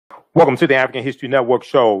Welcome to the African History Network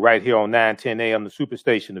show right here on 910 AM, the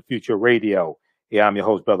Superstation, the Future Radio. Yeah, I'm your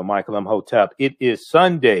host, Brother Michael Imhotep. It is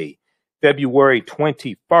Sunday, February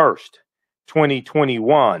 21st,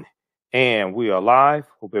 2021, and we are live.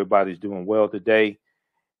 Hope everybody's doing well today.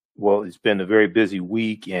 Well, it's been a very busy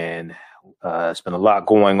week, and it's been a lot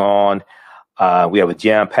going on. We have a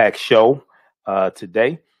jam-packed show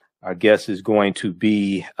today. Our guest is going to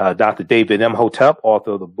be Dr. David Imhotep,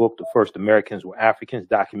 author of the book, The First Americans Were Africans,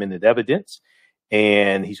 Documented Evidence.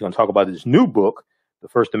 And he's going to talk about his new book, The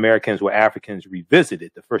First Americans Were Africans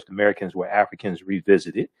Revisited. The First Americans Were Africans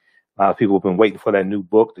Revisited. A lot of people have been waiting for that new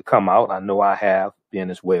book to come out. I know I have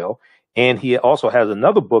been as well. And he also has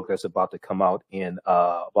another book that's about to come out in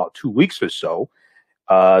about 2 weeks or so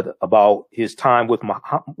about his time with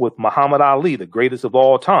Muhammad Ali, the greatest of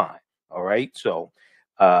all time. All right. So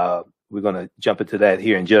we're going to jump into that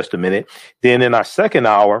here in just a minute. Then in our second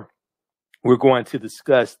hour, we're going to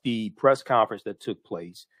discuss the press conference that took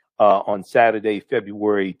place on Saturday,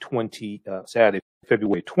 February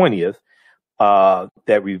 20th,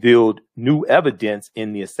 that revealed new evidence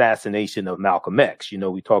in the assassination of Malcolm X. You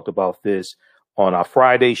know, we talked about this on our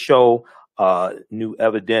Friday show, new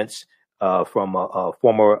evidence from a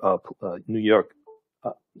former New York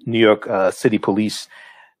City Police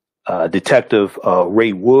Detective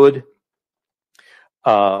Ray Wood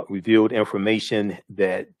revealed information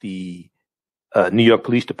that the New York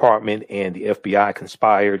Police Department and the FBI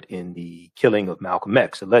conspired in the killing of Malcolm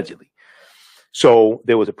X, allegedly. So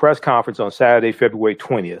there was a press conference on Saturday, February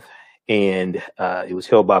 20th, and it was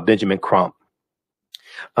held by Attorney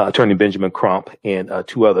Benjamin Crump, and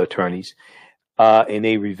two other attorneys. And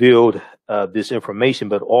they revealed this information,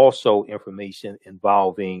 but also information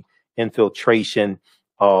involving infiltration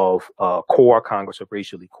of CORE, Congress of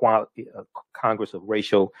Racial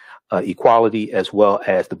Equality, as well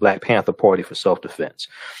as the Black Panther Party for Self-Defense.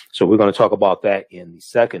 So we're going to talk about that in the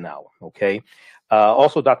second hour. Okay.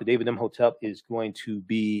 Also, Dr. David Imhotep is going to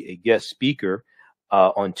be a guest speaker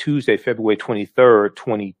on Tuesday, February 23rd,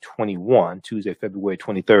 2021. Tuesday, February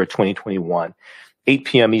 23rd, 2021. 8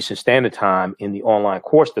 p.m. Eastern Standard Time in the online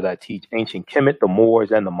course that I teach, Ancient Kemet, the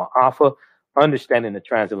Moors, and the Maafa, Understanding the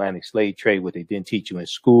Transatlantic Slave Trade, what they didn't teach you in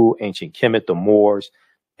school, Ancient Kemet, the Moors,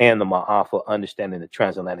 and the Maafa, Understanding the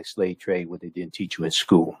Transatlantic Slave Trade, what they didn't teach you in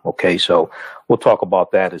school. Okay, so we'll talk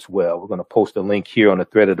about that as well. We're going to post a link here on the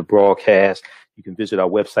thread of the broadcast. You can visit our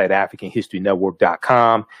website,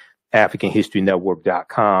 AfricanHistoryNetwork.com,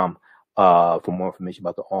 AfricanHistoryNetwork.com, for more information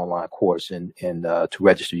about the online course. And to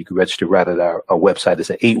register, you can register right at our website. It's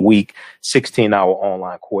an 8-week, 16-hour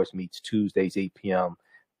online course, meets Tuesdays, 8 p.m.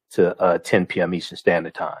 to 10 p.m. Eastern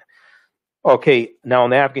Standard Time. Okay, now on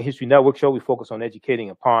the African History Network show, we focus on educating,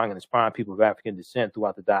 empowering, and inspiring people of African descent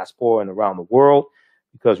throughout the diaspora and around the world,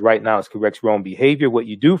 because right now it's corrects wrong behavior. What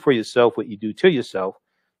you do for yourself, what you do to yourself,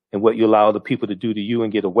 and what you allow other people to do to you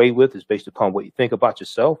and get away with is based upon what you think about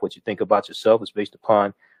yourself. What you think about yourself is based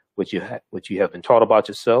upon what you have been taught about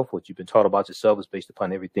yourself. What you've been taught about yourself is based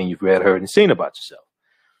upon everything you've read, heard, and seen about yourself.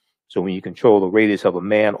 So when you control the radius of a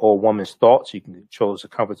man or woman's thoughts, you can control the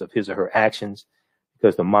circumference of his or her actions,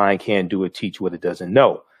 because the mind can't do or teach what it doesn't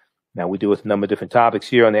know. Now, we deal with a number of different topics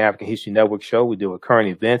here on the African History Network show. We deal with current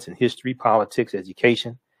events in history, politics,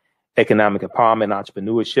 education, economic empowerment,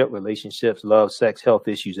 entrepreneurship, relationships, love, sex, health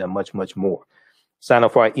issues, and much, much more. Sign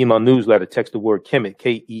up for our email newsletter. Text the word Kemet,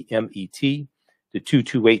 K-E-M-E-T, to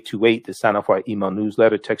 22828 to sign up for our email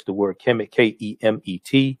newsletter. Text the word Kemet,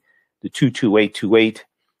 K-E-M-E-T, to 22828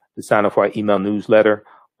 to sign up for our email newsletter.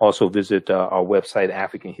 Also visit our website,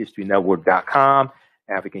 AfricanHistoryNetwork.com,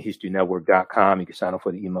 AfricanHistoryNetwork.com. You can sign up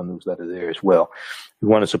for the email newsletter there as well. If you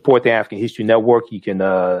want to support the African History Network, you can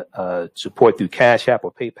support through Cash App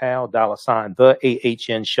or PayPal,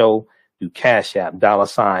 $TheAHNShow, through Cash App,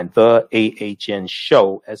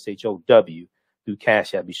 $TheAHNShow, S-H-O-W, through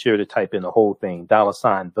Cash App. Be sure to type in the whole thing,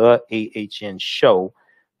 $TheAHNShow,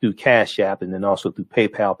 through Cash App, and then also through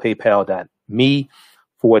PayPal,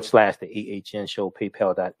 paypal.me/TheAHNShow,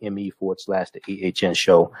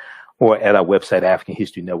 paypal.me/TheAHNShow, or at our website,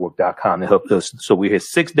 AfricanHistoryNetwork.com. It helps us. So we're here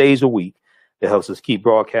 6 days a week. It helps us keep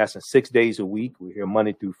broadcasting 6 days a week. We're here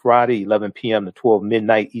Monday through Friday, 11 p.m. to 12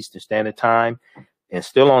 midnight Eastern Standard Time, and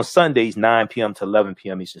still on Sundays, 9 p.m. to 11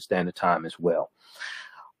 p.m. Eastern Standard Time as well.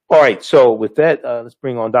 All right. So with that, let's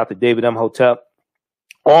bring on Dr. David Imhotep,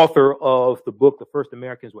 author of the book, The First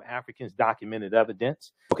Americans Were Africans, Documented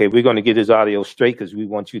Evidence. Okay, we're going to get his audio straight because we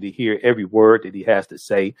want you to hear every word that he has to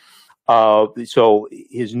say. So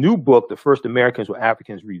his new book, The First Americans Were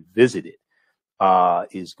Africans Revisited,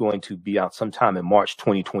 is going to be out sometime in March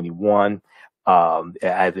 2021.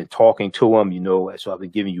 I've been talking to him, so I've been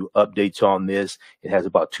giving you updates on this. It has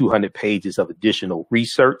about 200 pages of additional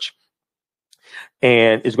research,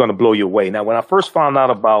 and it's going to blow you away. Now, when I first found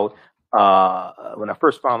out about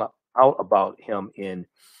him in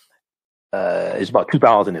it's about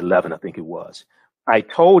 2011, I think it was. I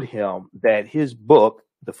told him that his book,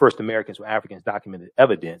 The First Americans or Africans Documented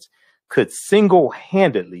Evidence, could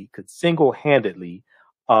single-handedly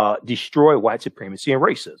destroy white supremacy and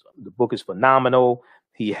racism. The book is phenomenal.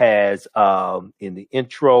 He has in the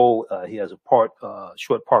intro, he has a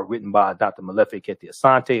short part written by Dr. Molefi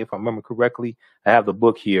Kete-Asante, if I remember correctly. I have the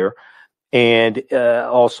book here, and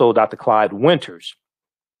also Dr. Clyde Winters.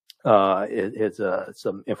 It's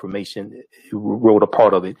some information. He wrote a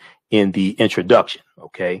part of it in the introduction.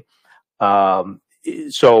 Okay,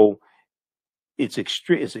 so it's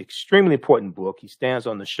an extremely important book. He stands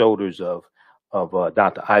on the shoulders of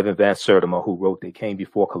Dr. Ivan Van Sertima, who wrote "They Came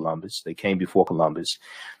Before Columbus." And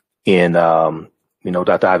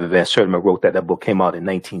Dr. Ivan Van Sertima wrote that book came out in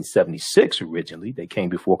 1976 originally. They Came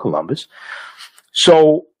Before Columbus.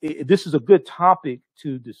 So this is a good topic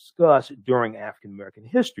to discuss during African American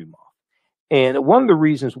History Month. And one of the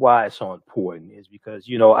reasons why it's so important is because,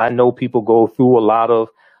 I know people go through a lot of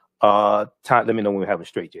time. Let me know when we're having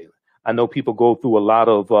straight, Jalen. I know people go through a lot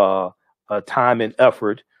of time and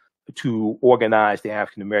effort to organize the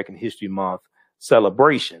African American History Month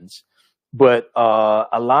celebrations. But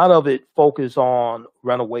a lot of it focus on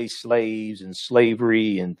runaway slaves and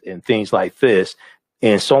slavery and things like this.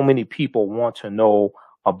 And so many people want to know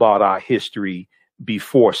about our history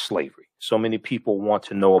before slavery. So many people want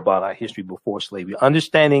to know about our history before slavery.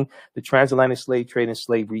 Understanding the transatlantic slave trade and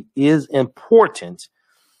slavery is important,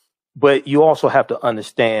 but you also have to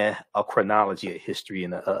understand a chronology of history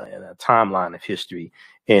and a timeline of history.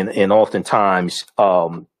 And oftentimes,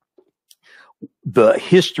 the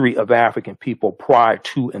history of African people prior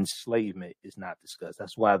to enslavement is not discussed.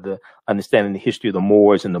 That's why the understanding the history of the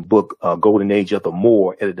Moors in the book Golden Age of the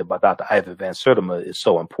Moor, edited by Dr. Ivan Van Sertima, is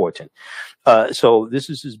so important. So this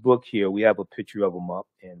is his book here. We have a picture of him up,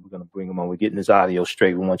 and we're going to bring him on. We're getting his audio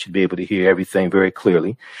straight. We want you to be able to hear everything very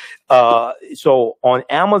clearly. So on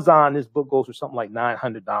Amazon, this book goes for something like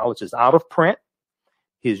 $900. It's out of print.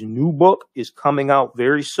 His new book is coming out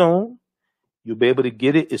very soon. You'll be able to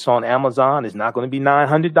get it. It's on Amazon. It's not going to be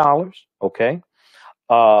 $900. Okay.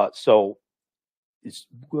 So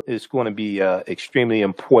it's going to be extremely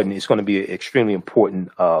important. It's going to be an extremely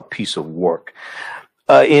important piece of work.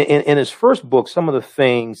 In his first book, some of the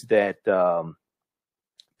things that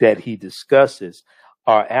he discusses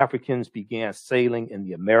are Africans began sailing in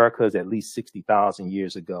the Americas at least 60,000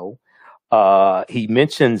 years ago. He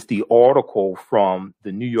mentions the article from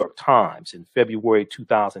the New York Times in February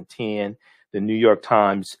 2010. The New York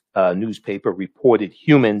Times newspaper reported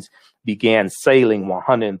humans began sailing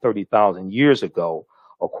 130,000 years ago,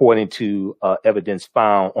 according to evidence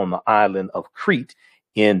found on the island of Crete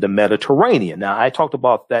in the Mediterranean. Now, I talked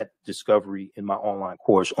about that discovery in my online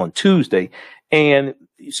course on Tuesday. And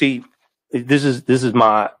you see, this is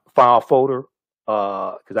my file folder,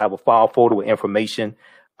 because I have a file folder with information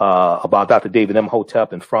about Dr. David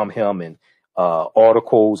Imhotep and from him, and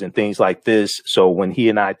articles and things like this. So when he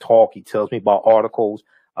and I talk, he tells me about articles.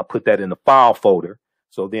 I put that in the file folder.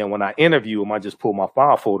 So then when I interview him, I just pull my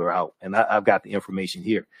file folder out, and I've got the information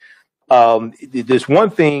here. There's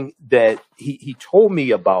one thing that he told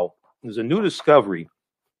me about. There's a new discovery.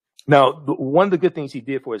 Now, one of the good things he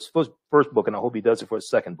did for his first book, and I hope he does it for his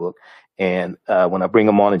second book, and when I bring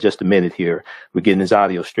him on in just a minute here, we're getting his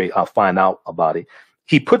audio straight, I'll find out about it.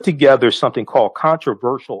 He put together something called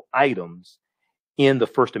controversial items in the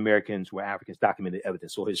First Americans Were Africans Documented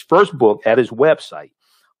Evidence. So his first book at his website,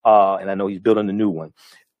 and I know he's building a new one,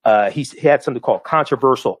 he had something called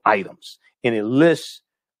controversial items, and it lists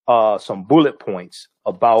some bullet points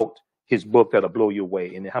about his book that'll blow you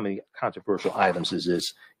away. And how many controversial items is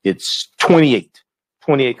this? It's 28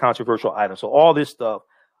 controversial items. So all this stuff,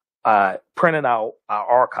 I printed out, I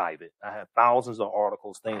archive it. I have thousands of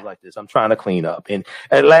articles, things like this. I'm trying to clean up. And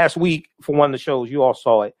last week, for one of the shows, you all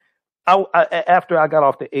saw it. After I got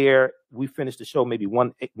off the air, we finished the show maybe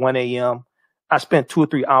 1 a.m. I spent 2 or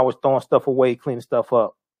 3 hours throwing stuff away, cleaning stuff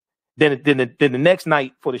up. Then the next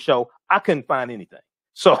night for the show, I couldn't find anything.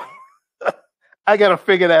 So I got to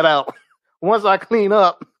figure that out. Once I clean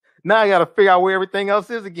up, now I got to figure out where everything else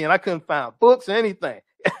is again. I couldn't find books or anything.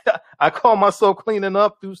 I call myself cleaning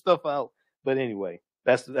up, threw stuff out. But anyway,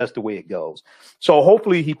 that's the way it goes. So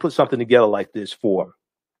hopefully he put something together like this for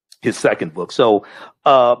his second book. So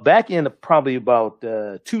back in probably about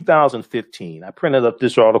 2015, I printed up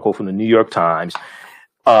this article from the New York Times.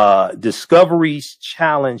 Discoveries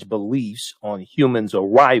challenge beliefs on humans'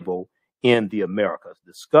 arrival in the Americas.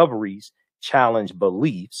 Discoveries challenge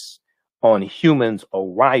beliefs on humans'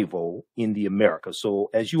 arrival in the Americas. So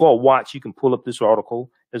as you all watch, you can pull up this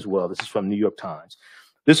article as well. This is from New York Times.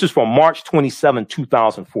 This is from March 27,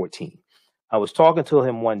 2014. I was talking to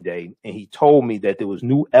him one day, and he told me that there was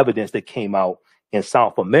new evidence that came out in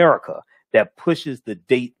South America that pushes the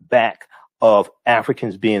date back of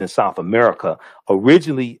Africans being in South America.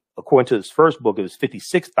 Originally, according to his first book, it was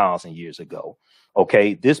 56,000 years ago.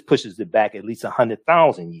 Okay, this pushes it back at least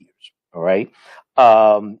 100,000 years. All right,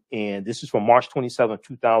 and this is from March 27,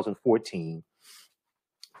 2014.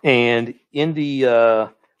 And in the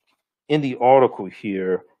article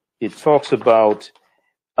here, it talks about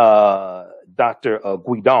Dr.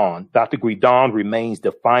 Guidon. Dr. Guidon remains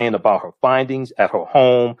defiant about her findings at her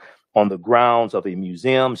home on the grounds of a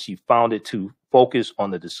museum she founded to focus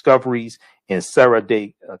on the discoveries in Serra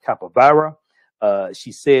de Capivara.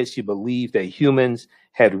 She said she believed that humans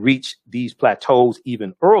had reached these plateaus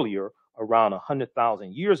even earlier, around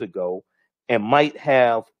 100,000 years ago, and might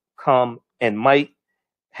have come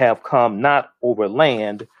not over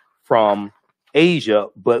land from Asia,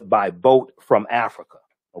 but by boat from Africa.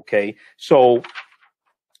 Okay, so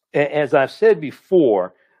as I've said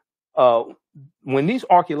before, when these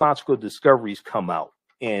archaeological discoveries come out,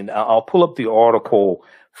 and I'll pull up the article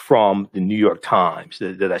from the New York Times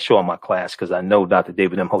that I show in my class, because I know Dr.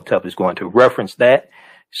 David Imhotep is going to reference that.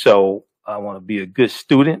 So I want to be a good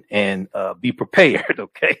student and be prepared.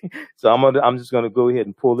 Okay, so I'm just going to go ahead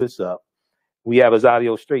and pull this up. We have his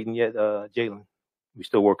audio straightened yet, Jalen? We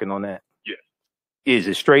still working on that? Yeah. Is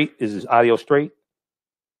it straight? Is his audio straight?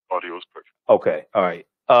 Audio is perfect. Okay, all right.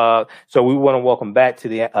 So we want to welcome back to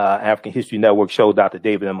the African History Network show, Dr.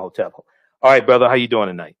 David Imhotep. All right, brother, how you doing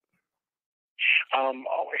tonight? Always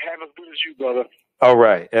have as good as you, brother. All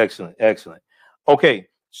right, excellent, excellent. Okay,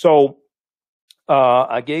 so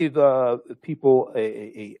I gave people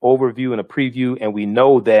a overview and a preview, and we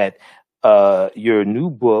know that your new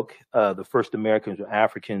book, The First Americans or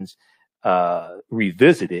Africans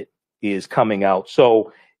Revisited, is coming out.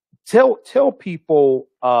 So tell people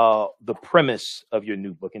the premise of your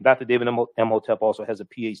new book. And Dr. David Imhotep also has a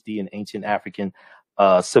PhD in ancient African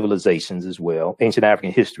civilizations as well, ancient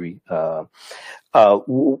African history.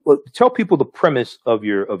 Tell people the premise of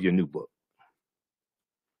your new book.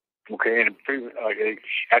 Okay, and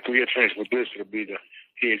after we get finished with this, it'll be the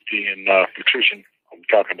PhD in nutrition. I'm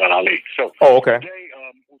talking about Ali. So, okay. Today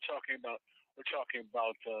we're talking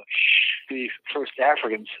about the first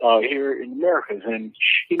Africans here in Americas, and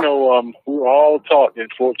we were all taught in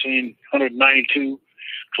 1492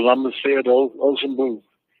 Columbus sailed the ocean blue,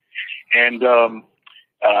 and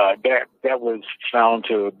that was found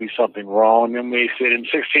to be something wrong. And we said in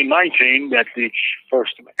 1619 that the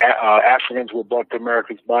first Africans were brought to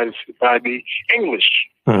Americas by the English.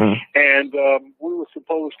 Mm-hmm. And we were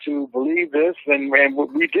supposed to believe this, and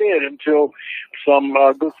we did until some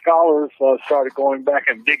good scholars started going back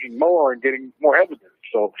and digging more and getting more evidence.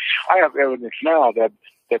 So I have evidence now that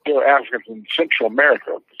there are Africans in Central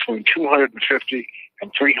America between 250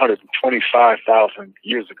 and 325,000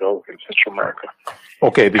 years ago in Central America.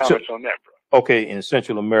 Okay, comments on that, bro? Okay, in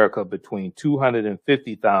Central America between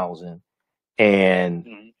 250,000 and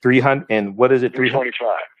 300, and what is it?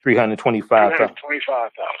 325,000. 325,000.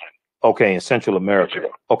 Okay, in Central America.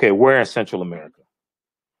 Okay, where in Central America?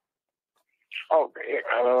 Okay,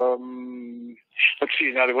 let's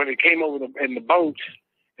see. Now, when they came over in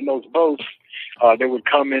those boats, they would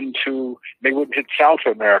come they wouldn't hit South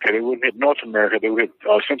America, they wouldn't hit North America, they would hit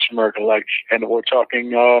Central America, and we're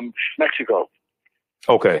talking Mexico.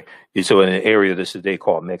 Okay, so in an area they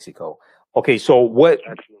call Mexico. Okay, so when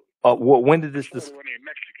did this? Before they were any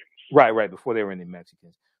Mexicans. Right, before they were any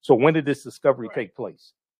Mexicans. So when did this discovery take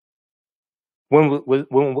place? When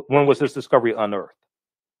was this discovery unearthed?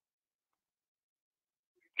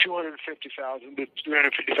 250,000 to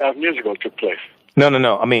 350,000 years ago it took place.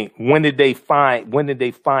 No. I mean, when did they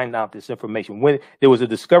find out this information? When there was a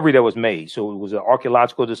discovery that was made. So it was an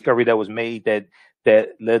archaeological discovery that was made that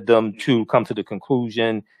led them to come to the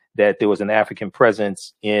conclusion that there was an African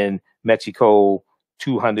presence in Mexico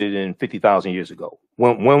 250,000 years ago.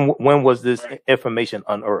 When was this information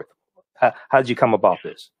unearthed? How did you come about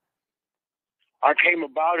this? I came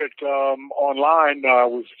about it online. I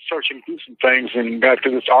was searching through some things and got to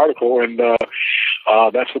this article, and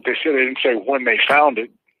that's what they said. They didn't say when they found it,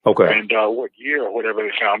 okay, and what year or whatever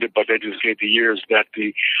they found it, but they just gave the years that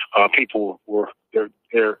the people were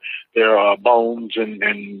their bones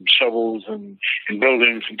and shovels and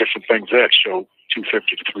buildings and different things that show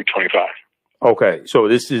 250 to 325. Okay, so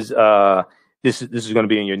this is This is going to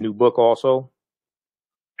be in your new book also?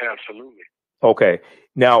 Absolutely. Okay.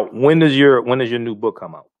 Now, when does your new book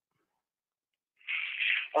come out?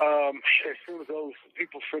 As soon as those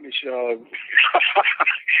people finish,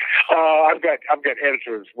 I've got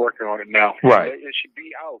editors working on it now. Right. It should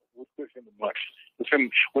be out within a month.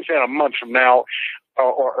 Within a month from now,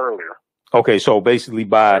 or earlier. Okay, so basically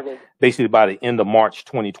by the end of March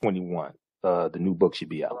 2021, the new book should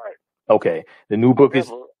be out. Right. Okay. The new book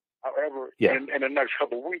However, yeah. in the next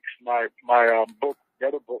couple of weeks, my book, the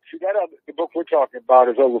other book, the book we're talking about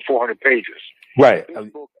is over 400 pages. Right.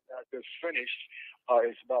 This book that's finished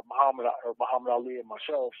is about Muhammad Ali and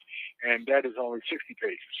myself, and that is only 60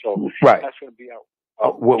 pages. So right. That's going to be out.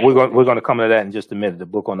 We're going to come to that in just a minute. The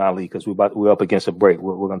book on Ali, because we're up against a break.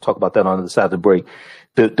 We're going to talk about that on the other side of the break.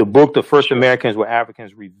 The book, The First Americans Were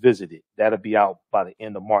Africans Revisited, that'll be out by the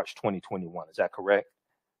end of March 2021. Is that correct?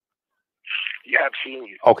 Yeah,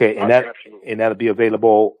 absolutely. Okay, and that'll be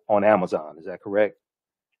available on Amazon. Is that correct?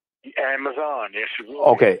 Amazon, yes, it will.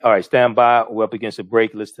 Okay, all right. Stand by. We're up against a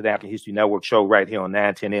break. Listen to the African History Network show right here on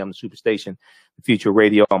 910 AM, the Superstation, the Future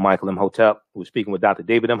Radio. I'm Michael Imhotep. We're speaking with Dr.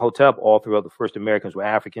 David Imhotep, author of The First Americans Were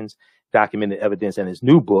Africans, Documented Evidence, and his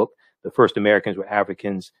new book, The First Americans Were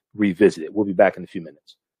Africans Revisited. We'll be back in a few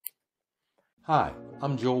minutes. Hi,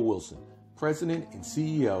 I'm Joel Wilson, President and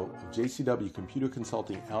CEO of JCW Computer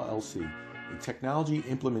Consulting, LLC, a technology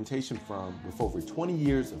implementation firm with over 20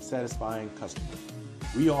 years of satisfying customers.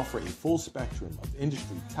 We offer a full spectrum of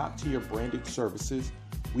industry top-tier branded services.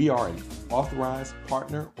 We are an authorized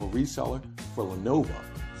partner or reseller for Lenovo,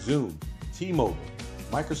 Zoom, T-Mobile,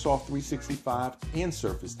 Microsoft 365 and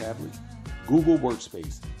Surface tablets, Google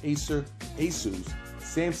Workspace, Acer, Asus,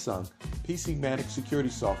 Samsung, PCmatic security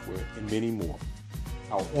software, and many more.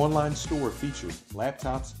 Our online store features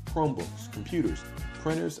laptops, Chromebooks, computers,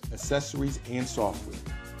 printers, accessories, and software.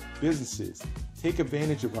 Businesses, take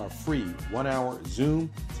advantage of our free 1-hour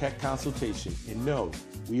Zoom tech consultation and know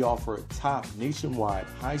we offer top nationwide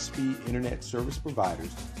high-speed internet service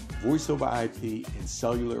providers, voice over IP, and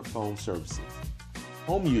cellular phone services.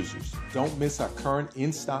 Home users, don't miss our current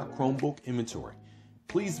in-stock Chromebook inventory.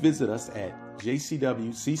 Please visit us at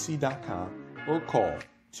jcwcc.com or call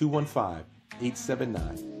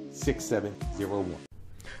 215-879-6701.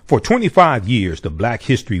 For 25 years, the Black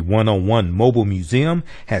History 101 Mobile Museum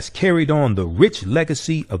has carried on the rich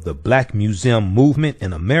legacy of the Black Museum movement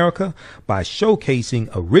in America by showcasing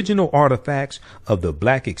original artifacts of the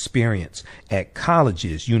Black experience at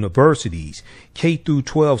colleges, universities,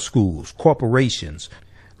 K-12 schools, corporations,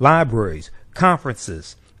 libraries,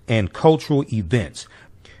 conferences, and cultural events,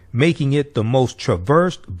 making it the most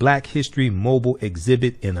traversed Black History mobile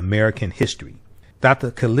exhibit in American history.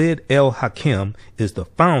 Dr. Khalid El Hakim is the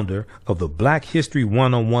founder of the Black History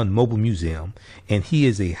 101 Mobile Museum, and he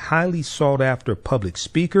is a highly sought-after public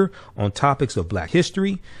speaker on topics of Black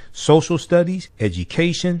history, social studies,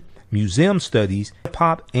 education, museum studies,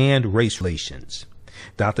 hip-hop, and race relations.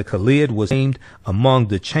 Dr. Khalid was named among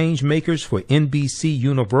the change makers for NBC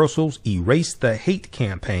Universal's Erase the Hate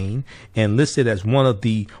campaign and listed as one of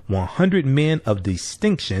the 100 men of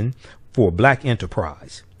distinction for Black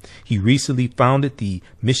enterprise. He recently founded the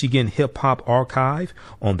Michigan Hip Hop Archive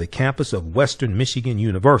on the campus of Western Michigan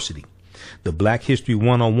University. The Black History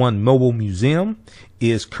 101 Mobile Museum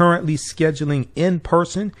is currently scheduling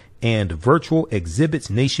in-person and virtual exhibits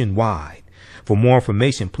nationwide. For more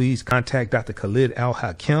information, please contact Dr. Khalid Al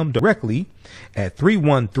Hakim directly at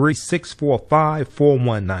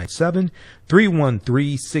 313-645-4197,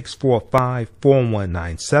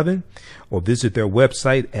 313-645-4197, or visit their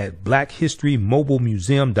website at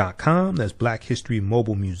blackhistorymobilemuseum.com. That's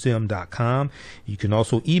blackhistorymobilemuseum.com. You can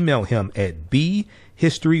also email him at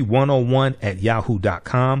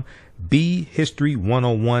bhistory101@yahoo.com,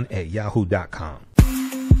 bhistory101@yahoo.com.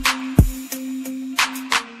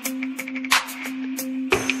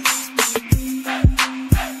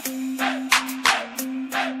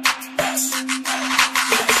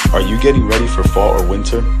 Are you getting ready for fall or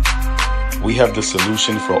winter? We have the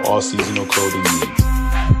solution for all seasonal clothing needs.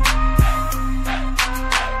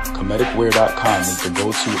 Kemeticwear.com is the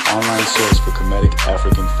go-to online source for Kemetic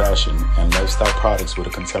African fashion and lifestyle products with a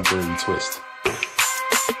contemporary twist.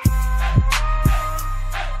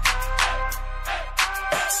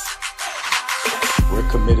 We're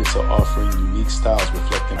committed to offering unique styles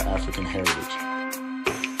reflecting our African heritage.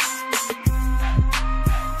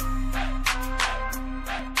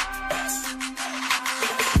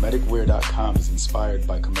 Kemeticwear.com is inspired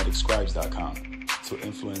by KemeticScribes.com to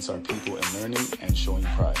influence our people in learning and showing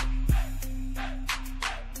pride.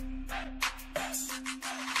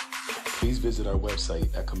 Please visit our website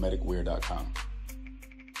at Kemeticwear.com.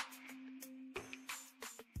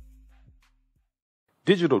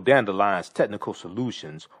 Digital Dandelion's Technical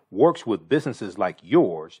Solutions works with businesses like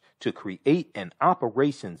yours to create an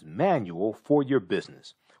operations manual for your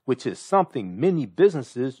business, which is something many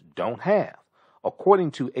businesses don't have.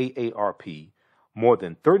 According to AARP, more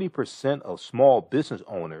than 30% of small business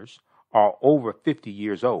owners are over 50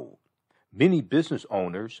 years old. Many business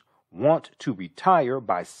owners want to retire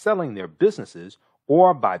by selling their businesses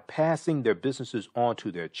or by passing their businesses on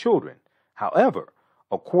to their children. However,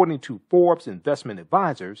 according to Forbes Investment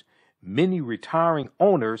Advisors, many retiring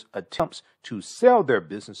owners' attempts to sell their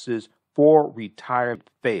businesses for retirement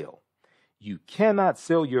fail. You cannot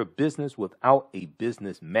sell your business without a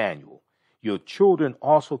business manual. Your children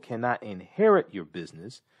also cannot inherit your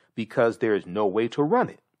business because there is no way to run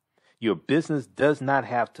it. Your business does not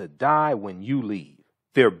have to die when you leave.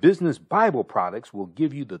 Their business Bible products will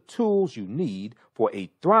give you the tools you need for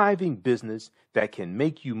a thriving business that can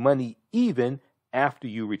make you money even after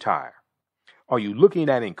you retire. Are you looking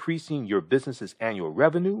at increasing your business's annual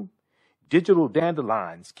revenue? Digital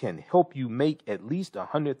Dandelions can help you make at least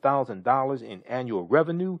 $100,000 in annual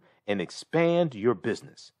revenue and expand your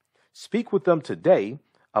business. Speak with them today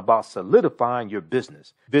about solidifying your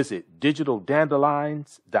business. Visit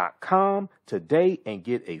digitaldandelions.com today and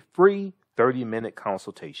get a free 30-minute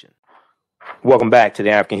consultation. Welcome back to the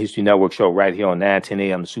African History Network show right here on 910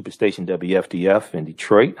 AM, the Superstation WFDF in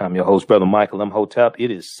Detroit. I'm your host, Brother Michael Imhotep. It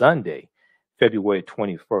is Sunday, February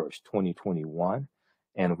 21st, 2021,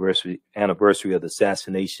 anniversary of the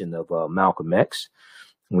assassination of Malcolm X.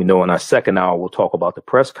 We know in our second hour, we'll talk about the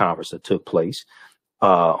press conference that took place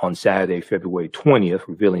on Saturday, February 20th,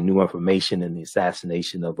 revealing new information in the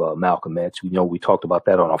assassination of Malcolm X. We know we talked about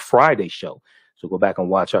that on our Friday show. So go back and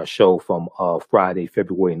watch our show from Friday,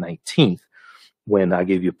 February 19th, when I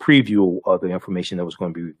gave you a preview of the information that was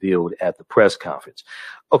going to be revealed at the press conference.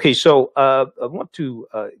 Okay, so I want to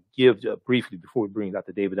give briefly, before we bring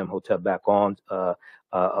Dr. David Imhotep back on, a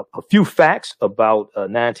few facts about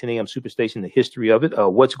 910 AM Superstation, the history of it,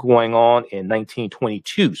 what's going on in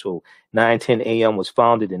 1922. So 910 AM was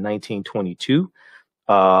founded in 1922.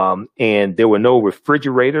 And there were no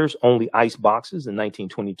refrigerators, only ice boxes in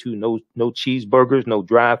 1922. No cheeseburgers, no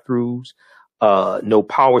drive-throughs, no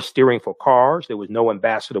power steering for cars. There was no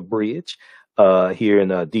Ambassador Bridge here in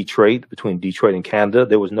Detroit, between Detroit and Canada.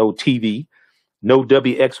 There was no TV, no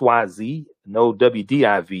WXYZ, no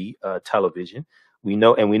WDIV television. We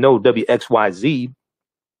know WXYZ,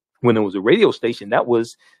 when it was a radio station, that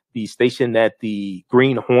was the station that the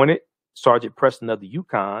Green Hornet, Sergeant Preston of the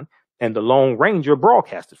Yukon, and the Lone Ranger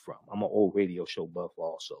broadcasted from. I'm an old radio show buff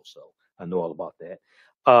also, so I know all about that.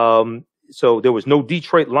 So there was no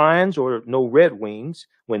Detroit Lions or no Red Wings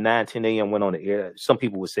when 910 AM went on the air. Some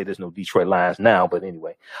people would say there's no Detroit Lions now, but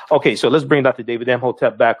anyway. Okay, so let's bring Dr. David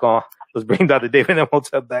Imhotep back on.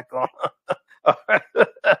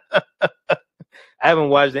 I haven't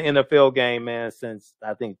watched the NFL game, man, since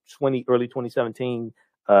I think early 2017.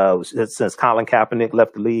 Since Colin Kaepernick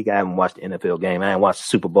left the league, I haven't watched the NFL game. I haven't watched the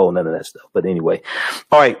Super Bowl, none of that stuff. But anyway,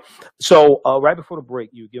 all right. So right before the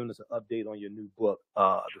break, you were giving us an update on your new book,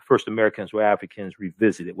 The First Americans Were Africans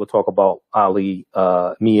Revisited. We'll talk about Ali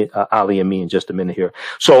and me in just a minute here.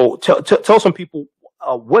 So tell some people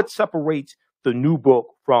what separates the new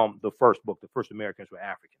book from the first book, The First Americans Were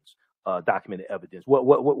Africans, documented evidence.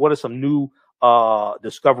 What are some new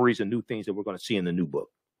discoveries and new things that we're going to see in the new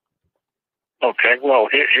book? Okay, well,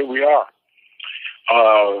 here we are.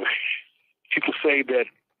 People say that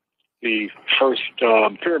the first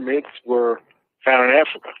pyramids were found in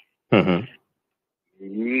Africa. Mm-hmm.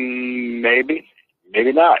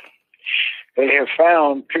 Maybe not. They have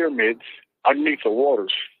found pyramids underneath the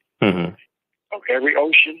waters mm-hmm. of every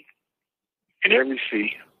ocean and every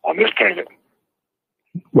sea on this planet.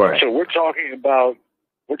 Right. So we're talking about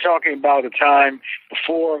a time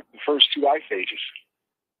before the first two ice ages.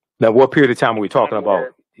 Now, what period of time are we talking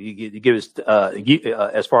about? You give us,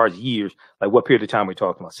 as far as years, like what period of time are we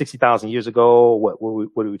talking about? 60,000 years ago? What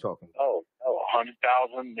are we talking about? Oh,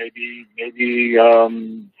 100,000, maybe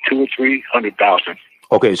 200,000 or 300,000.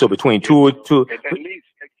 Okay, so between two. At least,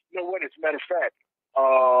 you know what? As a matter of fact,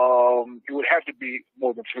 it would have to be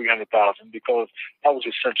more than 300,000 because that was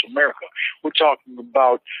in Central America. We're talking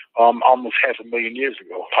about almost 500,000 years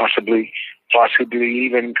ago, possibly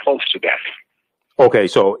even close to that. Okay,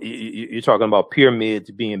 so you're talking about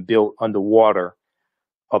pyramids being built underwater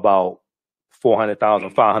about 400,000,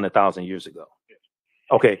 500,000 years ago. Yes.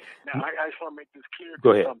 Okay. Now, I just want to make this clear to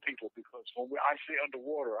some people because when I say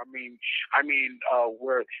underwater, I mean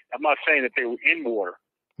where I'm not saying that they were in water.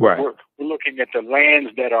 Right. We're looking at the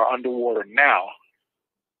lands that are underwater now.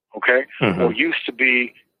 Okay. Mm-hmm. Or used to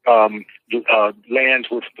be lands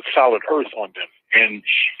with the solid earth on them. And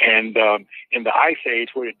in the Ice Age,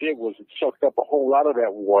 what it did was it sucked up a whole lot of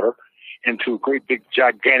that water into great big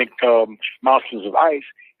gigantic mountains of ice,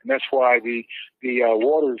 and that's why the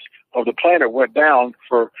waters of the planet went down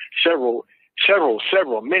for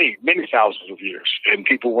many thousands of years. And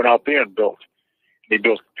people went out there and built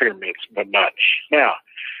pyramids, but not now.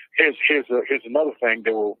 Here's another thing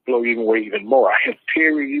that will blow you away even more. I have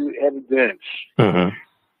peer-reviewed evidence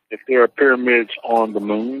that there are pyramids on the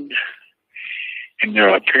moon and there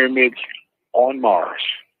are pyramids on Mars.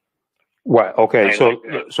 Right. Okay.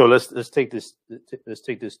 So let's take this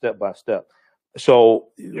step by step. So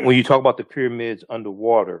when you talk about the pyramids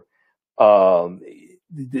underwater,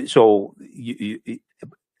 so you,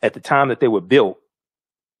 at the time that they were built,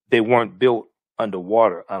 they weren't built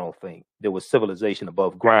underwater. I don't think there was civilization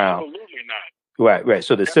above ground. Absolutely not. Right.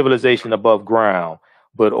 So the civilization above ground,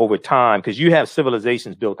 but over time, because you have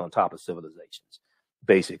civilizations built on top of civilizations,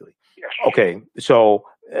 basically. Yes. Okay. So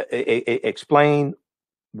explain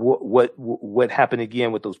what happened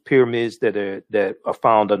again with those pyramids that are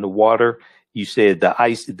found underwater. You said the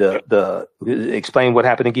ice. Explain what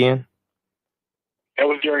happened again. That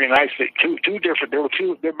was during an ice age. There have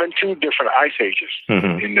been two different ice ages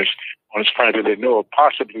on this planet they know of,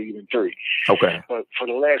 possibly even three. Okay. But for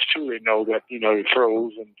the last two, they know that, it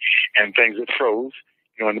froze and things that froze,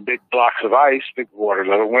 in the big blocks of ice, big water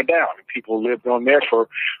level went down. And people lived on there for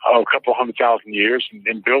a couple 100,000 years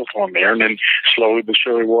and built on there. And then slowly but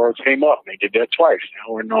surely waters came up. And they did that twice.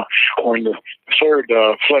 Now we're in the third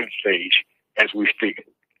flood stage as we speak.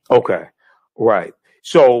 Okay. Right.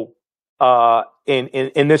 So, and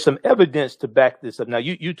there's some evidence to back this up. Now,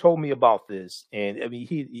 you told me about this, and I mean,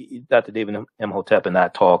 he Dr. David Imhotep and I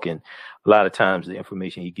talk, and a lot of times the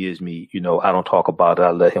information he gives me, I don't talk about it.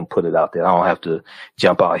 I let him put it out there. I don't have to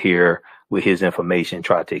jump out here with his information and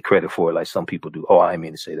try to take credit for it like some people do. Oh, I didn't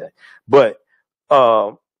mean to say that. But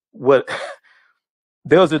there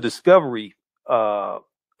was a discovery a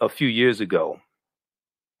few years ago,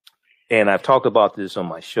 and I've talked about this on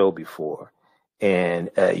my show before. And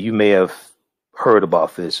you may have heard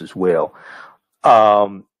about this as well.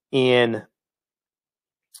 In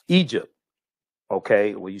Egypt,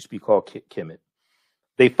 okay, what used to be called Kemet,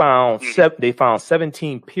 they found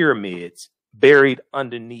 17 pyramids buried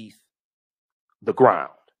underneath the ground.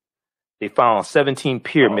 They found 17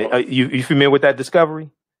 pyramids. You familiar with that discovery?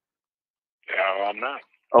 No, I'm not.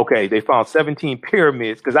 Okay, they found 17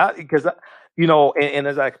 pyramids because and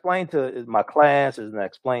as I explained to my class, as I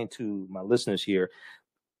explained to my listeners here,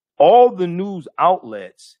 all the news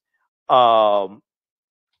outlets have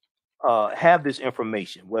this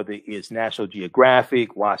information, whether it's National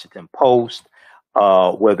Geographic, Washington Post,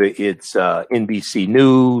 whether it's NBC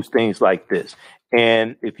News, things like this.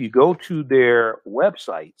 And if you go to their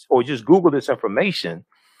websites or just Google this information,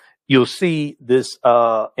 you'll see this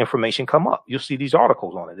information come up. You'll see these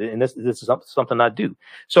articles on it, and this is something I do.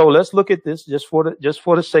 So let's look at this just for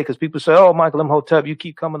the sake, because people say, "Oh, Michael Imhotep, you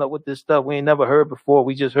keep coming up with this stuff we ain't never heard before.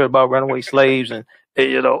 We just heard about runaway slaves and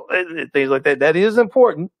things like that." That is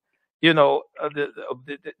important,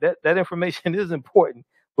 that information is important.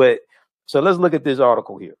 But so let's look at this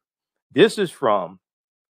article here. This is from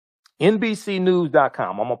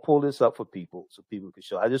NBCnews.com. I'm going to pull this up for people so people can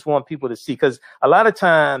show. I just want people to see, because a lot of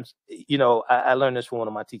times, I learned this from one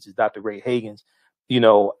of my teachers, Dr. Ray Hagins.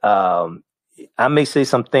 I may say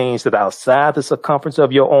some things that are outside the circumference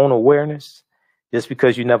of your own awareness. Just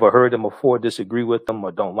because you never heard them before, disagree with them,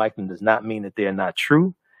 or don't like them does not mean that they're not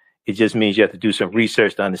true. It just means you have to do some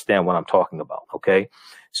research to understand what I'm talking about. Okay.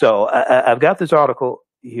 So I've got this article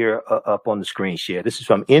here up on the screen share. This is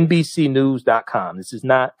from NBCnews.com. This is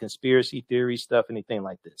not conspiracy theory stuff, anything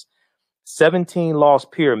like this. 17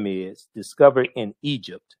 lost pyramids discovered in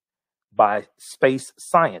Egypt by space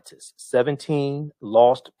scientists. 17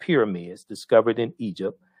 lost pyramids discovered in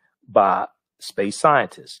Egypt by space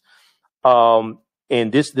scientists. And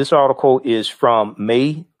this article is from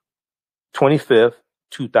May 25th,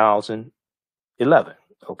 2011.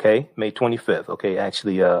 Okay. May 25th. Okay.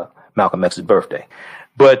 Actually, Malcolm X's birthday.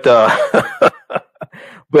 But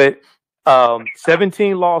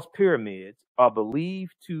 17 lost pyramids are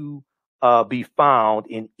believed to be found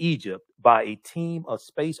in Egypt by a team of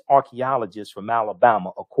space archaeologists from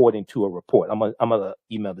Alabama, according to a report. I'm gonna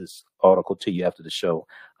email this article to you after the show,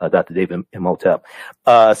 Dr. David Imhotep.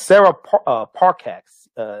 Sarah Parcax,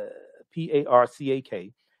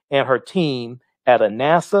 Parcak, and her team at a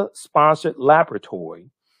NASA-sponsored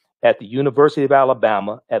laboratory at the University of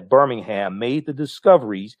Alabama at Birmingham made the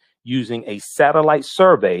discoveries using a satellite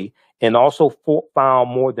survey, and also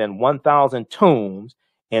found more than 1,000 tombs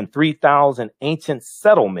and 3,000 ancient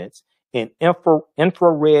settlements in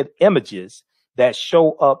infrared images that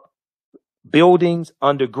show up buildings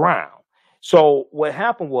underground. So what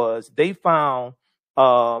happened was they found,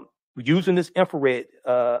 using this infrared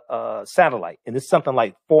satellite, and it's something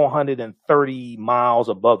like 430 miles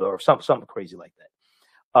above it, or something crazy like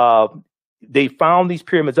that. They found these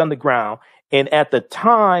pyramids underground, and at the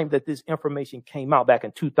time that this information came out back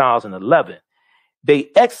in 2011, they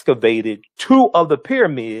excavated 2 of the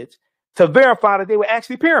pyramids to verify that they were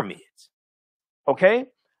actually pyramids. Okay,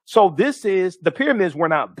 so the pyramids were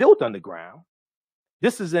not built underground.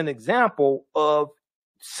 This is an example of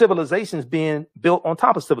civilizations being built on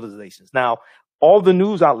top of civilizations. Now, all the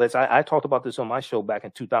news outlets, I talked about this on my show back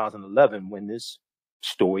in 2011 when this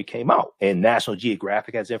story came out, and National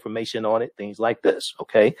Geographic has information on it, things like this.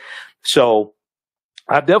 Okay, so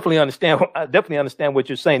I definitely understand what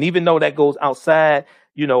you're saying, even though that goes outside,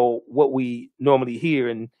 what we normally hear.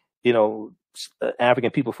 And,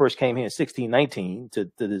 African people first came here in 1619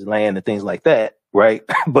 to this land and things like that. Right.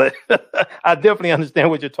 But I definitely understand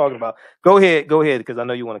what you're talking about. Go ahead, because I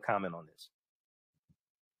know you want to comment on this.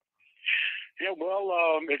 Yeah,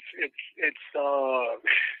 well,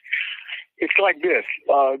 it's like this.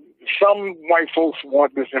 Some white folks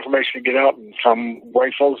want this information to get out, and some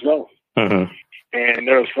white folks don't. Mm-hmm. And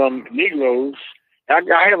there are some Negroes. I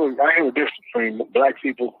have a difference between black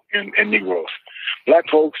people and Negroes. Black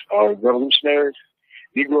folks are revolutionaries.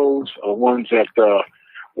 Negroes are ones that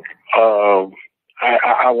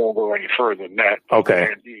I won't go any further than that. Okay.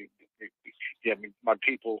 And my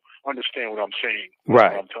people understand what I'm saying.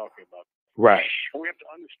 Right. What I'm talking about. Right. And we have to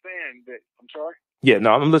understand that. I'm sorry? Yeah,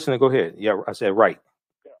 no, I'm listening. Go ahead. Yeah, I said right.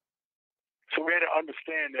 Yeah. So we had to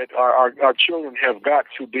understand that our children have got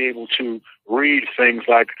to be able to read things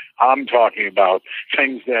like I'm talking about,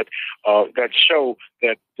 things that show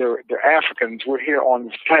that they're Africans. We're here on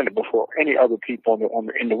this planet before any other people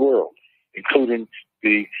in the world, including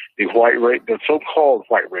the white race, the so-called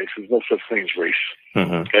white race. There's no such thing as race.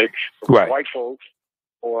 Mm-hmm. Okay, right. White folks,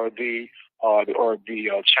 or the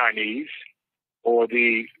Chinese, or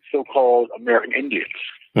the so-called American Indians.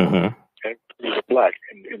 Mm-hmm. Okay, they were black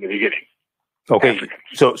in the beginning. Okay,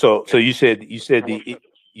 Africans. So you said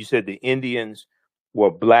the Indians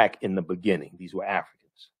were black in the beginning. These were Africans.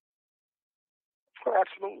 Oh,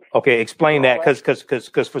 absolutely. Okay, explain that,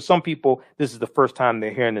 because for some people this is the first time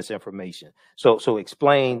they're hearing this information. So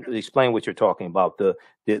explain what you're talking about.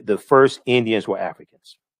 The first Indians were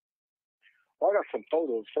Africans. Well, I got some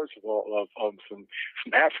photos, first of all, of some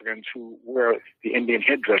Africans who wear the Indian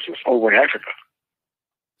headdresses over in Africa.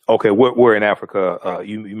 Okay, where in Africa?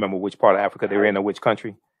 You remember which part of Africa they were in, or which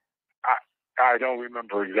country? I don't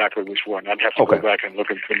remember exactly which one. I'd have to go back and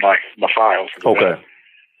look into my files. Okay.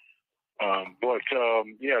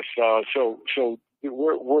 Yes. So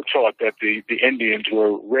we're taught that the Indians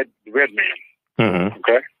were red men. Mm-hmm.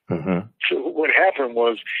 Okay. Mm-hmm. So what happened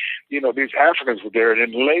was, these Africans were there, and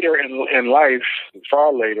then later in life,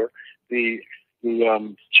 far later, the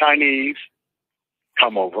Chinese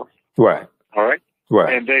come over. Right. All right.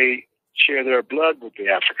 Right. And they share their blood with the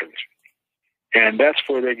Africans, and that's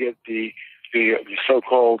where they get the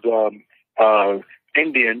so-called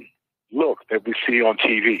Indian look that we see on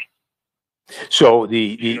TV. So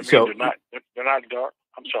they're not dark.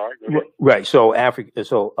 I'm sorry. Right. So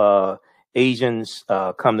Asians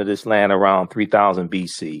come to this land around 3000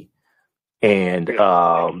 BC, and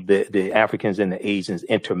the Africans and the Asians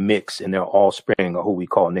intermix, and they're offspring of who we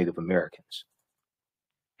call Native Americans.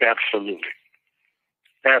 Absolutely.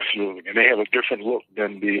 And they have a different look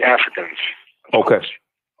than the Africans. Okay.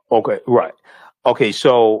 Right. Okay.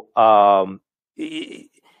 So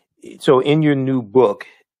in your new book,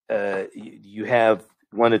 you have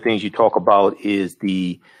one of the things you talk about is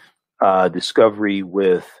the discovery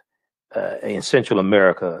in Central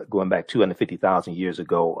America, going back 250,000 years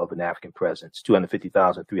ago, of an African presence,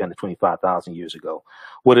 250,000, 325,000 years ago.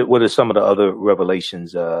 What are some of the other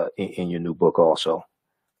revelations in your new book also?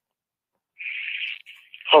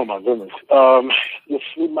 Oh my goodness. Let's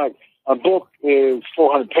see, my book is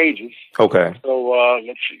 400 pages. Okay. So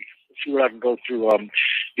let's see what I can go through.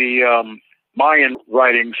 The Mayan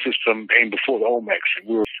writing system came before the Olmecs, and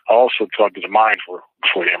we were also taught that the Mayans were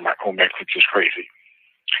before the Olmecs, which is crazy.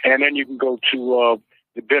 And then you can go to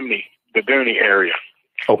the Bimini area.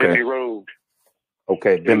 Okay. Bimini Road.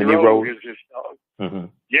 Okay, Bimini Road. Is just,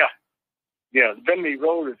 Yeah. The Bimini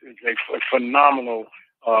Road is a phenomenal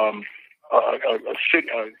city.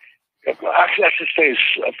 I should say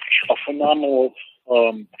it's a phenomenal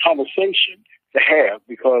conversation to have,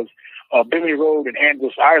 because Bimini Road and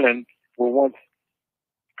Andros Island were once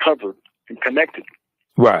covered and connected.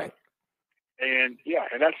 Right. And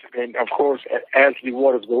of course, as the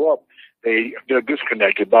waters go up, they're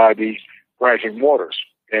disconnected by the rising waters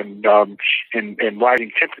and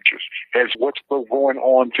rising temperatures. That's what's going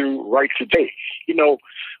on to right today. You know,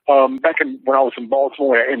 back when I was in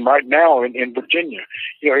Baltimore and right now in Virginia,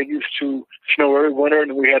 you know, it used to snow every winter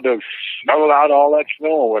and we had to snow out all that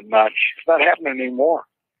snow and whatnot. It's not happening anymore.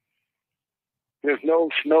 There's no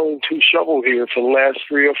snow to shovel here for the last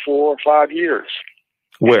 3 or 4 or 5 years.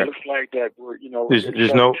 Where? It looks like that we're, you know,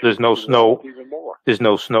 there's no snow. Even more. There's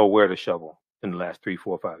no snow where to shovel in the last 3,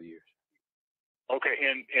 4, 5 years. Okay,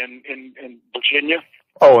 in Virginia.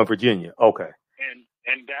 Oh, in Virginia. Okay.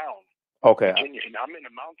 And down. Okay. Virginia, and I'm in the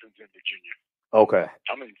mountains in Virginia. Okay.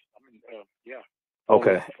 I'm in yeah.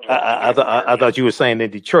 Okay. I thought you were saying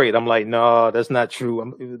in Detroit. I'm like, no, that's not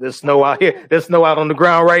true. There's snow out here. There's snow out on the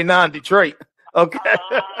ground right now in Detroit. Okay. And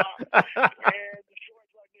Detroit's right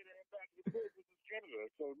near the back of the bridge in Canada.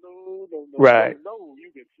 So no. Right. No,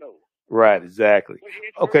 you get snow. Right. Exactly.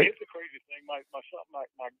 Okay. It's the crazy thing. My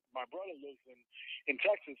brother lives in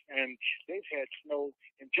Texas, and they've had snow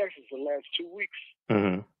in Texas the last 2 weeks.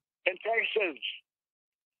 Mm-hmm. In Texas.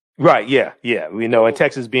 Right. Yeah. We know in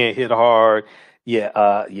Texas being hit hard.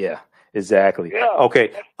 Yeah. Exactly. Yeah.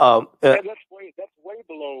 Okay. That's way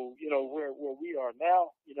below, you know, where we are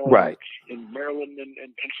now. You know. Right. In Maryland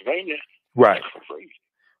and Pennsylvania. Right. That's crazy.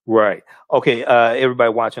 Right. Okay.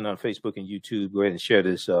 Everybody watching on Facebook and YouTube, go ahead and share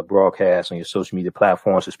this broadcast on your social media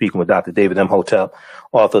platforms. We're speaking with Dr. David Imhotep,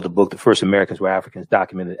 author of the book, The First Americans Were Africans,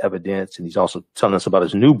 Documented Evidence. And he's also telling us about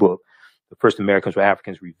his new book, The First Americans Were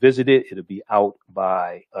Africans Revisited. It'll be out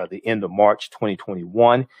by the end of March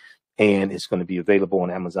 2021. And it's going to be available on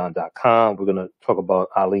Amazon.com. We're going to talk about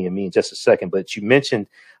Ali and me in just a second. But you mentioned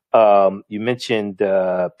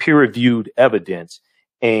peer-reviewed evidence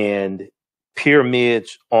and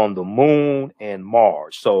pyramids on the moon and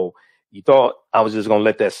Mars. So you thought I was just going to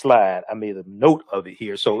let that slide. I made a note of it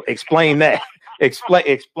here. So explain that. explain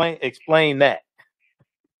that. Explain that.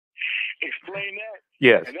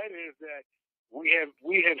 Yes. And that is that we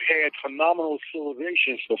have had phenomenal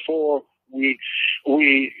civilizations before we've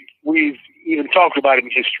even talked about it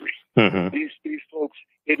in history. Mm-hmm. These folks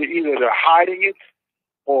either they're hiding it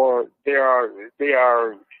or they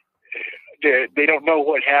don't know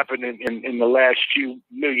what happened in the last few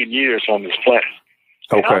million years on this planet.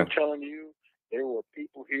 Okay. And I'm telling you, there were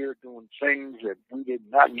people here doing things that we did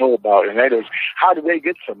not know about, and that is, how did they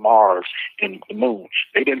get to Mars and the moon?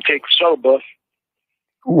 They didn't take shuttle bus.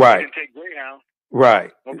 Right. They didn't take Greyhound.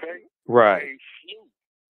 Right. Okay. Right. They flew,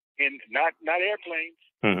 and not airplanes.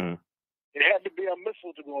 Mm-hmm. It had to be a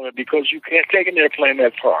missile to go in because you can't take an airplane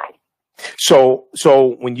that far. So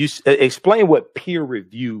when you explain what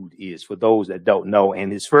peer-reviewed is for those that don't know,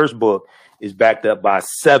 and his first book is backed up by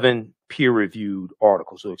 7 peer-reviewed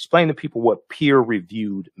articles. So explain to people what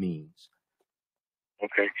peer-reviewed means.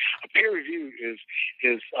 Okay, a peer-reviewed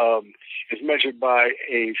is measured by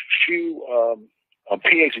a few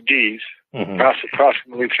PhDs, mm-hmm.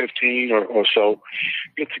 approximately 15 or so,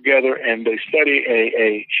 get together and they study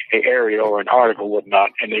a area or an article,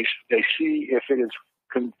 whatnot, and they see if it is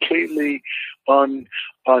completely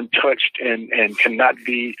untouched and cannot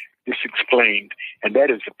be explained, and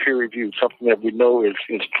that is a peer review, something that we know is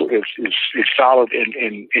solid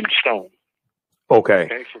in stone. Okay.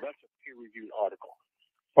 So that's a peer reviewed article.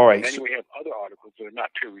 All right. And then we have other articles that are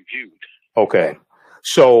not peer reviewed. Okay.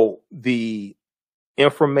 So the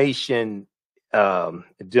information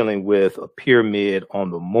dealing with a pyramid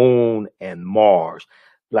on the moon and Mars,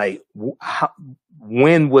 like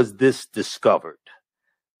when was this discovered?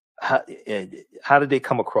 How did they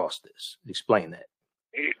come across this? Explain that.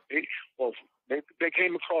 Well, they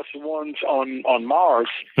came across the ones on Mars,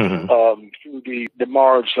 mm-hmm. Through the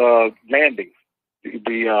Mars landing.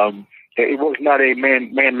 It was not a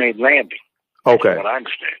man-made landing. Okay. From what I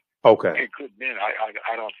understand. Okay. It could have been. I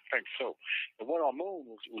don't think so. The one on the moon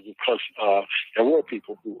was because there were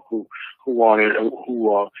people who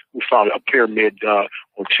found a pyramid or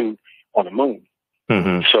two on the moon.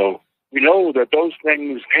 Mm-hmm. So we know that those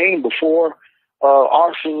things came before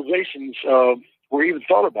our civilizations were even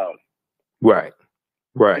thought about. Right.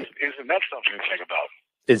 Right. Isn't that something to think about?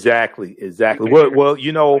 Exactly. Well,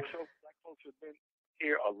 you know, black folks have been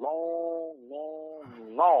here a long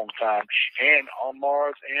time, and on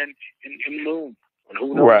Mars and in the moon. And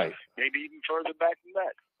who knows? Right. Maybe even further back than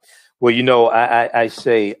that. Well, you know, I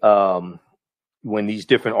say when these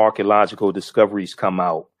different archaeological discoveries come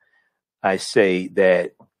out, I say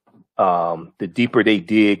that the deeper they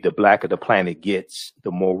dig, the blacker the planet gets. The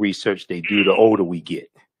more research they do, the older we get.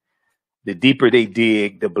 The deeper they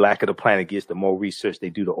dig, the blacker the planet gets. The more research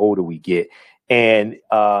they do, the older we get. And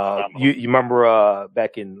you remember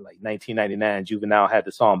back in like 1999, Juvenile had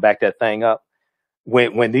the song "Back That Thing Up."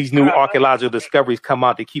 when these new archaeological discoveries come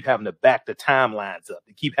out, they keep having to back the timelines up.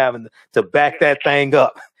 They keep having to back that thing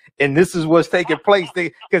up. And this is what's taking place.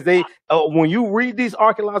 When you read these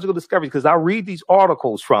archaeological discoveries, because I read these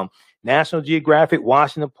articles from National Geographic,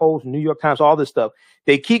 Washington Post, New York Times, all this stuff,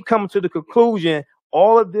 they keep coming to the conclusion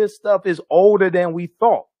all of this stuff is older than we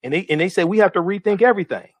thought. And they say we have to rethink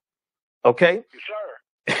everything. Okay?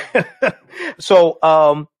 Yes, sir. So,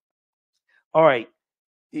 all right.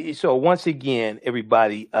 So once again,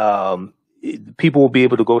 everybody, people will be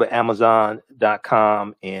able to go to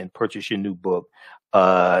Amazon.com and purchase your new book.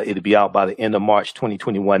 It'll be out by the end of March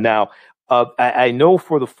 2021. Now, I know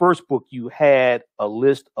for the first book, you had a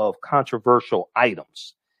list of controversial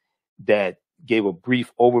items that gave a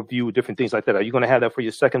brief overview of different things like that. Are you going to have that for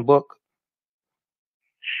your second book?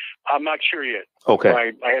 I'm not sure yet. Okay.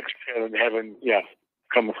 I haven't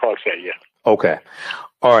come across that yet. Okay.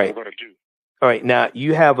 All right. What I'm going to do. All right. Now,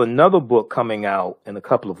 you have another book coming out in a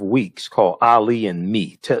couple of weeks called Ali and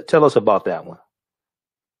Me. Tell us about that one.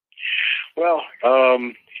 Well,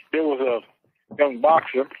 there was a young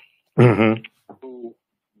boxer who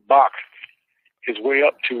boxed his way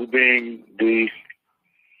up to being the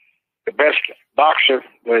best boxer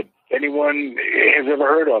that anyone has ever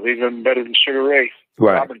heard of, even better than Sugar Ray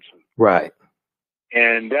Robinson. Right.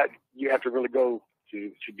 And that you have to really go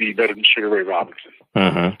to be better than Sugar Ray Robinson.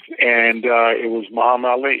 And it was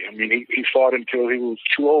Muhammad Ali. I mean, he fought until he was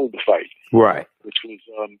too old to fight. Right. Which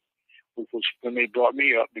was when they brought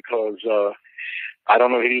me up, because I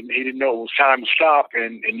don't know, he didn't know it was time to stop,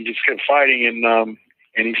 and he just kept fighting,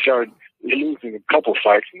 and he started losing a couple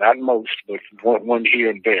fights, not most, but one here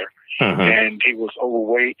and there. And he was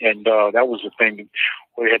overweight, and that was the thing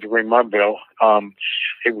where they had to ring my bell.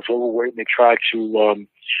 He was overweight, and they tried to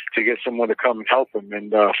get someone to come and help him,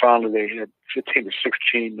 and finally they had 15 or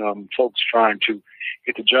 16 folks trying to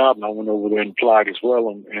get the job, and I went over there and applied as well,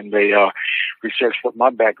 and they researched what my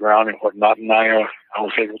background and whatnot, and I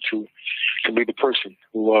was able to be the person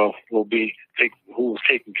who was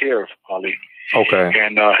taking care of Ali. Okay.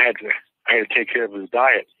 And I had to take care of his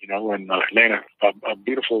diet, and Lana, a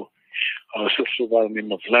beautiful sister by the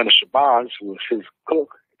name of Lana Shabazz, who was his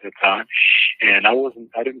cook at that time, and I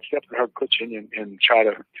didn't step in her kitchen and try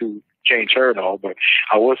to change her at all, but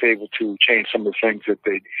I was able to change some of the things that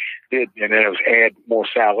they did, and that was add more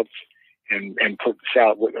salads and put the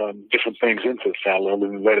salad with different things into the salad, other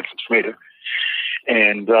than lettuce and tomato.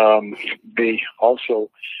 And they also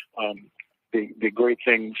the great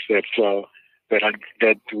things that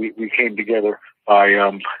we came together by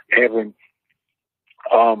having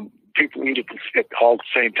people eat at all at the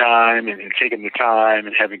same time, and taking the time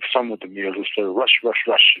and having fun with the meals instead of rush,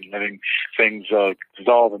 and letting things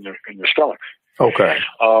dissolve in their stomachs. Okay.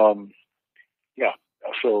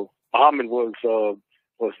 So Muhammad was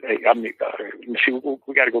we got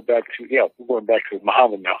to go back to we're going back to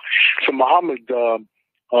Muhammad now. So Muhammad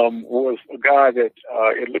was a guy that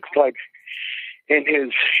it looks like in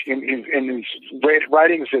his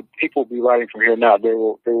writings that people will be writing from here now, they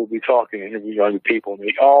will be talking and interviewing other people, and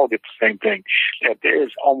they all get the same thing, that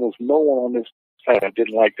there's almost no one on this planet that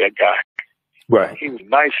didn't like that guy. Right. He was a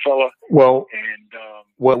nice fella. Well, and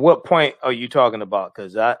what point are you talking about?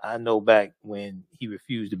 Because I know back when he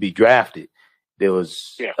refused to be drafted, there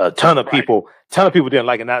was a ton of people didn't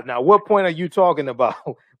like it. Now, what point are you talking about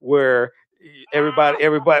where everybody?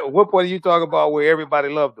 What point are you talking about where everybody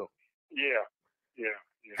loved him? Yeah.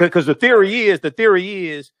 Because the theory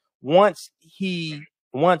is once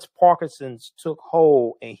Parkinson's took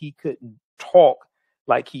hold and he couldn't talk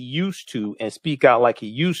like he used to and speak out like he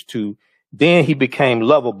used to, then he became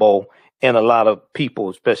lovable, and a lot of people,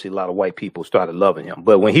 especially a lot of white people, started loving him.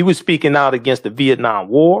 But when he was speaking out against the Vietnam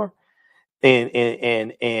War, and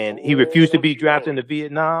he refused to be drafted into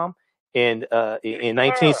Vietnam in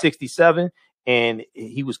 1967, and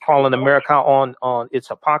he was calling America on its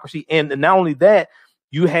hypocrisy, and not only that,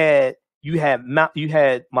 you had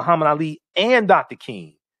Muhammad Ali and Dr.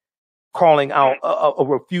 King calling out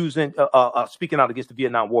refusing speaking out against the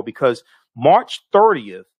Vietnam War, because March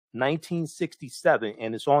 30th, 1967,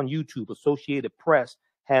 and it's on YouTube. Associated Press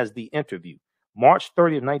has the interview. March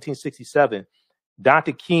 30th, 1967,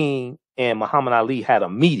 Dr. King and Muhammad Ali had a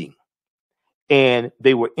meeting, and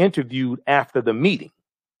they were interviewed after the meeting.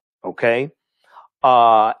 Okay.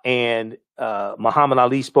 And Muhammad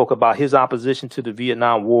Ali spoke about his opposition to the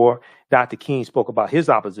Vietnam War. Dr. King spoke about his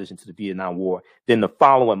opposition to the Vietnam War. Then the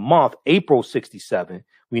following month, April 67,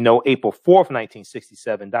 we know April 4th,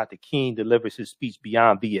 1967, Dr. King delivers his speech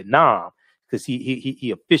Beyond Vietnam, because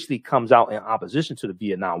he officially comes out in opposition to the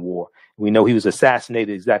Vietnam War. We know he was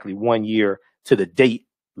assassinated exactly 1 year to the date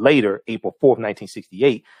later, April 4th,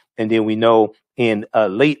 1968. And then we know in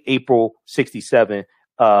late April 67,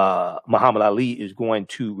 Muhammad Ali is going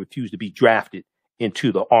to refuse to be drafted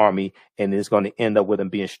into the army, and it's going to end up with him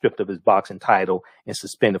being stripped of his boxing title and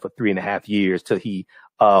suspended for 3.5 years till he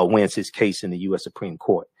wins his case in the U.S. Supreme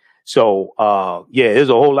Court. So, there's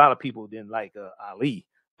a whole lot of people who didn't like Ali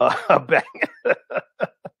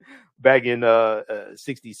back in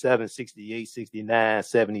 67, 68, 69,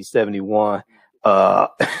 70, 71. And a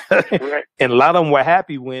lot of them were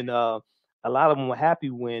happy when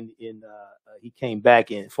he came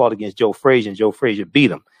back and fought against Joe Frazier, and Joe Frazier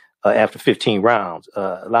beat him after 15 rounds.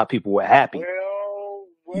 A lot of people were happy.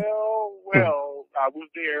 Well, I was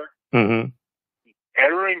there Mm-hmm. at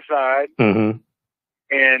ringside, Mm-hmm.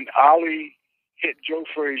 and Ali hit Joe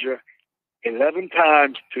Frazier 11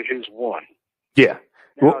 times to his 1. Yeah.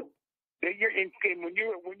 Now, when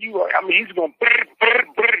you I mean, he's going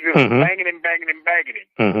just banging him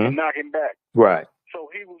and knocking back. Right. So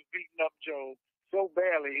he was beating up Joe so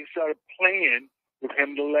badly, he started playing with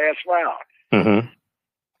him the last round. Mm-hmm.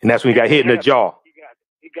 And that's when he got hit in the jaw.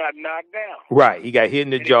 He got knocked down. Right. He got hit in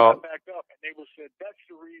the jaw. He got back up, and they said that's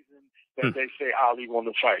the reason that they say Ali won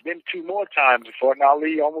the fight. Then 2 more times he fought, and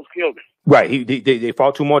Ali almost killed him. Right. They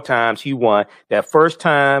fought 2 more times. He won. That first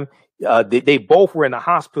time, they both were in the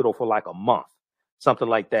hospital for like a month, something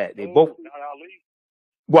like that. They both. Ali.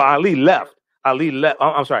 Well, Ali left.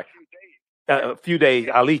 I'm sorry. A few days.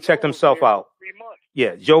 Ali checked himself out. 3 months.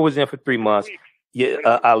 Yeah, Joe was in for 3 months.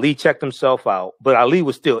 Yeah, Ali checked himself out, but Ali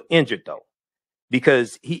was still injured though,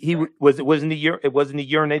 because he wasn't he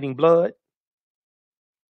urinating blood?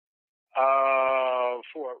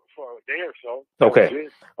 For a day or so.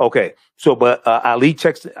 Okay. So, but Ali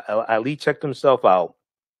checked himself out.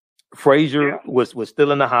 Frazier was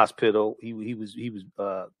still in the hospital. He was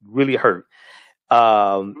really hurt.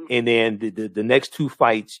 And then the next 2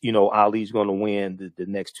 fights, Ali's going to win the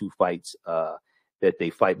next 2 fights that they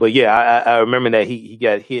fight. But yeah, I remember that he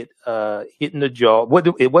got hit in the jaw.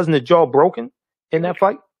 It wasn't the jaw broken in that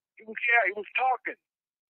fight? He was talking.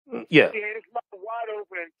 Yeah. He had his mouth wide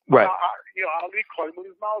open. Right. Ali caught him with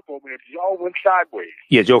his mouth open. His jaw went sideways.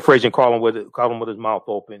 Yeah, Joe Frazier caught him with his mouth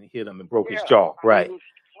open, hit him, and broke his jaw. Right. He was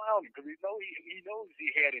clowning because he knows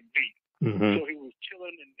he had him beat. Mm-hmm. So he was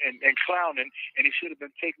chilling and clowning, and he should have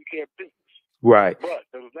been taking care of business. Right. But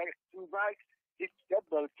those next 2 fights, that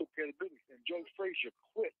brother took care of business, and Joe Frazier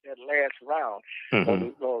quit that last round,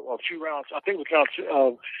 or a few rounds. I think it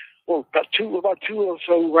was about 2 or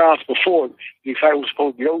so rounds before the fight was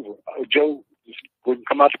supposed to be over. Joe just wouldn't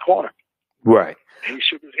come out the corner. Right. And he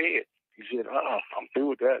shook his head. He said, I'm through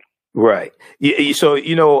with that. Right. Yeah, so,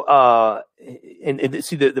 and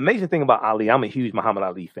see, the amazing thing about Ali, I'm a huge Muhammad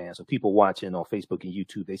Ali fan. So people watching on Facebook and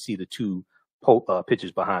YouTube, they see the 2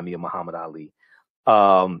 pictures behind me of Muhammad Ali.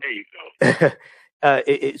 There you go.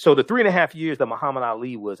 So the 3.5 years that Muhammad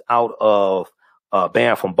Ali was out of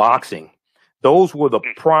banned from boxing, those were the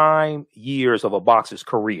prime years of a boxer's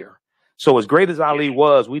career. So as great as Ali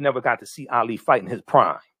was, we never got to see Ali fight in his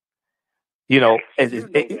prime.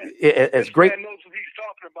 As great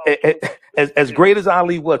as great as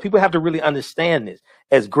Ali was, people have to really understand this.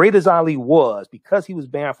 As great as Ali was, because he was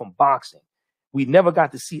banned from boxing, we never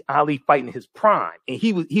got to see Ali fight in his prime. And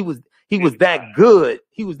he was that good.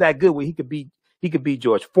 He was that good where he could beat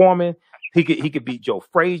George Foreman. He could beat Joe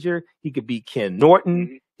Frazier. He could beat Ken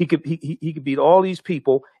Norton. He could beat all these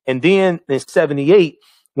people. And then in 78,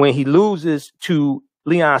 when he loses to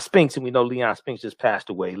Leon Spinks, and we know Leon Spinks just passed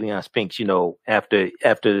away. Leon Spinks, after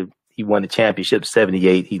he won the championship in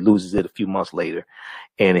 78, he loses it a few months later.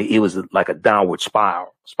 And it was like a downward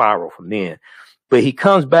spiral from then. But he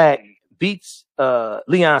comes back, beats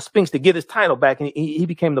Leon Spinks to get his title back, and he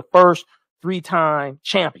became the first 3-time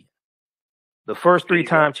champion. The first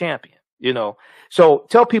 3-time champion, So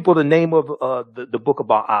tell people the name of the book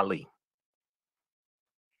about Ali.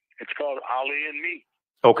 It's called Ali and Me.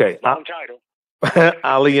 Okay. Long title.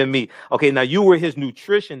 Ali and Me. Okay, now you were his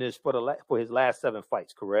nutritionist for his last 7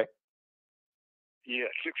 fights, correct? Yeah,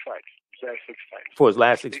 6 fights. His last 6 fights. For his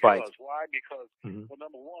last 6 fights. Why? Because, well,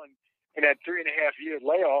 number one, in that 3.5-year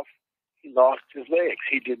layoff, he lost his legs.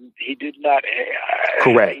 He did not.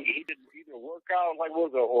 Correct. He didn't either work out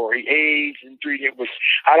or he aged in 3 days.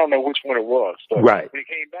 I don't know which one it was. But right. When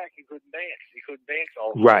he came back, he couldn't dance. He couldn't dance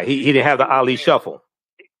all the Right. He didn't have the Ali shuffle.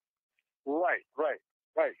 Right.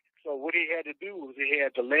 So what he had to do was he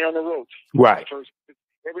had to lay on the ropes. Right.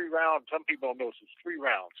 Every round, some people don't know, it's 3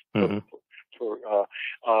 rounds.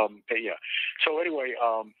 Yeah. So anyway,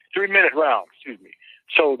 3-minute round, excuse me.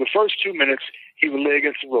 So the first 2 minutes, he would lay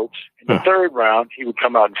against the ropes. In the 3rd round, he would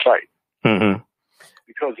come out and fight.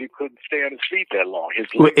 because he couldn't stay on his feet that long.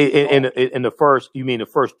 In the first, you mean the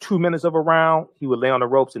first 2 minutes of a round, he would lay on the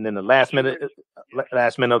ropes, and then the last minute of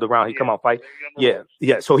the round, he'd come out fight. Yeah.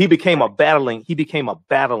 So he became a battling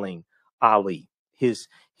Ali. The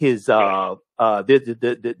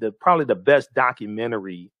probably the best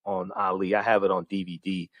documentary on Ali. I have it on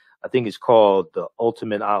DVD. I think it's called The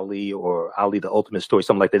Ultimate Ali or Ali the Ultimate Story,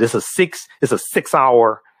 something like that. It's a 6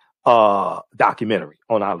 hour documentary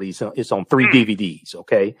on Ali. So it's on 3 DVDs.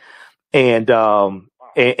 Okay. And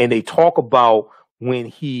they talk about when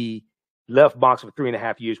he left boxing for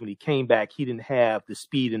 3.5 years. When he came back, he didn't have the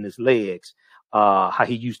speed in his legs, how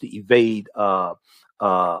he used to evade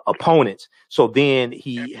opponents. So then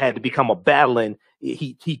he had to become a battling.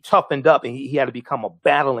 He toughened up, and he had to become a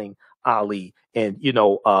battling Ali, and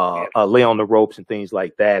lay on the ropes and things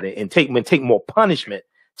like that, and take more punishment.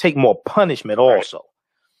 Take more punishment also.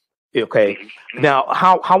 Okay. Now,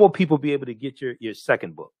 how will people be able to get your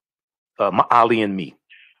second book, Ali and Me?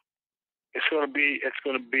 It's going to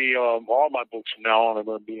be all my books from now on are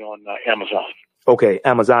going to be on Amazon. Okay,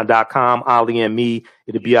 Amazon.com, Ali and Me.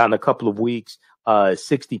 It'll be out in a couple of weeks.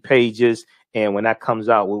 60 pages, and when that comes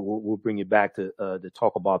out, we'll bring you back to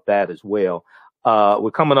talk about that as well.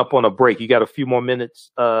 We're coming up on a break. You got a few more minutes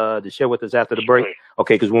to share with us after the break?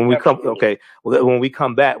 Okay, because when we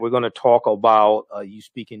come back, we're going to talk about you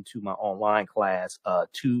speaking to my online class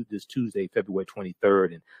this Tuesday, February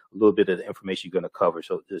 23rd, and a little bit of the information you're going to cover.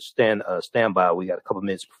 So just stand by. We got a couple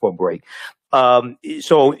minutes before break.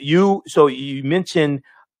 So you mentioned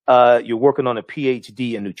you're working on a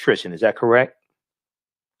PhD in nutrition. Is that correct?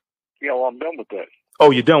 Yeah, well, I'm done with that. Oh,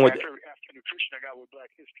 you're done with it? After nutrition, I got with Black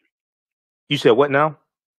history. You said what now?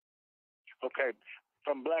 Okay,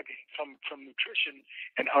 from nutrition,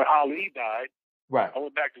 and Ali died. Right. I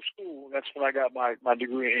went back to school. That's when I got my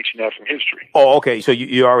degree in ancient African history. Oh, okay. So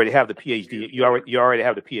you already have the PhD. You already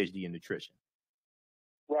have the PhD in nutrition.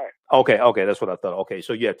 Right. Okay. That's what I thought. Okay.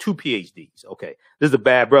 So you have 2 PhDs. Okay. This is a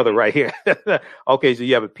bad brother right here. Okay. So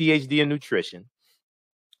you have a PhD in nutrition,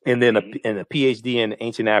 and then a PhD in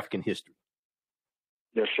ancient African history.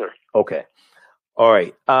 Yes, sir. Okay. All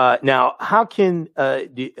right. Now, how can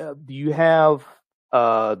do you have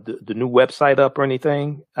the new website up or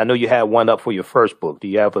anything? I know you had one up for your first book. Do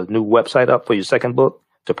you have a new website up for your second book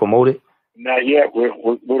to promote it? Not yet. We're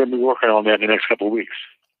going to be working on that in the next couple of weeks.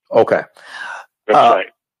 Okay. Website.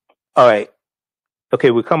 All right.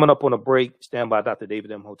 Okay, we're coming up on a break. Stand by, Dr.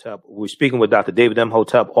 David Imhotep. We're speaking with Dr. David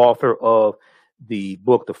Imhotep, author of the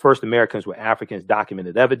book, The First Americans Were Africans,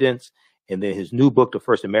 Documented Evidence. And then his new book, The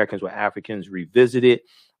First Americans Were Africans, Revisited,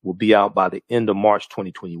 will be out by the end of March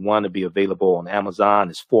 2021. It'll be available on Amazon.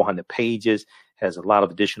 It's 400 pages, has a lot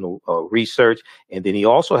of additional research. And then he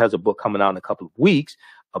also has a book coming out in a couple of weeks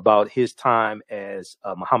about his time as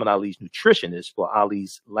Muhammad Ali's nutritionist for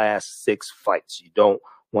Ali's last 6 fights. You don't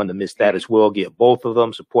want to miss that as well. Get both of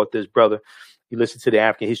them. Support this brother. You listen to the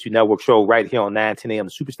African History Network show right here on 910 a.m.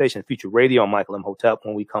 the Superstation Future Radio. I'm Michael Imhotep.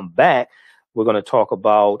 When we come back, we're going to talk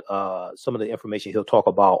about some of the information he'll talk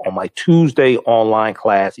about on my Tuesday online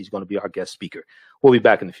class. He's going to be our guest speaker. We'll be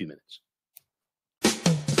back in a few minutes.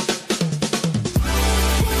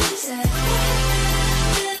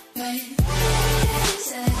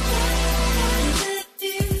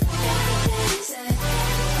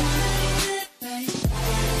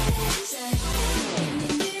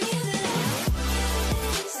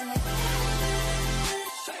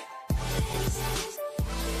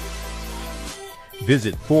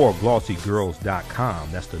 Visit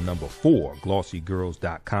 4glossygirls.com. That's the number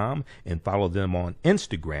 4glossygirls.com, and follow them on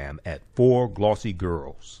Instagram at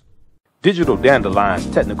 4glossygirls. Digital Dandelion's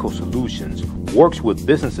Technical Solutions works with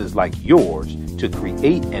businesses like yours to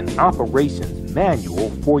create an operations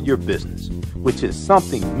manual for your business, which is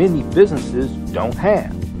something many businesses don't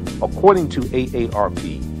have. According to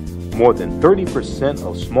AARP, more than 30%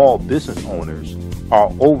 of small business owners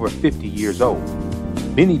are over 50 years old.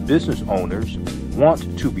 Many business owners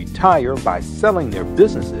want to retire by selling their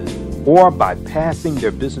businesses or by passing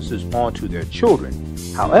their businesses on to their children.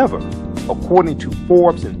 However, according to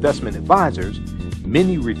Forbes Investment Advisors,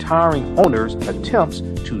 many retiring owners' attempts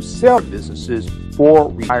to sell businesses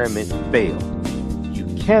for retirement fail. You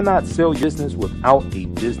cannot sell your business without a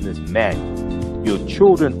business manual. Your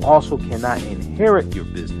children also cannot inherit your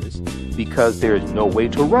business because there is no way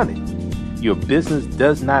to run it. Your business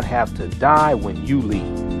does not have to die when you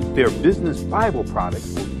leave. Their business Bible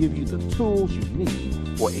products will give you the tools you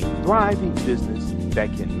need for a thriving business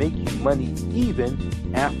that can make you money even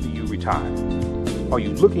after you retire. Are you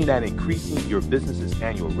looking at increasing your business's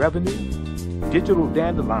annual revenue? Digital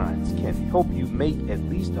Dandelions can help you make at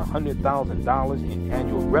least $100,000 in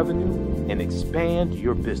annual revenue and expand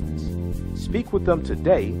your business. Speak with them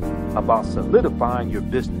today about solidifying your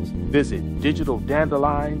business. Visit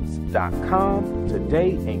digitaldandelions.com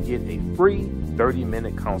today and get a free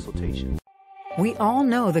 30-minute consultation. We all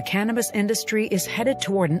know the cannabis industry is headed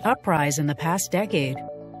toward an uprise in the past decade.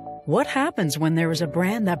 What happens when there is a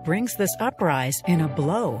brand that brings this uprise in a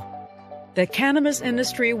blow? The cannabis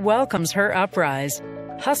industry welcomes her uprise.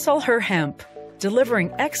 Hustle her hemp.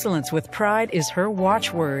 Delivering excellence with pride is her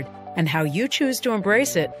watchword, and how you choose to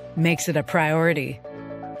embrace it makes it a priority.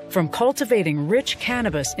 From cultivating rich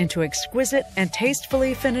cannabis into exquisite and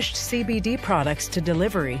tastefully finished CBD products to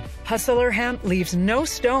delivery, Hustle Her Hemp leaves no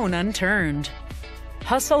stone unturned.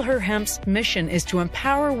 Hustle Her Hemp's mission is to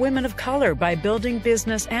empower women of color by building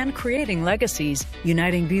business and creating legacies,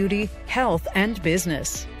 uniting beauty, health, and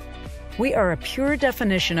business. We are a pure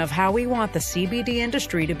definition of how we want the CBD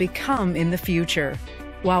industry to become in the future.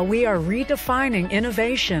 While we are redefining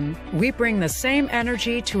innovation, we bring the same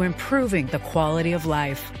energy to improving the quality of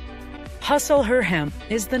life. Hustle Her Hemp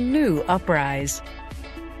is the new uprise.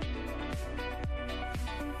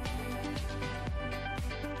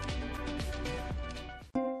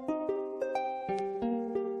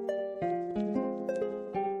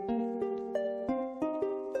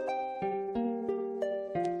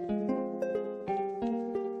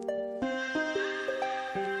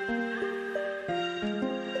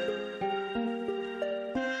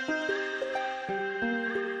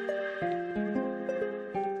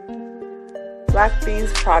 Black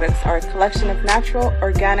Bees products are a collection of natural,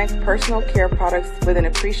 organic, personal care products with an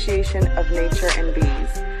appreciation of nature and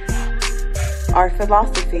bees. Our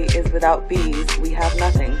philosophy is without bees, we have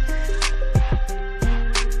nothing.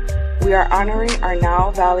 We are honoring our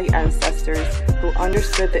Nile Valley ancestors who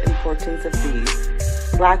understood the importance of bees.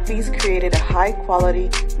 Black Bees created a high-quality,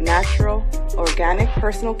 natural, organic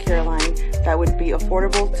personal care line that would be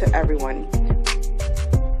affordable to everyone.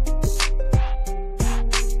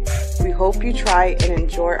 We hope you try and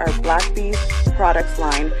enjoy our Black Bees products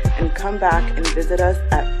line and come back and visit us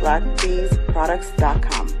at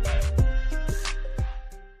blackbeesproducts.com.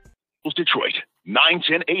 Detroit,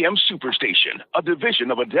 910 AM Superstation, a division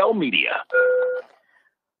of Adele Media.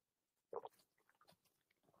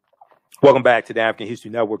 Welcome back to the African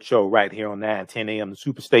History Network show right here on 910 AM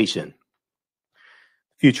Superstation.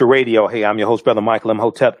 Future Radio. Hey, I'm your host, Brother Michael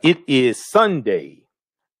Imhotep. It is Sunday,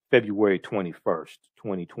 February 21st,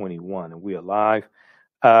 2021, and we are live.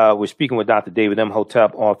 We're speaking with Dr. David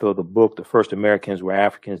Imhotep, author of the book, The First Americans Were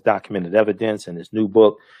Africans, Documented Evidence, and his new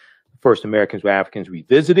book, First Americans Were Africans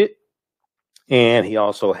Revisited. And he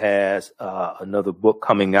also has another book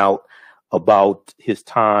coming out about his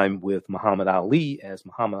time with Muhammad Ali as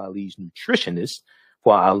Muhammad Ali's nutritionist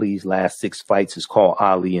for Ali's last 6 fights. It's called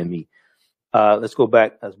Ali and Me. Let's go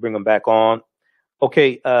back. Let's bring him back on.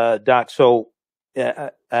 Okay, Doc, so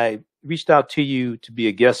I reached out to you to be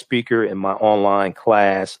a guest speaker in my online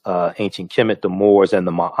class, Ancient Kemet, the Moors, and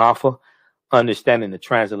the Maafa, Understanding the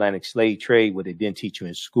Transatlantic Slave Trade, what they didn't teach you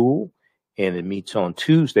in school. And it meets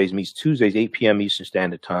Tuesdays, 8 p.m. Eastern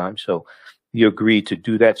Standard Time. So you agreed to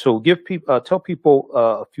do that. So give people, tell people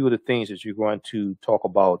a few of the things that you're going to talk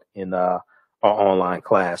about in our online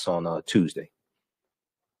class on Tuesday.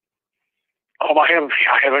 I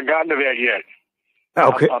haven't gotten to that yet.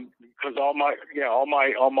 Okay. Because all my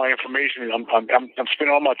information, I'm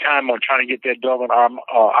spending all my time on trying to get that doggone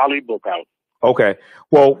Ali book out. Okay.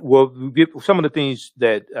 Well, some of the things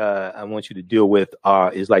that I want you to deal with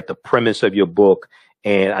is like the premise of your book,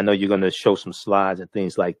 and I know you're going to show some slides and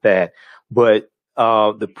things like that. But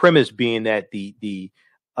the premise being that the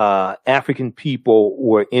African people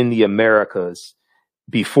were in the Americas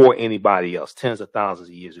before anybody else, tens of thousands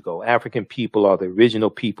of years ago. African people are the original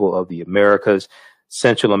people of the Americas,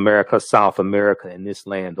 Central America, South America, and this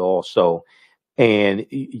land also. And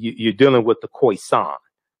you're dealing with the Khoisan,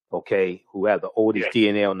 okay, who have the oldest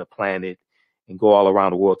DNA on the planet and go all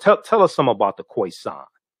around the world. Tell us some about the Khoisan.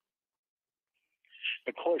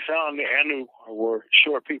 The Khoisan, the Anu, were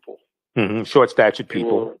short people. Mm-hmm. Short-statured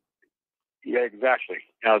people. Yeah, exactly.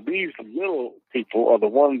 Now, these little people are the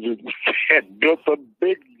ones that had built the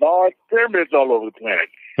big, large pyramids all over the planet.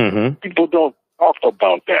 Mm-hmm. People don't talk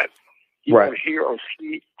about that. You right. don't hear or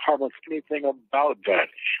see hardly anything about that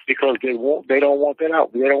because they don't want that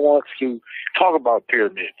out. They don't want to talk about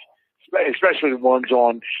pyramids, especially the ones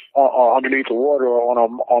on underneath the water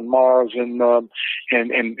on Mars and the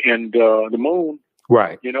moon.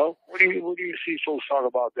 Right. You know, what do you see folks talk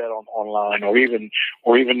about that online or even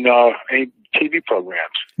any TV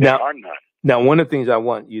programs? There are none. Now, one of the things I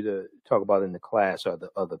want you to talk about in the class are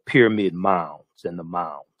the pyramid mounds and the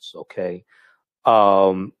mounds. Okay.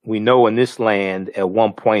 We know in this land at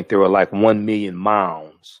one point there were like 1 million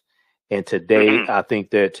mounds, and today I think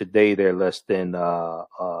that today they're less than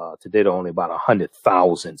today they're only about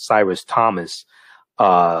 100,000. Cyrus Thomas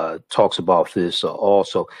talks about this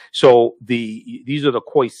also. So these are the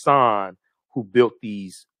Khoisan who built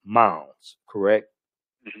these mounds, correct?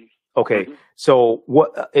 Okay, so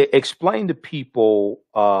what? Explain to people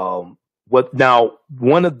what now.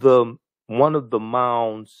 One of the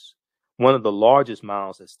mounds, one of the largest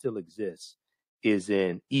mounds that still exists, is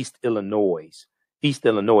in East Illinois,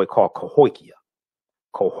 called Cahokia.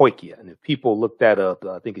 And if people look that up,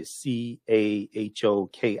 I think it's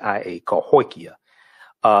Cahokia. Cahokia.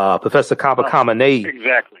 Professor Kaba Khamenei.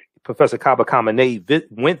 Exactly. Professor Kaba Khamenei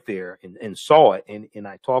went there and saw it, and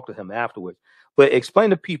I talked to him afterwards. But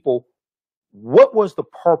explain to people, what was the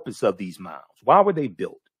purpose of these mounds? Why were they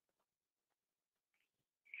built?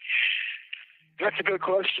 That's a good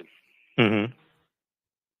question. I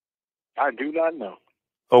do not know.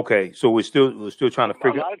 Okay, so we're still trying to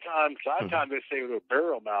figure. A lot of times they say they were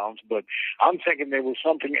burial mounds, but I'm thinking there was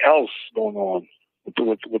something else going on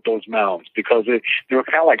with those mounds, because they were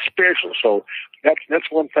kind of like spiritual. So that's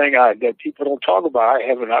one thing that people don't talk about. I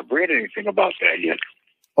haven't read anything about that yet.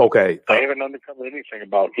 Okay. I haven't uncovered anything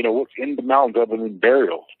about, what's in the mounds other than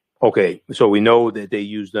burial. Okay. So we know that they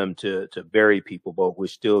use them to bury people, but we're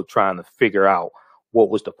still trying to figure out what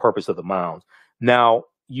was the purpose of the mounds. Now,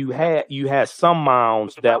 you had some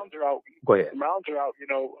mounds that. Mounds are out. Go ahead. The mounds are out,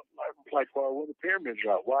 like when the pyramids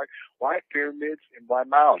are out. Why pyramids and why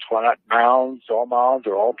mounds? Why not mounds or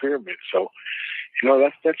all pyramids? So,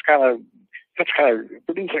 that's kind of.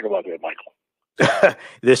 What do you think about that, Michael?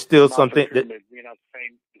 There's still something that being out the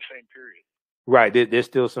same period. Right. There's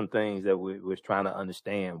still some things that we're trying to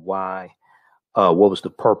understand why, what was the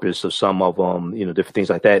purpose of some of them, different things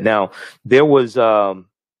like that. Now, there was,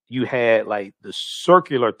 you had like the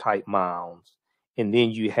circular type mounds, and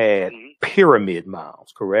then you had pyramid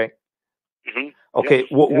mounds, correct? Okay. Yes.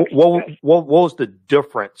 What was the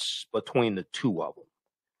difference between the two of them?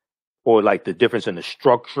 Or like the difference in the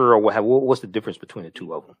structure, or what's the difference between the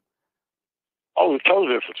two of them? Oh, the total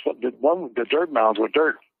difference. The dirt mounds were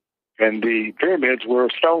dirt, and the pyramids were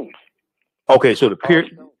stones. Okay, so the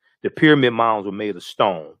pyramid mounds were made of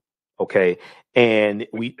stone. Okay, and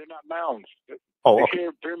they're not mounds. Okay.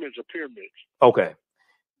 Pyramids are pyramids. Okay,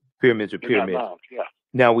 pyramids are pyramids. Not mounds, yeah.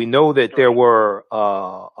 Now we know that there were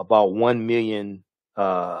about 1 million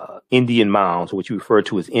Indian mounds, which you refer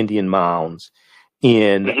to as Indian mounds,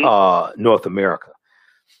 in North America.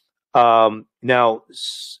 Now.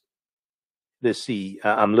 Let's see.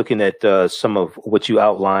 I'm looking at some of what you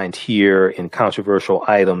outlined here in controversial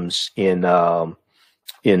items in your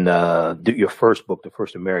first book, The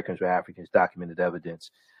First Americans or Africans, Documented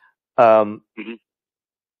Evidence. One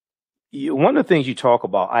of the things you talk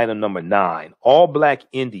about, item number 9, all Black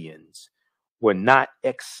Indians were not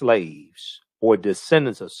ex-slaves or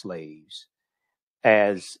descendants of slaves,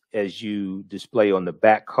 as you display on the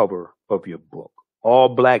back cover of your book. All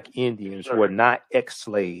Black Indians were not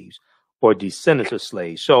ex-slaves or descendants of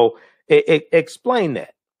slaves. So explain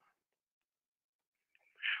that.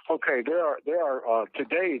 Okay, there are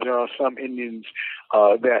today there are some Indians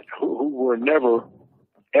who were never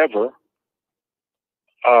ever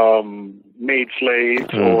made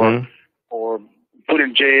slaves or put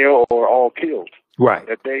in jail or all killed. Right.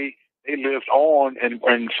 That they lived on, and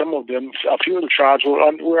some of them, a few of the tribes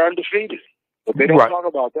were undefeated, but they don't talk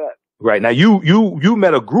about that. Right. Now, you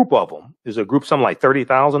met a group of them. There's a group, something like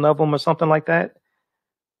 30,000 of them or something like that?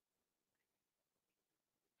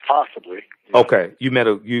 Possibly. Yeah. Okay. You met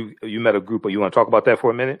a group. You want to talk about that for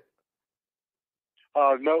a minute?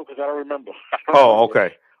 No, because I don't remember. Oh,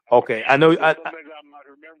 okay. Okay. I know. I'm not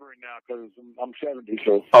remembering now because I'm 70.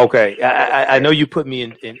 So. Okay. I know you put me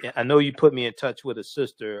in. I know you put me in touch with a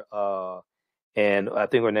sister, and I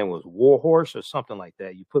think her name was Warhorse or something like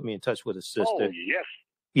that. You put me in touch with a sister. Oh, yes.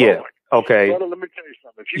 Yeah. Okay. Brother, let me tell you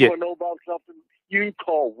something. If you want to know about something, you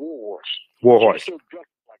call Warhorse. Warhorse. She's still dressed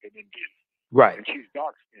like an Indian. Right. And she's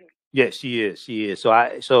dark skinned. Yes, she is. She is. So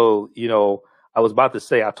I was about to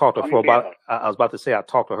say I talked to her for about. I was about to say I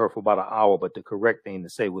talked to her for about an hour, but the correct thing to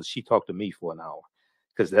say was she talked to me for an hour,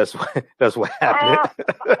 because that's what happened.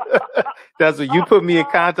 That's what you put me in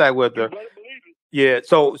contact with her. Yeah.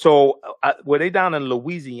 So were they down in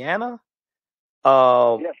Louisiana?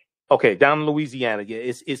 Yes. Okay, down in Louisiana.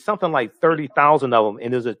 Yeah, it's something like 30,000 of them,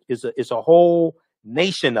 and it's a whole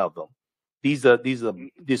nation of them. These are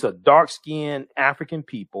dark skinned African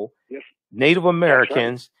people, yes. Native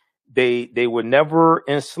Americans. Right. They were never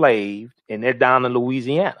enslaved, and they're down in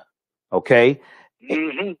Louisiana. Okay,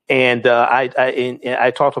 Mm-hmm. And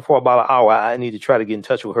I talked to her for about an hour. I need to try to get in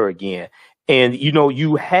touch with her again. And, you know,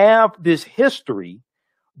 you have this history,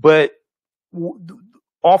 but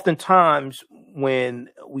oftentimes when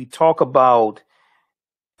we talk about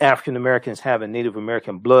African Americans having Native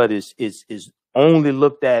American blood is only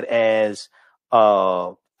looked at as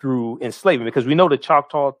through enslavement, because we know the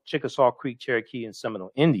Choctaw, Chickasaw, Creek, Cherokee, and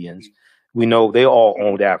Seminole Indians, we know they all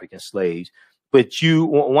owned African slaves. But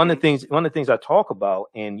one of the things I talk about,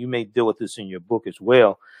 and you may deal with this in your book as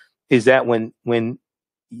well, is that when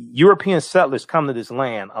European settlers come to this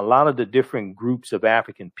land, a lot of the different groups of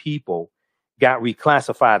African people got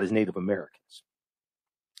reclassified as Native Americans.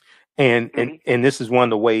 And this is one of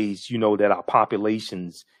the ways, you know, that our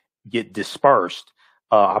populations get dispersed,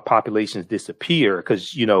 our populations disappear,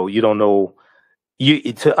 because, you know, you don't know,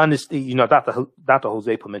 to understand, you know, Dr.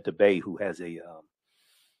 Jose Pimenta Bay, who has a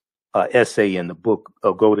essay in the book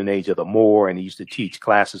of Golden Age of the Moor, and he used to teach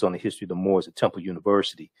classes on the history of the Moors at Temple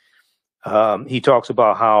University. He talks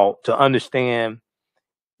about how to understand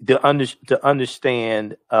where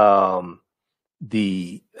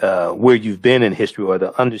you've been in history, or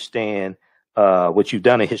to understand what you've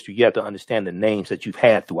done in history, you have to understand the names that you've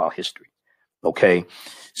had throughout history. Okay,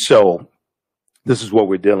 so this is what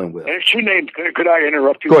we're dealing with. And two names. Could I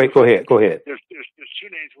interrupt you? Go ahead. There's two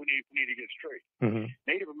names we need to get straight. Mm-hmm.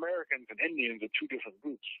 Native Americans and Indians are two different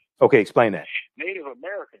groups. Okay, explain that. Native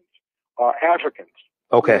Americans are Africans.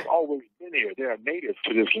 Okay. They've always been here. They are native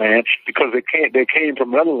to this land because they came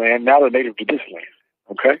from another land. Now they're native to this land.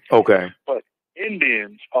 Okay. Okay. But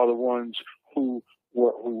Indians are the ones who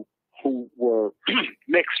were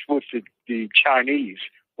mixed with the Chinese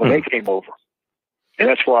when they came over, and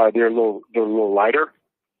that's why they're a little lighter,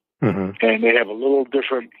 and they have a little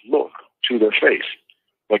different look to their face.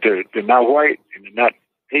 But they're not white and they're not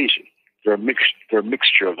Asian. They're a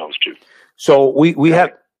mixture of those two. So we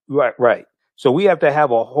have right. So we have to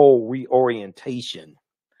have a whole reorientation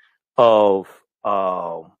of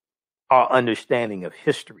our understanding of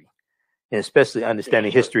history, and especially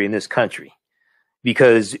understanding history in this country,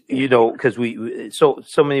 because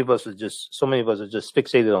so many of us are just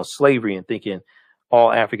fixated on slavery and thinking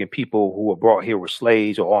all African people who were brought here were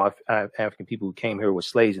slaves, or all African people who came here were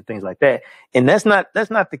slaves and things like that. And that's not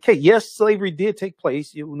the case. Yes, slavery did take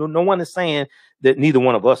place. No one is saying that. Neither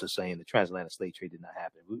one of us is saying the transatlantic slave trade did not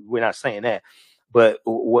happen. We're not saying that. But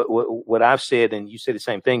what I've said, and you say the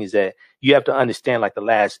same thing, is that you have to understand like the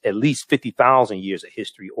last at least 50,000 years of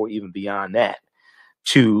history, or even beyond that,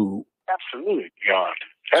 to absolutely beyond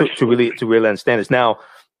to really understand this. Now,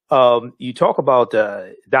 you talk about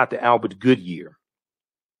Dr. Albert Goodyear,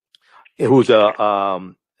 who's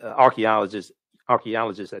a archaeologist at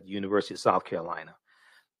the University of South Carolina,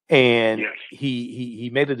 and yes, he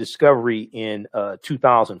made a discovery in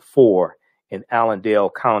 2004 in Allendale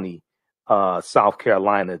County, South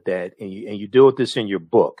Carolina, that and you deal with this in your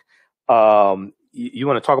book. You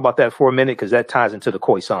want to talk about that for a minute, because that ties into the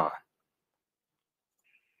Khoisan.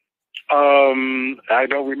 I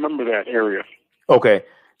don't remember that area. Okay,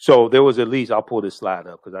 so there was at least, I'll pull this slide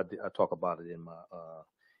up because I talk about it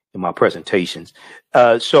in my presentations.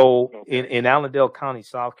 In Allendale County,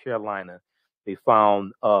 South Carolina, they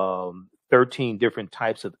found 13 different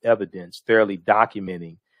types of evidence thoroughly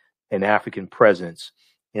documenting an African presence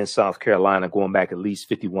in South Carolina going back at least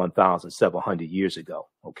 51,700 years ago.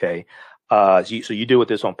 Okay, so you deal with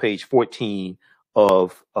this on page 14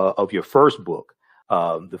 of your first book.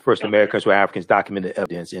 The first Americans were Africans, documented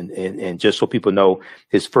evidence. And just so people know,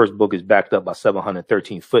 his first book is backed up by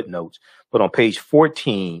 713 footnotes. But on page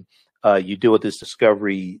 14, you deal with this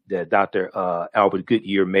discovery that Dr. Albert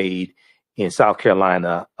Goodyear made in South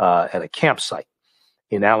Carolina at a campsite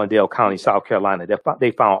in Allendale County, South Carolina.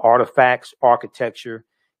 They found artifacts, architecture,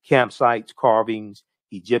 campsites, carvings,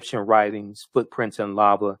 Egyptian writings, footprints in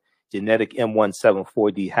lava, genetic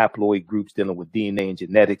M174D haploid groups dealing with DNA and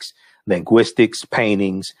genetics, linguistics,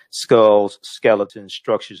 paintings, skulls, skeletons,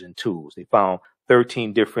 structures, and tools. They found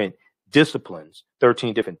 13 different disciplines,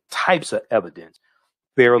 13 different types of evidence,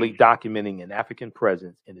 barely documenting an African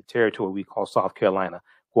presence in the territory we call South Carolina,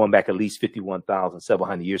 going back at least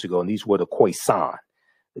 51,700 years ago. And these were the Khoisan.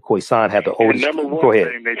 The Khoisan had the oldest. The number one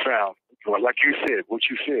thing they found, like you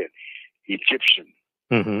said, Egyptian.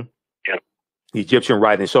 Mm-hmm. Yep. Egyptian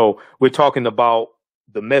writing. So we're talking about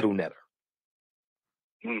the Medu Neter.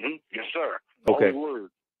 Mm-hmm. Yes, sir. Okay. Word.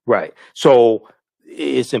 Right. So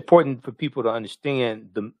it's important for people to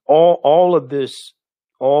understand all of this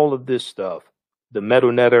stuff. The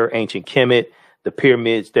Medu Neter, ancient Kemet, the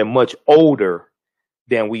pyramids, they're much older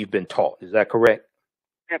than we've been taught. Is that correct?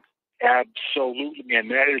 Absolutely, and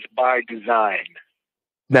that is by design.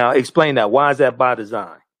 Now, explain that. Why is that by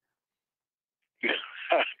design?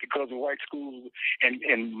 Because the white schools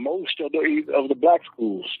and most of the black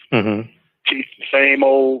schools teach the same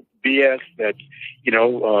old BS that,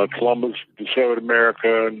 Columbus discovered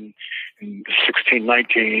America and in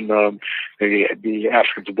 1619, the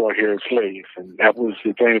Africans were brought here as slaves. And that was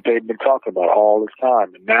the thing that they've been talking about all this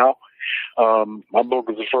time. And now, my book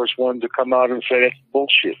is the first one to come out and say that's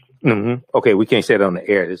bullshit. Okay, we can't say that on the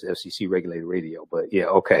air. This is FCC regulated radio, but yeah,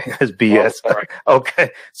 okay, that's BS.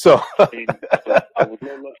 Okay, so I was a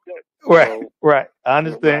little upset. Right. I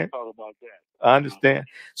understand. Talk about that. I understand.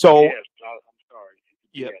 So, yes, I'm sorry.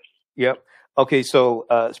 Yep. Yep. Okay, so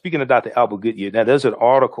speaking of Dr. Albert Goodyear, now there's an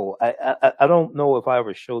article. I don't know if I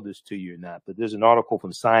ever showed this to you or not, but there's an article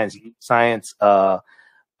from Science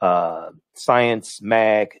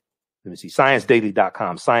Mag. Let me see,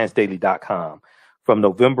 ScienceDaily.com from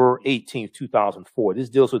November 18th, 2004. This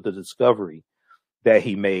deals with the discovery that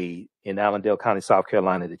he made in Allendale County, South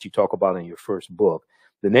Carolina, that you talk about in your first book.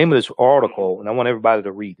 The name of this article, and I want everybody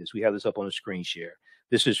to read this. We have this up on the screen share.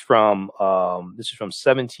 This is from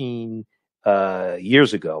 17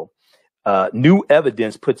 years ago. New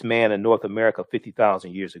evidence puts man in North America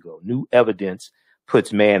 50,000 years ago. New evidence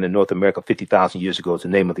puts man in North America 50,000 years ago is the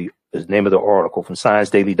name of the article from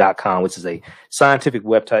ScienceDaily.com, which is a scientific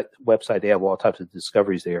website. They have all types of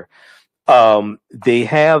discoveries there. They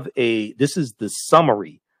have this is the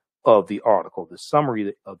summary of the article.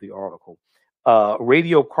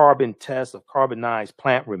 Radiocarbon tests of carbonized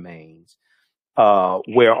plant remains,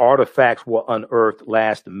 where artifacts were unearthed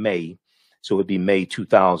last May. So it'd be May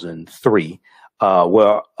 2003,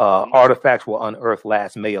 where artifacts were unearthed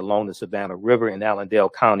last May along the Savannah River in Allendale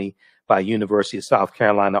County by University of South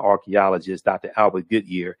Carolina archaeologist Dr. Albert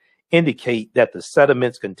Goodyear, indicate that the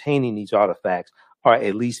sediments containing these artifacts are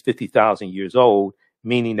at least 50,000 years old,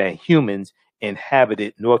 meaning that humans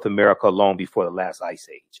inhabited North America long before the last ice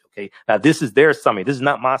age. Okay. Now, this is their summary. This is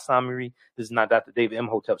not my summary. This is not Dr. David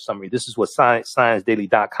Imhotep's summary. This is what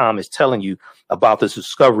ScienceDaily.com is telling you about this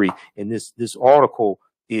discovery. And this article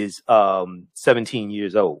is 17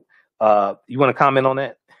 years old. You want to comment on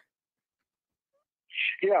that?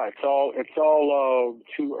 Yeah, it's all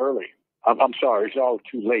too early. I'm sorry, it's all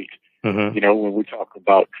too late. When we talk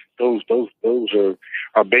about those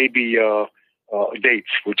are baby dates.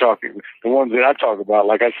 We're talking the ones that I talk about,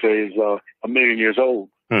 like I say, is 1 million years old.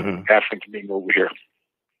 Africans being over here.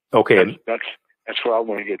 Okay, that's where I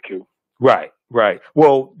want to get to. Right.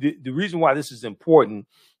 Well, the reason why this is important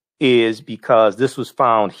is because this was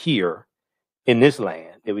found here in this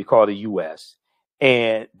land that we call the U.S.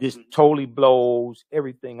 And this totally blows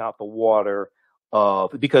everything out the water.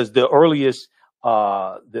 Because the earliest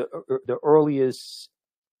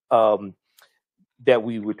that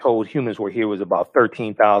we were told humans were here was about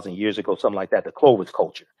 13,000 years ago, something like that. The Clovis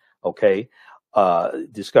culture, okay,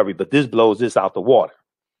 discovery. But this blows this out the water,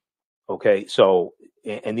 okay. So,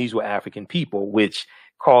 and these were African people, which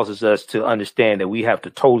causes us to understand that we have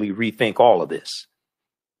to totally rethink all of this.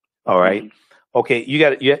 All right, okay. You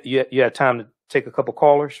have time to take a couple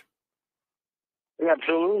callers? Yeah,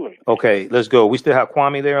 absolutely. Okay, let's go. We still have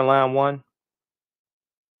Kwame there in line one.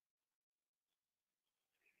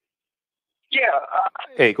 Yeah.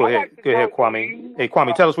 Hey, go ahead. Go ahead, Kwame. Hey,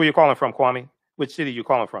 Kwame, tell us where you're calling from, Kwame. Which city you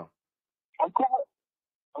calling from? I'm calling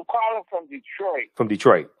from Detroit. From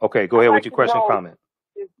Detroit. Okay, go ahead with your question, comment.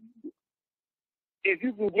 If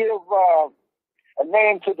you can give a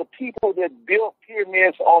name to the people that built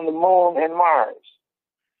pyramids on the moon and Mars.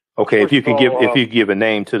 Okay, if you give a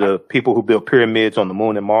name to the people who built pyramids on the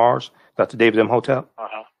moon and Mars, Dr. David Imhotep.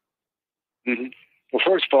 Well,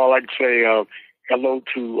 first of all, I'd say hello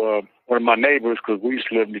to one of my neighbors, because we used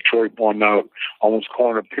to live in Detroit on almost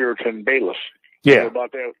corner of Puritan and Bayless. Yeah. You know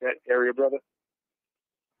about that area, brother?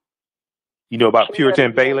 You know about Puritan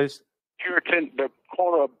and Bayless? The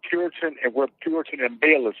corner of Puritan and where Puritan and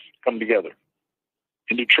Bayless come together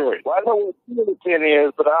in Detroit. Well, I know what Puritan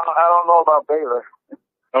is, but I don't know about Bayless.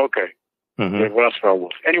 Okay. Okay, well, that's what I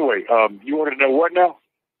was. Anyway, you wanted to know what now?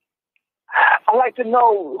 I'd like to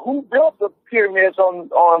know who built the pyramids on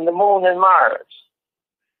the moon and Mars.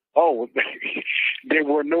 Oh, there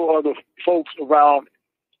were no other folks around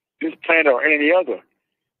this planet or any other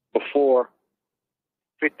before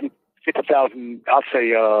 50,000, I'll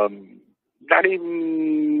say, not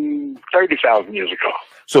even 30,000 years ago.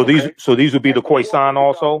 So these would be the Khoisan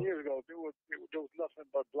also? Years ago, there was nothing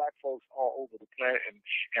but black folks all over the planet, and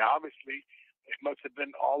obviously it must have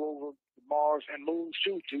been all over Mars and moon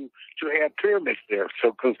too to have pyramids there.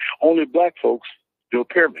 So because only black folks built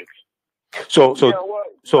pyramids. So you know what?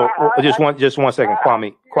 just one second,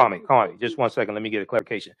 Kwame, just 1 second. Let me get a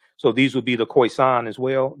clarification. So these would be the Khoisan as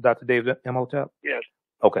well, Dr. David Imhotep? Yes.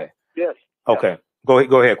 Okay. Yes. Okay. Go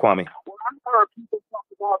ahead, Kwame. Well, I heard people talk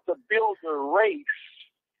about the builder race,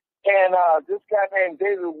 and this guy named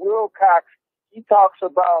David Wilcox, he talks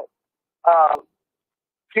about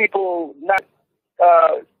people not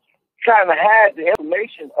trying to hide the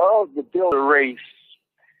information of the builder race,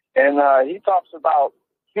 and he talks about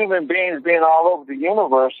human beings being all over the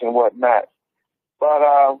universe and whatnot. But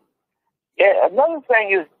another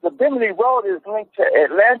thing is the Bimini Road is linked to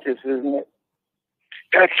Atlantis, isn't it?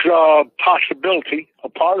 That's a possibility, a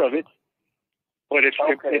part of it, but it's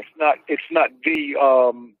not the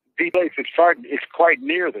place. It's quite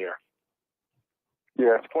near there.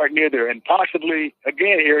 Yeah, it's quite near there, and possibly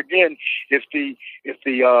again, if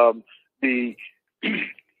the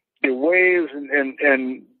waves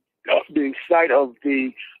and the site of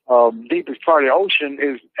the deepest part of the ocean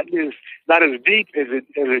is not as deep as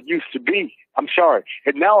it used to be. I'm sorry.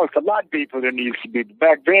 And now it's a lot deeper than it used to be.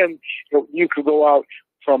 Back then, you could go out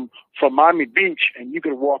from Miami Beach and you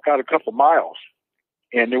could walk out a couple miles,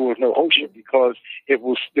 and there was no ocean because it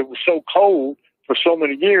was so cold for so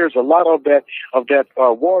many years. A lot of that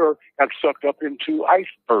water got sucked up into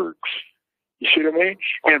icebergs. You see what I mean?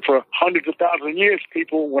 And for hundreds of thousands of years,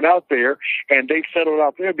 people went out there and they settled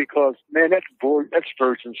out there because, man, that's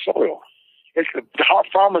virgin soil. The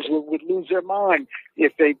farmers would lose their mind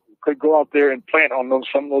if they could go out there and plant on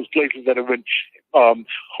some of those places that have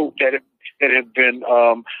been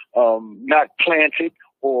not planted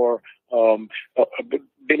or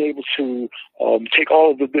been able to take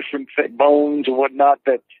all of the different bones and whatnot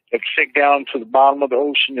that sink down to the bottom of the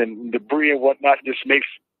ocean and debris and whatnot just makes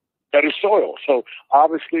better soil. So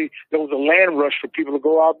obviously there was a land rush for people to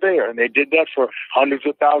go out there, and they did that for hundreds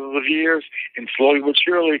of thousands of years, and slowly but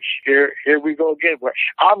surely here we go again. Where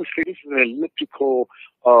obviously this is an elliptical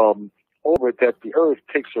orbit that the Earth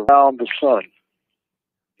takes around the sun.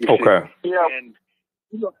 Okay. Yeah. And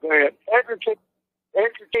Edgar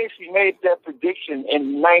Casey made that prediction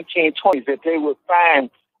in the 1920s that they would find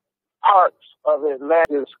parts of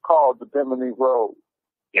Atlantis called the Bimini Road.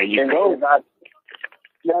 There you go.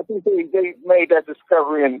 I think they made that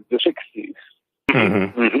discovery in the 60s.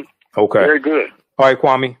 Mm-hmm. Mm-hmm. Okay. Very good. All right,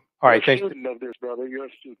 Kwame. All right, thanks. You're a student of this, brother. You're a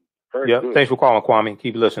student. Good. Thanks for calling, Kwame.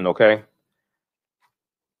 Keep listening, okay?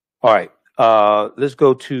 All right. Let's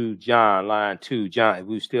go to John, line 2. John,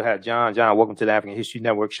 we still have John. John, welcome to the African History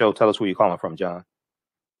Network show. Tell us where you're calling from, John.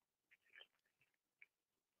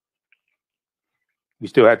 We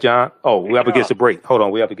still have John? Oh, we have to get a break. Hold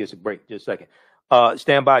on. We have to get a break. Just a second.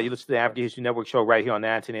 Stand by. You listen to the African History Network show right here on the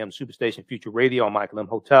 910 AM Superstation Future Radio. I'm Michael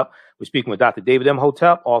Imhotep. We're speaking with Dr. David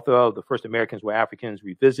Imhotep, author of The First Americans Were Africans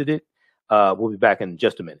Revisited. We'll be back in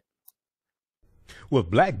just a minute.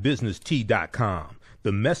 With blackbusinesstea.com,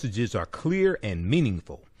 the messages are clear and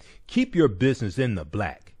meaningful. Keep your business in the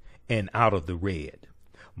black and out of the red.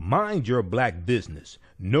 Mind your black business.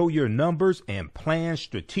 Know your numbers and plan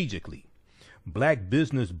strategically. Black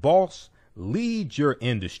Business Boss, lead your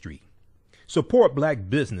industry. Support black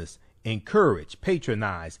business, encourage,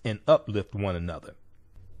 patronize, and uplift one another.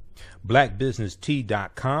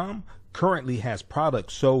 BlackBusinessTea.com currently has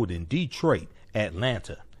products sold in Detroit,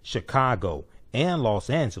 Atlanta, Chicago, and Los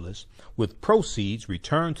Angeles, with proceeds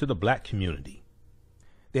returned to the black community.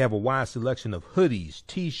 They have a wide selection of hoodies,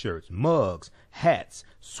 t-shirts, mugs, hats,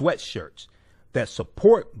 sweatshirts that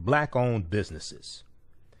support black-owned businesses.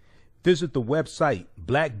 Visit the website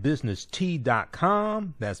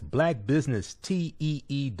blackbusinesstee.com. That's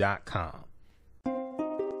blackbusinesstee.com.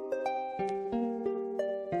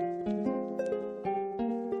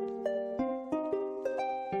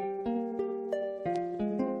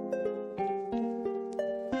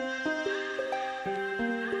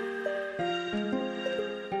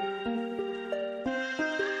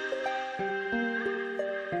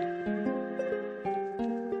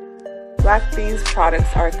 Black Bees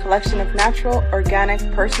products are a collection of natural, organic,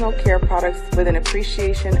 personal care products with an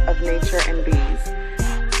appreciation of nature and bees.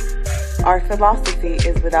 Our philosophy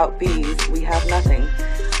is without bees, we have nothing.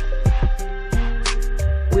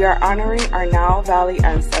 We are honoring our Nile Valley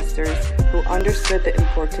ancestors who understood the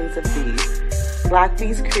importance of bees. Black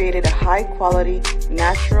Bees created a high-quality,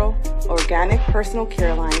 natural, organic personal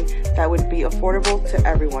care line that would be affordable to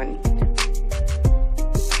everyone.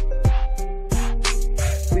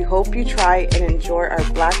 We hope you try and enjoy our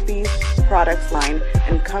Black Bees products line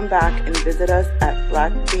and come back and visit us at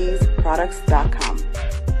blackbeesproducts.com.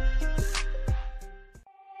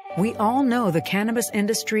 We all know the cannabis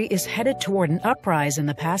industry is headed toward an uprise in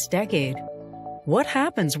the past decade. What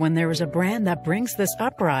happens when there is a brand that brings this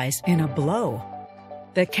uprise in a blow?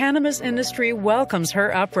 The cannabis industry welcomes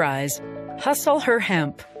her uprise. Hustle her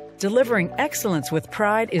hemp. Delivering excellence with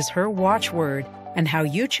pride is her watchword, and how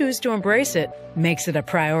you choose to embrace it makes it a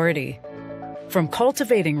priority. From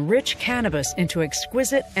cultivating rich cannabis into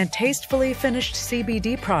exquisite and tastefully finished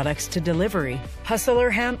CBD products to delivery, Hustle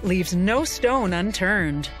Her Hemp leaves no stone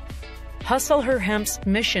unturned. Hustle Her Hemp's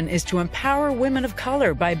mission is to empower women of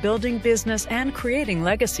color by building business and creating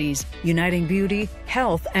legacies, uniting beauty,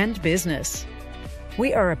 health, and business.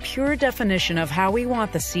 We are a pure definition of how we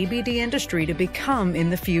want the CBD industry to become in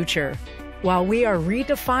the future. While we are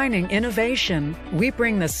redefining innovation, we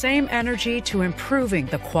bring the same energy to improving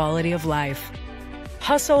the quality of life.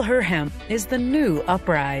 Hustle Her Hemp is the new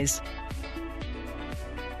uprise.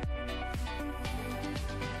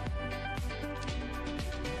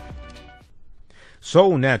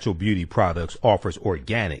 Soul Natural Beauty Products offers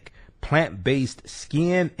organic, plant-based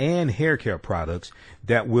skin and hair care products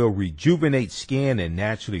that will rejuvenate skin and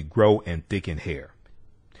naturally grow and thicken hair.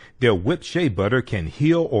 Their whipped shea butter can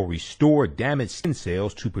heal or restore damaged skin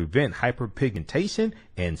cells to prevent hyperpigmentation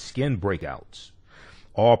and skin breakouts.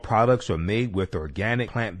 All products are made with organic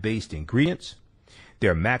plant-based ingredients.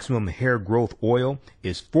 Their maximum hair growth oil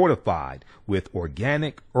is fortified with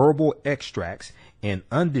organic herbal extracts and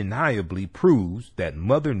undeniably proves that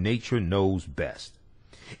Mother Nature knows best.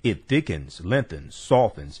 It thickens, lengthens,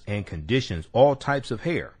 softens, and conditions all types of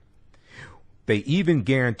hair. They even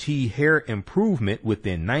guarantee hair improvement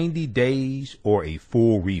within 90 days or a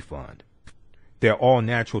full refund. Their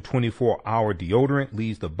all-natural 24-hour deodorant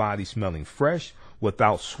leaves the body smelling fresh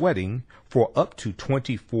without sweating for up to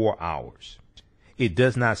 24 hours. It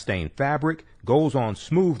does not stain fabric, goes on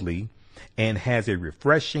smoothly, and has a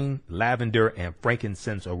refreshing lavender and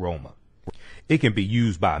frankincense aroma. It can be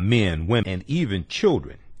used by men, women, and even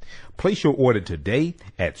children. Place your order today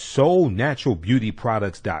at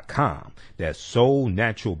soulnaturalbeautyproducts.com. That's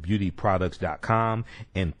soulnaturalbeautyproducts.com,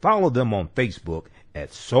 and follow them on Facebook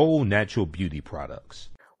at Soul Natural Beauty Products.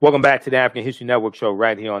 Welcome back to the African History Network show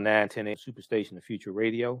right here on 910 AM Superstation of Future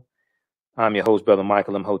Radio. I'm your host, Brother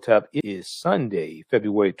Michael Imhotep. It is Sunday,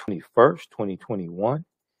 February 21st, 2021.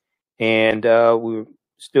 And we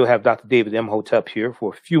still have Dr. David Imhotep here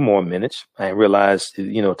for a few more minutes. I realized,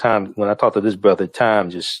 time, when I talk to this brother, time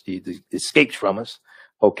just escapes from us.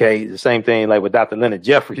 Okay. The same thing like with Dr. Leonard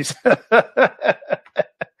Jeffries.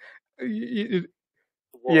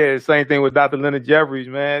 Yeah, same thing with Dr. Leonard Jeffries,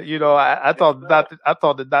 man. I thought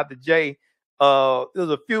that Dr. J, it was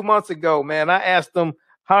a few months ago, man. I asked him,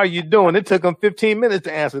 how are you doing? It took him 15 minutes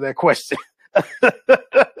to answer that question.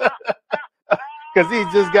 Because he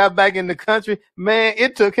just got back in the country. Man,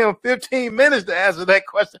 it took him 15 minutes to answer that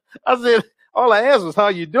question. I said, all I asked was, how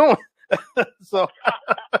you doing? So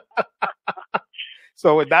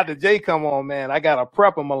with Dr. J come on, man, I got to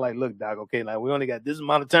prep him. I'm like, look, Doc, okay, now we only got this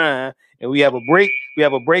amount of time, and we have a break. We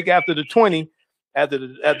have a break after the 20, after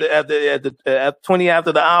the 20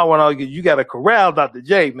 after the hour, and all. You got to corral Dr.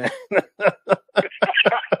 J, man.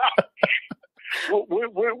 with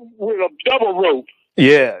a double rope.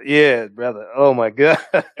 Yeah, brother. Oh my God.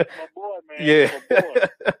 My boy, man. Yeah.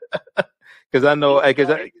 Because I know,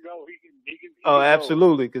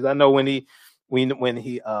 absolutely. Because I know when he,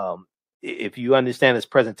 if you understand his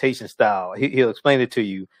presentation style, he'll explain it to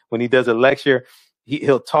you. When he does a lecture,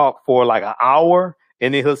 he'll talk for like an hour,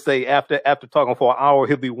 and then he'll say after talking for an hour,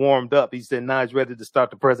 he'll be warmed up. He said, now he's ready to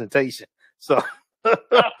start the presentation. So. What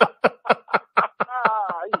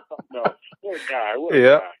a guy.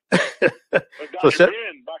 Yeah. Dr.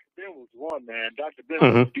 Ben was one, man. Dr. Ben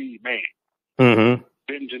was the man. Mm-hmm.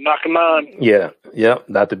 Ben Janakanan. Yeah. Yep.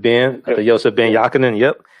 Dr. Ben, Dr. Yosef Ben Yakinen.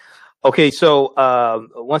 Yep. Okay. So,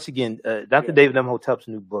 once again, Dr. David Imhotep's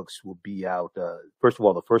new books will be out. First of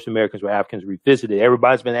all, The First Americans Were Africans Revisited.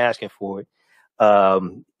 Everybody's been asking for it.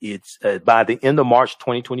 It's by the end of March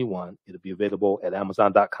 2021. It'll be available at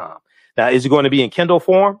Amazon.com. Now, is it going to be in Kindle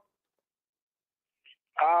form?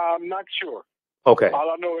 I'm not sure. Okay. All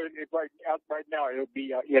I know is right now it'll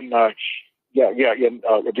be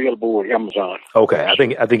available with Amazon. Okay. I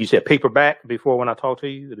think you said paperback before when I talked to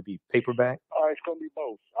you. It'll be paperback. It's going to be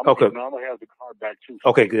both. I'm going to have the hardback too.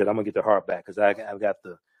 Okay, good. I'm going to get the hardback because I've got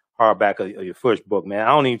the hardback of your first book, man. I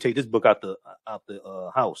don't even take this book out the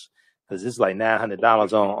house because it's like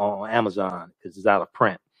 $900 on Amazon because it's out of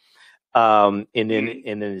print. And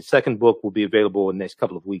then the second book will be available in the next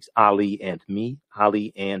couple of weeks, Ali and Me,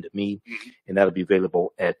 and that'll be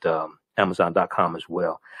available at Amazon.com as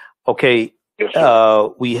well. Okay. Yes,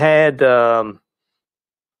 we had, let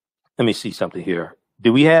me see something here.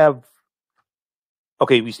 Do we have,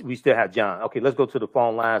 okay, we still have John. Okay, let's go to the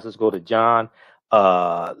phone lines. Let's go to John,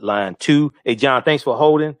 line 2. Hey, John, thanks for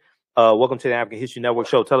holding. Welcome to the African History Network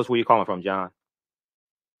show. Tell us where you're calling from, John.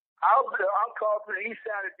 I'm calling from the east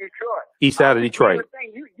side of Detroit. East side of Detroit.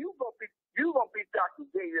 You gonna be Dr.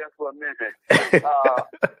 J there for a minute.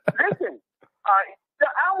 Listen, I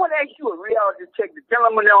want to ask you a reality check. The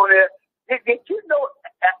gentleman on there, did you know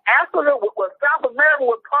Africa was South America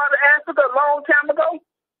was part of Africa a long time ago?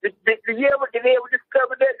 Did you ever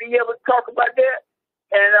discover that? Did you ever talk about that?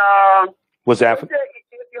 And was Africa?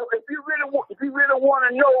 If you really want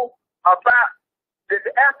to know about the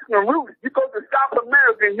African roots, you go to South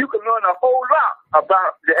America and you can learn a whole lot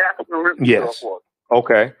about the African roots. Yes.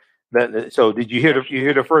 Okay. So did you hear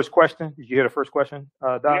the first question? Did you hear the first question,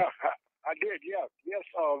 Doc? Yeah, I did. Yeah. Yes.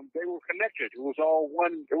 They were connected. It was all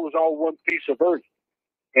one piece of earth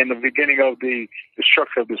in the beginning of the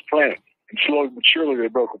structure of this planet, and slowly but surely they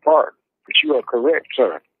broke apart. But you are correct,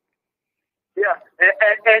 sir. Yeah,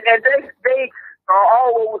 and they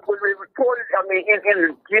all was reported. I mean, in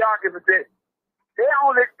the geography that they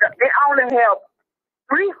only have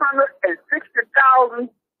 360,000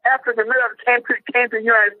 African Americans came to the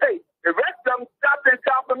United States. The rest of them stopped in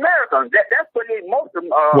South America. That's where most of them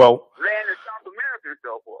land in South America and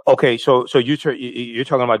so forth. Okay, so you're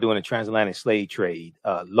talking about doing a transatlantic slave trade.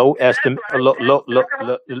 Low estimates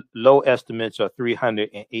are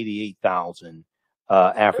 388,000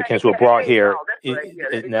 Africans were brought here.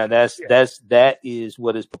 Now that is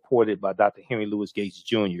what is purported by Dr. Henry Louis Gates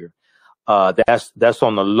Jr. That's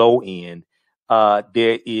on the low end.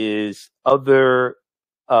 There is other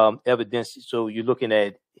evidence. So you're looking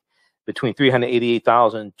at between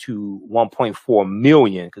 388,000 to 1.4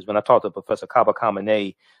 million. Because when I talked to Professor Kaba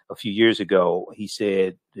Kamene a few years ago, he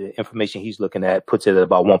said the information he's looking at puts it at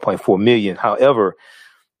about 1.4 million. However,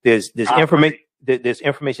 there's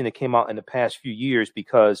information that came out in the past few years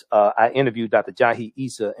because I interviewed Dr. Jahi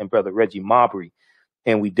Issa and Brother Reggie Mabry,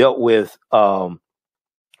 and we dealt with a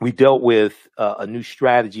new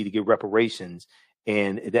strategy to get reparations.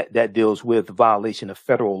 And that deals with the violation of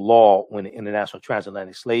federal law when the international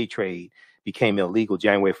transatlantic slave trade became illegal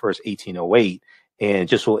January 1st, 1808. And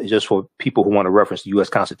just for people who want to reference the U.S.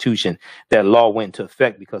 Constitution, that law went into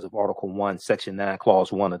effect because of Article 1, Section 9,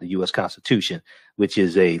 Clause 1 of the U.S. Constitution, which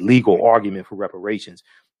is a legal argument for reparations.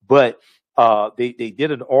 But they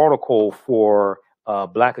did an article for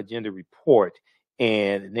Black Agenda Report,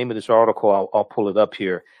 and the name of this article, I'll pull it up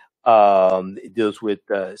here. It deals with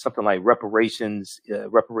something like reparations.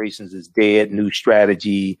 Reparations is dead. New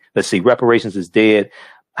strategy. Let's see. Reparations is dead.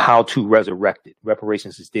 How to resurrect it.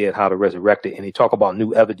 Reparations is dead. How to resurrect it. And they talk about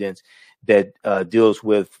new evidence that deals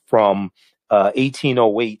with from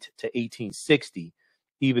 1808 to 1860.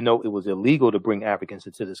 Even though it was illegal to bring Africans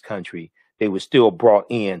into this country, they were still brought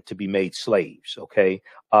in to be made slaves. Okay,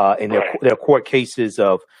 and there are court cases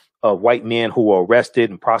of white men who were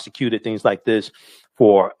arrested and prosecuted, things like this,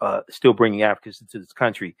 for still bringing Africans into this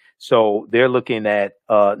country. So they're looking at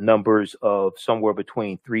numbers of somewhere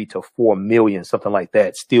between 3 to 4 million, something like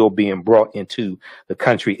that, still being brought into the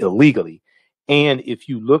country illegally. And if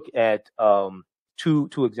you look at two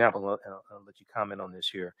examples, I'll let you comment on this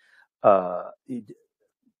here.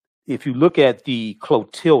 If you look at the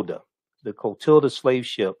Clotilda slave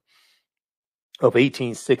ship of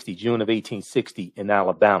 1860, June of 1860 in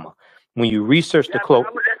Alabama, when you research the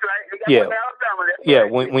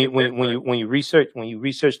when you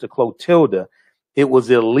research the Clotilda, it was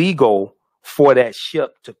illegal for that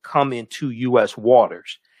ship to come into U.S.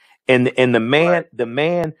 waters, and the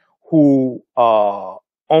man who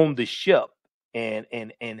owned the ship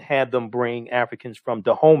and had them bring Africans from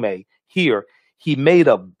Dahomey here, he made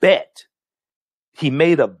a bet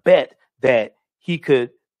that he could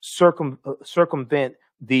circumvent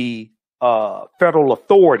the federal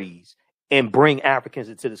authorities and bring Africans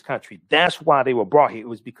into this country. That's why they were brought here. It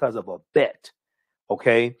was because of a bet.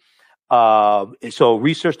 Okay. So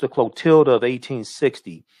research the Clotilda of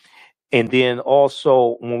 1860. And then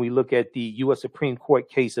also when we look at the U.S. Supreme Court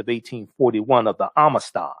case of 1841 of the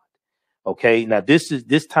Amistad. Okay. Now this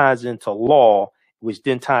ties into law, which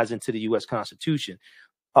then ties into the U.S. Constitution.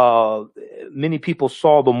 Many people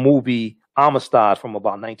saw the movie Amistad from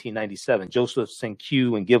about 1997, Joseph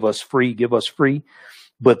Q and Give Us Free.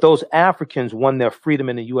 But those Africans won their freedom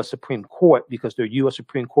in the U.S. Supreme Court because the U.S.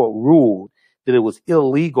 Supreme Court ruled that it was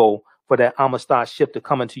illegal for that Amistad ship to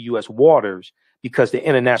come into U.S. waters because the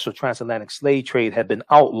international transatlantic slave trade had been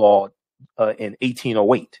outlawed in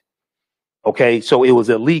 1808. Okay, so it was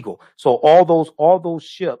illegal. So all those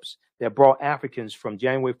ships that brought Africans from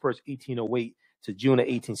January 1st, 1808 to June of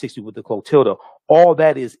 1860 with the Clotilda, all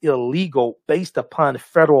that is illegal based upon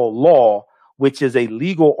federal law, which is a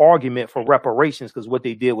legal argument for reparations because what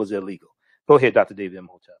they did was illegal. Go ahead, Dr. David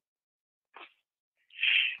Imhotep.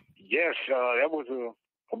 Yes, that was a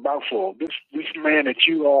mouthful. This man that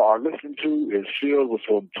you all are listening to is filled with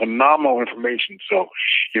some phenomenal information. So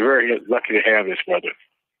you're very lucky to have this, brother.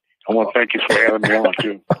 I want to thank you for having me on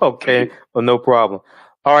too. Okay, well, no problem.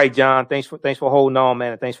 All right, John. Thanks for holding on,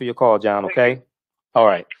 man, and thanks for your call, John. Okay. All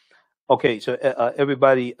right. Okay, so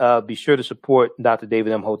everybody, be sure to support Dr.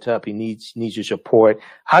 David Imhotep. He needs your support.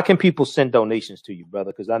 How can people send donations to you,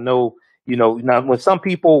 brother? Because I know, now when some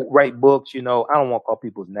people write books, I don't want to call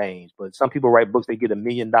people's names, but some people write books, they get $1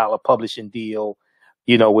 million publishing deal,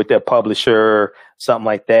 with their publisher, something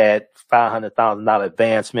like that, $500,000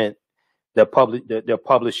 advancement. Their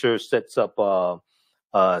publisher sets up book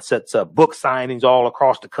signings all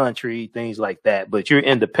across the country, things like that. But you're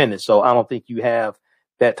independent, so I don't think you have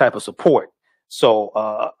that type of support. So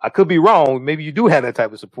I could be wrong. Maybe you do have that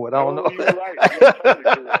type of support. I don't know. You're right. You're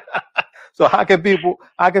totally right. So how can people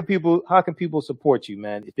support you,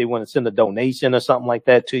 man? If they want to send a donation or something like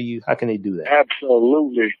that to you, how can they do that?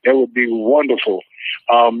 Absolutely, that would be wonderful.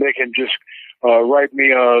 They can just write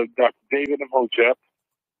me, Dr. David Imhotep,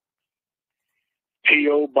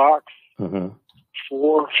 P.O. Box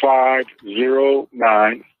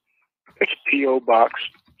 4509. It's P.O. Box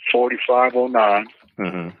 4509.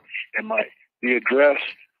 And the address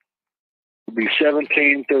will be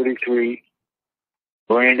 1733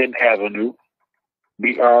 Brandon Avenue,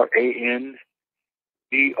 BRANDON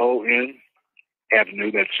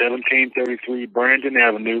Avenue. That's 1733 Brandon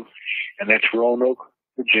Avenue, and that's Roanoke,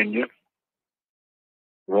 Virginia.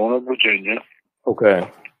 Okay.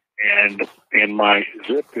 And my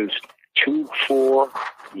zip is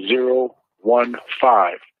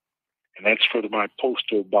 24015, and that's for my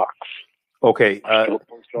postal box. Okay.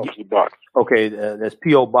 Post office box. Okay. That's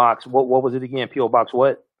P.O. Box. What was it again? P.O. Box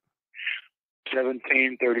what?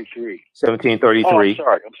 1733. 1733.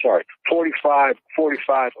 Oh, I'm sorry.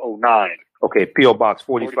 4509. Okay. P.O. Box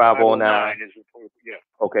 4509. Yeah.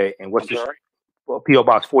 Okay. And what's sorry? P.O.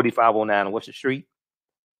 Box 4509. And what's the street?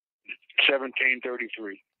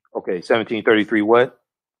 1733. Okay. 1733 what?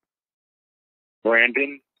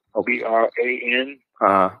 Brandon. Okay. BRAN.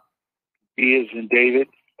 B is in David.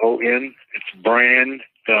 ON. It's Brandon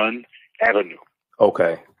Avenue.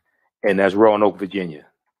 Okay. And that's Roanoke, Virginia.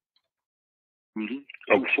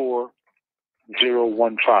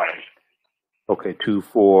 24015. Okay,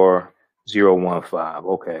 24015.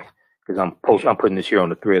 Okay, because I'm putting this here on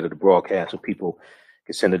the thread of the broadcast so people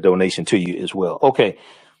can send a donation to you as well. Okay,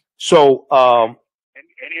 so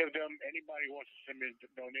any of them, anybody who wants to send me a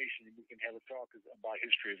donation, we can have a talk about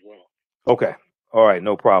history as well. Okay, all right,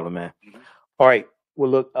 no problem, man. All right. Well,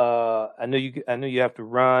 look, I know you have to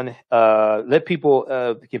run. Let people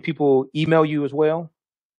can people email you as well?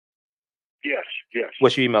 Yes.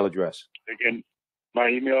 What's your email address? Again, my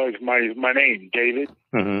email is my name, David.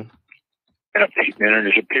 And then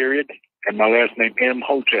there's a period, and my last name,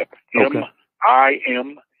 Imhotep. Okay.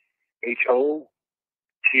 IMHO,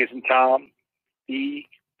 T as in Tom, E,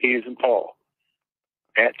 P as in Paul,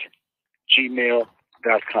 at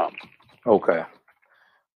gmail.com. Okay.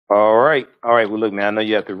 All right. Well, look, man, I know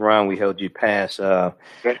you have to run. We held you past, but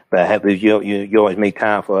you always make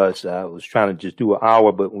time for us. I was trying to just do an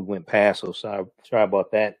hour, but we went past, so sorry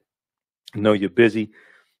about that. I know you're busy,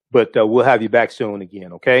 but we'll have you back soon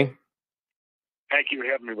again, okay? Thank you for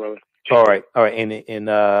having me, brother. All right. And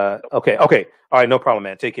okay. All right, no problem,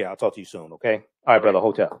 man. Take care. I'll talk to you soon, okay? All right, brother.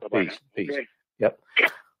 Hotel. Peace. Okay. Yep.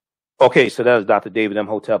 Okay, so that was Dr. David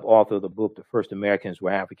Imhotep, author of the book, The First Americans Were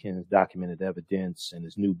Africans, Documented Evidence, and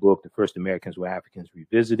his new book, The First Americans Were Africans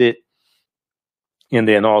Revisited. And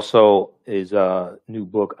then also his new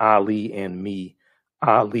book, Ali and Me.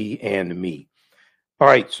 All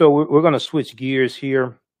right, so we're going to switch gears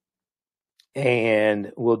here,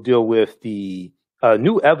 and we'll deal with the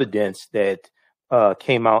new evidence that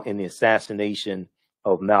came out in the assassination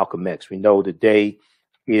of Malcolm X. We know today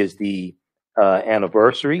is the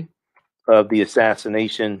anniversary of the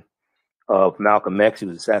assassination of Malcolm X. He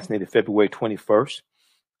was assassinated February 21st,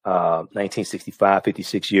 1965,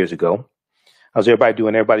 56 years ago. How's everybody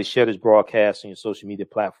doing? Everybody share this broadcast on your social media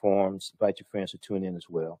platforms. Invite your friends to tune in as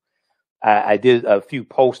well. I did a few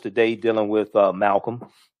posts today dealing with Malcolm.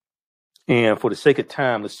 And for the sake of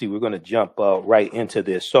time, let's see, we're going to jump right into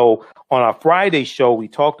this. So on our Friday show, we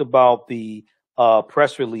talked about the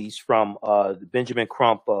press release from the Benjamin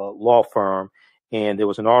Crump law firm. And there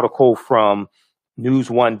was an article from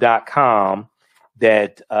news1.com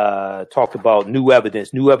that talked about new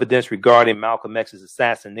evidence regarding Malcolm X's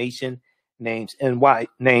assassination, names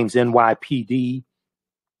NYPD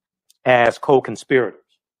as co-conspirators.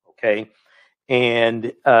 Okay.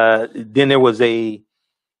 And then there was it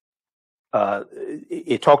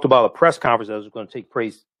talked about a press conference that was going to take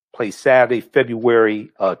place place Saturday,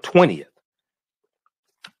 February 20th.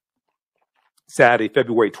 Saturday,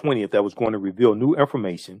 February 20th, that was going to reveal new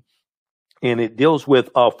information. And it deals with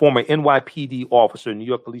former NYPD officer, New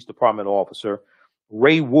York Police Department officer,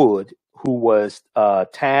 Ray Wood, who was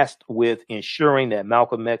tasked with ensuring that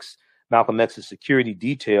Malcolm X's security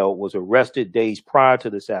detail was arrested days prior to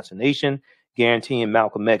the assassination, guaranteeing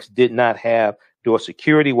Malcolm X did not have door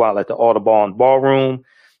security while at the Audubon Ballroom,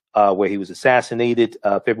 where he was assassinated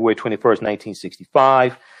February 21st,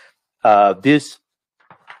 1965. This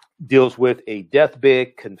deals with a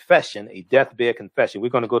deathbed confession. We're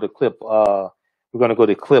going to go to clip. We're going to go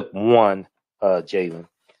to clip 1, Jalen.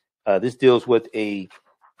 This deals with a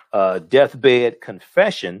deathbed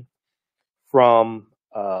confession from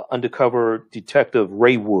undercover detective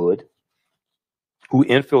Ray Wood, who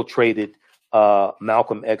infiltrated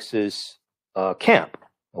Malcolm X's camp.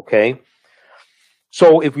 Okay,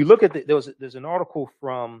 so if we look at there's an article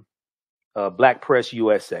from Black Press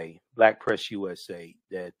USA that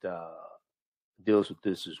deals with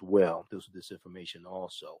this as well, deals with this information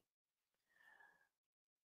also.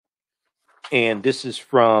 And this is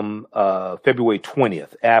from February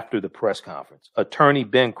 20th, after the press conference. Attorney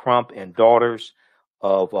Ben Crump and daughters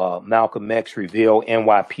of Malcolm X reveal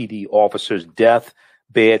NYPD officer's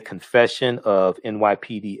deathbed confession of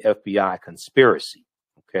NYPD FBI conspiracy.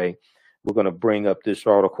 Okay, we're going to bring up this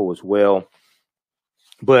article as well.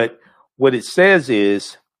 But what it says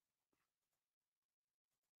is,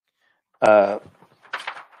 it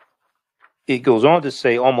goes on to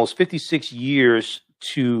say, almost 56 years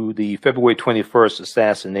to the February 21st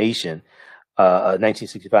assassination,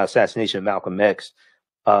 1965 assassination of Malcolm X,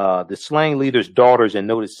 the slain leader's daughters and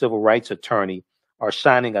noted civil rights attorney are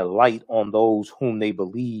shining a light on those whom they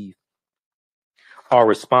believe are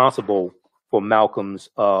responsible for Malcolm's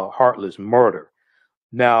heartless murder.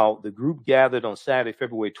 Now, the group gathered on Saturday,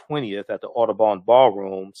 February 20th at the Audubon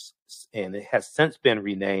Ballroom, and it has since been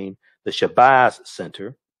renamed the Shabazz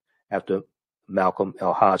Center after Malcolm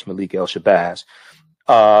El-Hajj Malik El-Shabazz.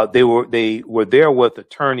 They were there with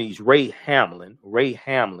attorneys Ray Hamlin,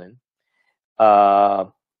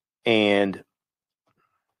 and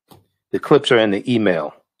the clips are in the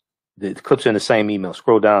email. The clips are in the same email.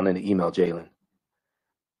 Scroll down in the email, Jalen.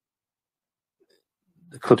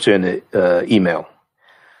 The clips are in the email.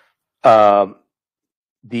 The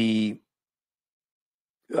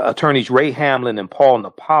attorneys Ray Hamlin and Paul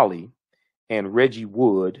Napoli and Reggie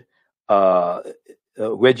Wood, whose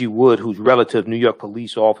relative New York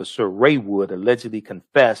police officer Ray Wood allegedly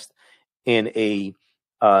confessed in a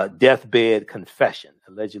deathbed confession.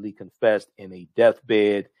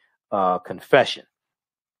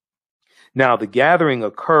 Now, the gathering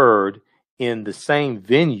occurred in the same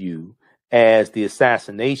venue as the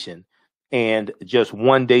assassination, and just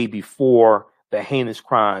one day before the heinous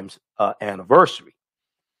crimes anniversary.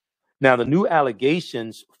 Now, the new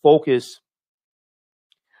allegations focus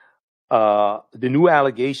on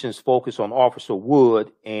Officer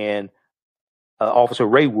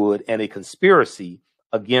Ray Wood and a conspiracy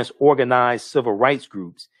against organized civil rights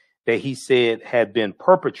groups that he said had been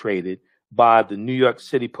perpetrated by the New York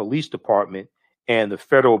City Police Department and the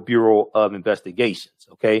Federal Bureau of Investigations.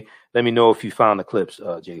 Okay, let me know if you found the clips,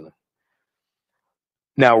 Jalen.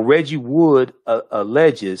 Now, Reggie Wood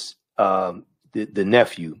alleges, the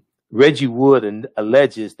nephew, Reggie Wood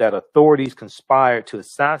alleges that authorities conspired to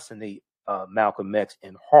assassinate Malcolm X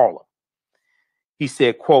in Harlem. He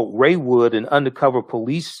said, quote, Ray Wood, an undercover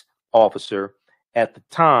police officer at the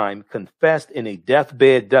time, confessed in a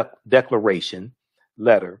deathbed declaration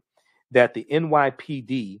letter that the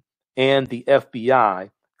NYPD and the FBI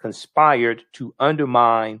conspired to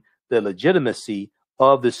undermine the legitimacy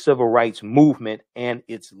of the civil rights movement and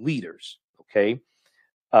its leaders. Okay,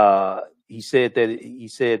 he said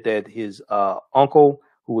that his uncle,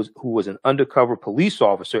 who was an undercover police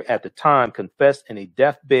officer at the time, confessed in a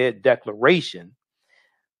deathbed declaration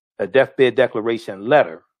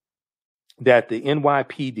letter that the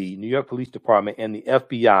NYPD, New York Police Department, and the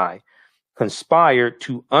FBI conspired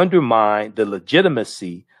to undermine the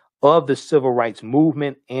legitimacy of the civil rights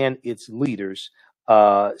movement and its leaders,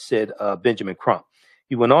 said Benjamin Crump.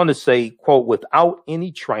 He went on to say, quote, without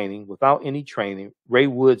any training, Ray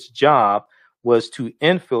Wood's job was to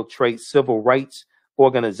infiltrate civil rights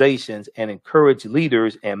organizations and encourage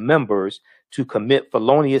leaders and members to commit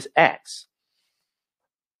felonious acts.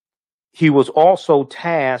 He was also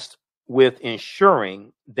tasked with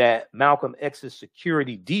ensuring that Malcolm X's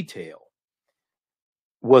security detail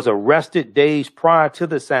was arrested days prior to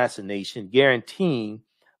the assassination, guaranteeing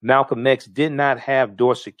Malcolm X did not have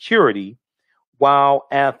door security while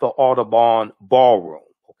at the Audubon Ballroom.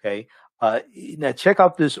 Okay, Now check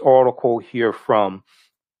out this article here from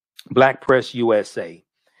Black Press USA,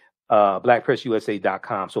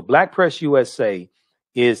 blackpressusa.com. So Black Press USA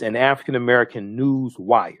is an African American news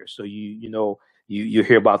wire. So you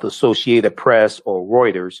hear about the Associated Press or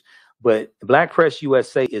Reuters, but Black Press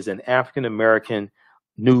USA is an African American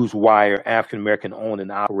news wire, African American owned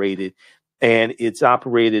and operated, and it's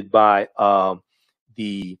operated by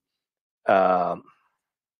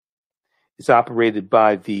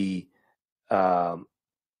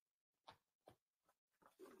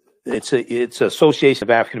it's Association of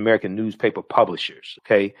African American Newspaper Publishers.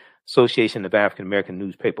 Okay, Association of African American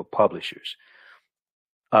Newspaper Publishers.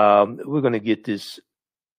 We're going to get this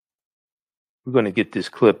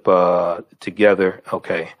clip together.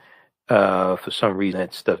 Okay. For some reason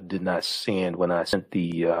that stuff did not send when I sent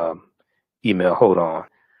the email. Hold on.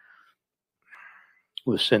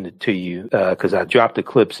 We'll send it to you because I dropped the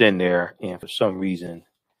clips in there, and for some reason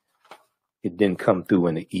it didn't come through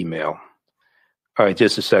in the email. All right,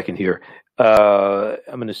 just a second here. I'm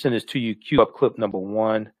going to send this to you. Cue up clip number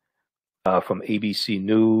 1 from ABC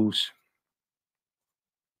News.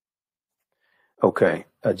 Okay,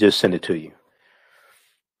 I just sent it to you.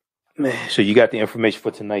 So you got the information for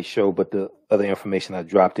tonight's show, but the other information I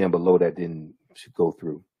dropped in below that didn't go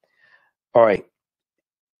through. All right.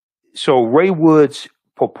 So Ray Wood's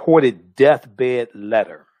purported deathbed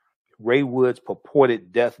letter. Ray Wood's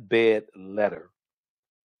purported deathbed letter.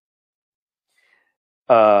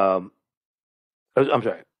 I'm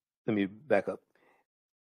sorry. Let me back up.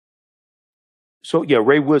 So yeah,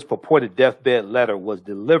 Ray Wood's purported deathbed letter was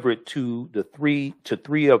delivered to three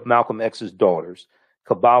of Malcolm X's daughters,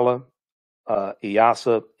 Kabbalah,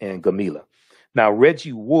 Iyasa, and Gamila. Now,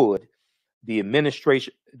 Reggie Wood, the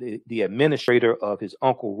administrator of his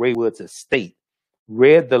uncle Ray Wood's estate,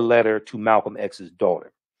 read the letter to Malcolm X's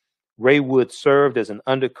daughter. Ray Wood served as an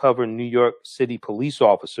undercover New York City police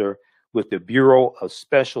officer with the Bureau of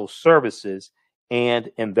Special Services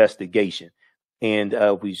and Investigation. And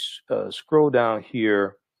we scroll down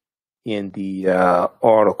here in the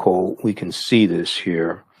article, we can see this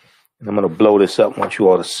here. And I'm going to blow this up. I want you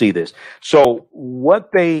all to see this. So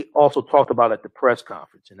what they also talked about at the press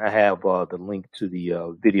conference, and I have the link to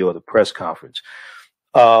the video of the press conference.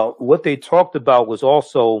 What they talked about was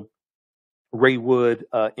also Ray Wood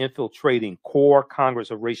infiltrating CORE, Congress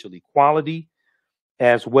of Racial Equality,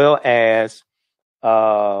 as well as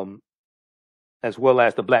the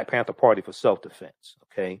Black Panther Party for Self-Defense.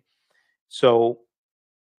 Okay, so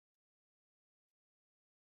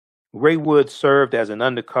Ray Wood served as an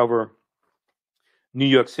undercover New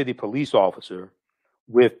York City police officer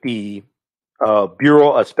with the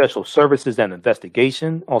Bureau of Special Services and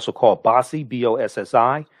Investigation, also called BOSSI,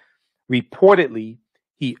 BOSSI. Reportedly,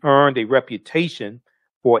 he earned a reputation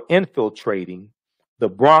for infiltrating the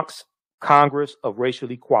Bronx Congress of Racial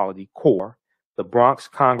Equality, CORE, the Bronx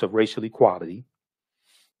Congress of Racial Equality,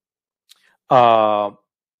 under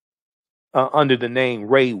the name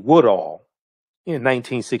Ray Woodall in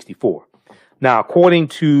 1964. Now, according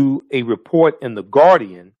to a report in The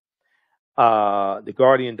Guardian,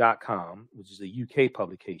 theguardian.com, which is a UK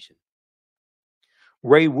publication,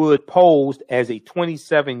 Ray Wood posed as a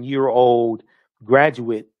 27-year-old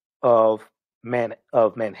graduate of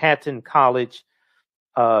Manhattan College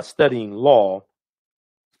studying law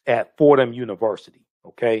at Fordham University.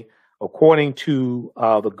 Okay, according to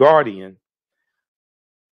The Guardian,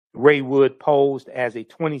 Ray Wood posed as a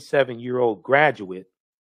 27-year-old graduate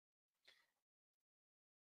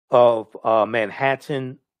of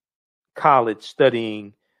Manhattan College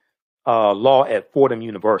studying law at Fordham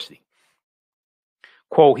University.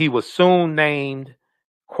 Quote, he was soon named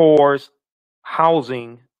CORE's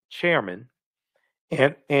housing chairman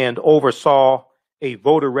and oversaw a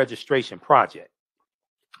voter registration project.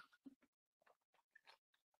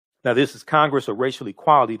 Now, this is Congress of Racial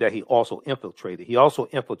Equality that he also infiltrated. He also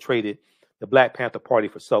infiltrated the Black Panther Party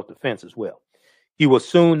for Self-Defense as well. He was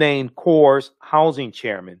soon named CORE's housing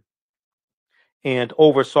chairman and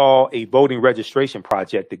oversaw a voting registration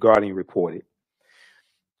project, The Guardian reported.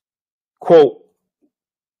 Quote,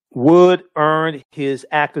 Wood earned his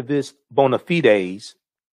activist bona fides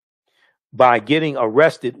by getting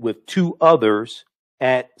arrested with 2 others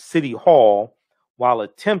at City Hall while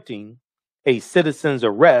attempting a citizen's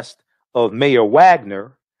arrest of Mayor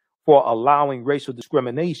Wagner for allowing racial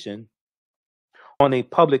discrimination on a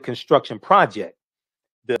public construction project,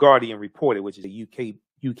 The Guardian reported, which is a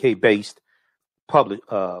UK-based public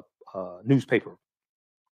newspaper.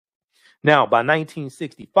 Now, by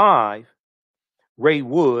 1965, Ray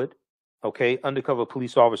Wood, okay, undercover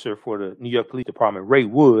police officer for the New York Police Department, Ray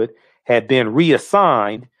Wood had been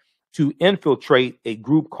reassigned to infiltrate a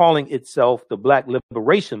group calling itself the Black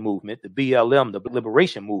Liberation Movement, the BLM, the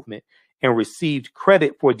Liberation Movement, and received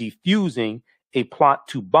credit for defusing a plot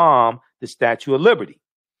to bomb the Statue of Liberty.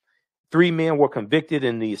 3 men were convicted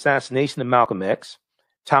in the assassination of Malcolm X.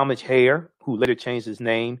 Talmadge Hayer, who later changed his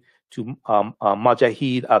name to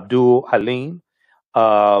Mujahid Abdul Halim,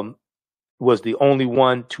 was the only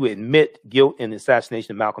one to admit guilt in the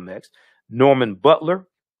assassination of Malcolm X. Norman Butler,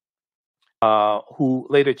 who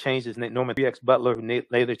later changed his name, Norman 3X Butler, who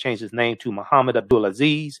later changed his name to Muhammad Abdul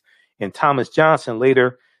Aziz, and Thomas Johnson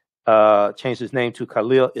later changed his name to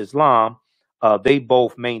Khalil Islam. They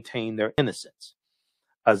both maintained their innocence.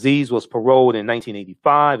 Aziz was paroled in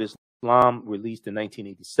 1985. Islam released in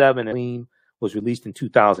 1987. And Halim was released in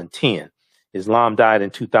 2010. Islam died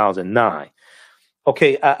in 2009.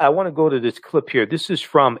 Okay, I want to go to this clip here. This is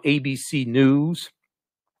from ABC News.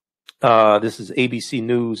 This is ABC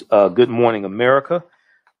News, Good Morning America.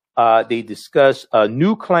 They discuss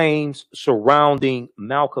new claims surrounding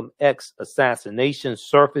Malcolm X assassination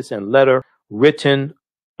surface and letter written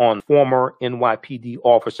on former NYPD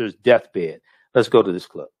officer's deathbed. Let's go to this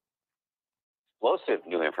clip. Explosive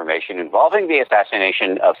new information involving the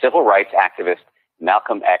assassination of civil rights activist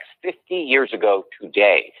Malcolm X 50 years ago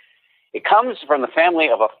today. It comes from the family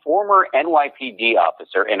of a former NYPD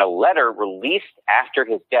officer in a letter released after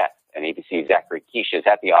his death. And ABC's Zachary Quiche is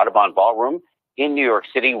at the Audubon Ballroom in New York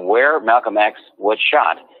City, where Malcolm X was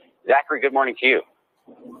shot. Zachary, good morning to you.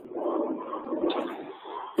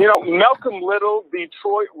 You know, Malcolm Little,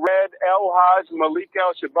 Detroit Red, El Haj, Malik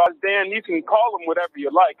Al-Shabazz, Dan, you can call him whatever you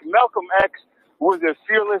like. Malcolm X was a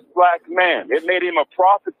fearless black man. It made him a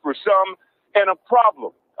prophet for some and a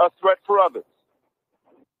problem, a threat for others.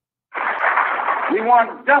 We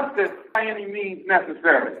want justice by any means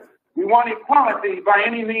necessary. We want equality by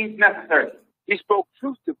any means necessary. He spoke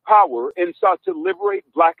truth to power and sought to liberate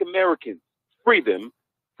black Americans, free them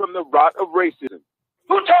from the rot of racism.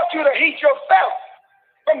 Who taught you to hate yourself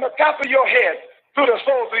from the top of your head to the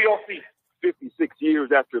soles of your feet? 56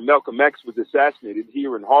 years after Malcolm X was assassinated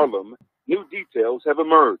here in Harlem, new details have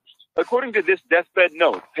emerged. According to this deathbed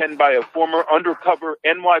note penned by a former undercover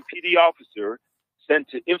NYPD officer sent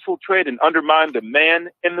to infiltrate and undermine the man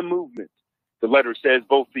and the movement, the letter says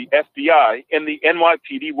both the FBI and the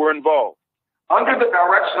NYPD were involved. Under the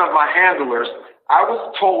direction of my handlers, I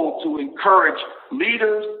was told to encourage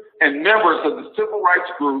leaders and members of the civil rights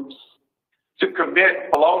groups to commit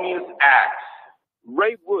felonious acts.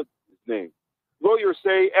 Ray Woods is his name. Lawyers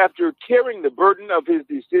say after carrying the burden of his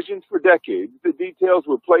decisions for decades, the details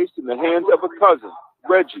were placed in the hands of a cousin,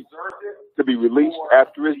 Reggie, to be released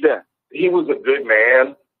after his death. He was a good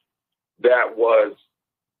man that was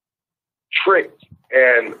tricked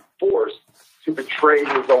and forced to betray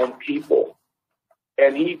his own people.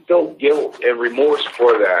 And he felt guilt and remorse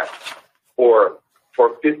for that for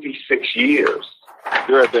 56 years.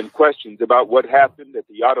 There have been questions about what happened at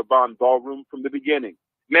the Audubon Ballroom from the beginning.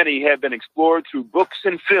 Many have been explored through books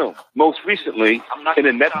and film, most recently in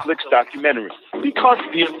a Netflix documentary. Because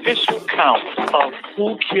the official count of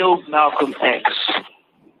who killed Malcolm X,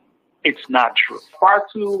 it's not true. Far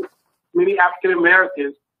too many African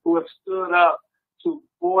Americans who have stood up to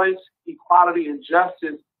voice equality and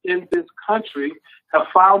justice in this country have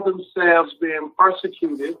found themselves being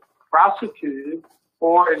persecuted, prosecuted,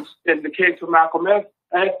 or in the case of Malcolm X,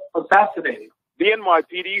 assassinated. The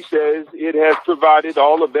NYPD says it has provided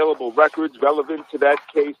all available records relevant to that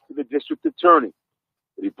case to the district attorney.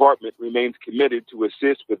 The department remains committed to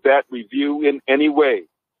assist with that review in any way.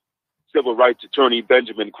 Civil rights attorney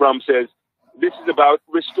Benjamin Crum says this is about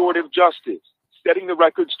restorative justice, setting the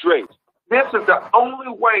record straight. This is the only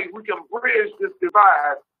way we can bridge this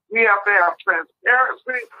divide. We have to have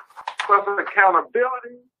transparency plus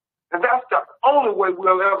accountability, and that's the only way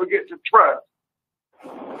we'll ever get to trust.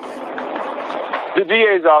 The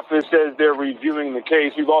DA's office says they're reviewing the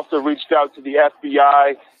case. We've also reached out to the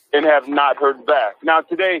FBI and have not heard back. Now,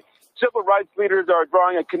 today, civil rights leaders are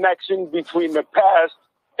drawing a connection between the past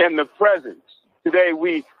and the present. Today,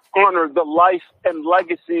 we honor the life and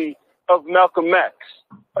legacy of Malcolm X,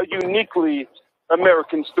 a uniquely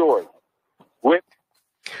American story.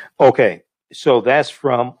 Okay, so that's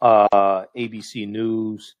from ABC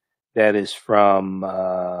News. That is from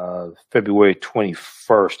February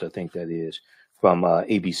 21st, I think that is, from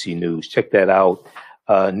ABC News. Check that out.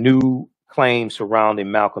 New claims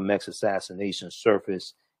surrounding Malcolm X assassination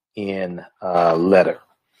surface in letter.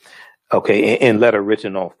 Okay, in letter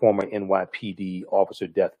written on former NYPD officer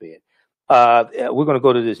deathbed. We're going to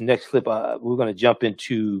go to this next clip. We're going to jump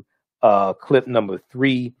into clip number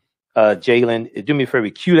 3. Jalen, do me a favor,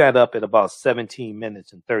 cue that up at about 17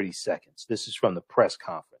 minutes and 30 seconds. This is from the press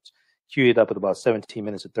conference. cue it up at about 17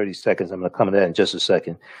 minutes and 30 seconds. I'm going to come to that in just a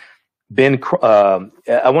second. I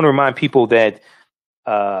want to remind people that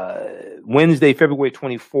Wednesday, February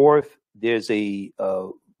 24th, there's a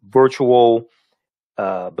virtual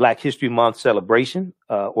Black History Month celebration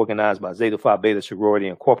organized by Zeta Phi Beta Sorority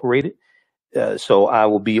Incorporated. So I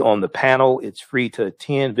will be on the panel. It's free to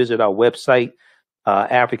attend. Visit our website,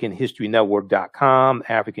 AfricanHistoryNetwork.com,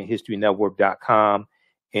 AfricanHistoryNetwork.com,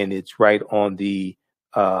 and it's right on the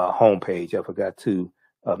homepage. I forgot to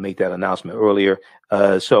make that announcement earlier.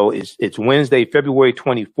 So it's Wednesday, February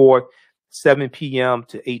 24th, 7 p.m.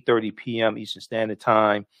 to 8:30 p.m. Eastern Standard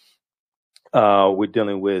Time. We're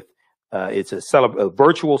dealing with it's a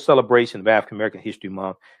virtual celebration of African American History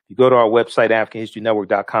Month. If you go to our website,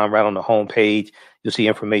 AfricanHistoryNetwork.com, right on the homepage, you'll see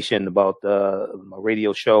information about my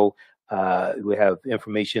radio show. We have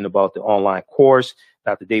information about the online course.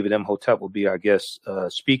 Dr. David Imhotep will be our guest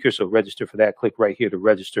speaker, so register for that. Click right here to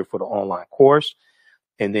register for the online course.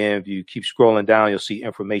 And then if you keep scrolling down, you'll see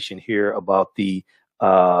information here about the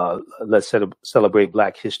Let's Celebrate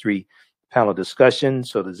Black History panel discussion.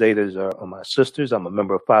 So the Zetas are my sisters. I'm a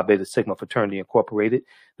member of Phi Beta Sigma Fraternity Incorporated.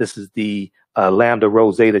 This is the Lambda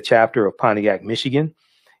Rho Zeta chapter of Pontiac, Michigan.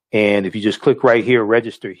 And if you just click right here,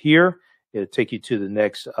 register here, it'll take you to the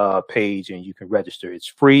next page and you can register. It's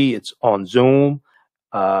free. It's on Zoom.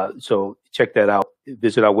 So check that out.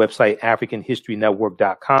 Visit our website,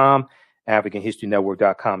 AfricanHistoryNetwork.com.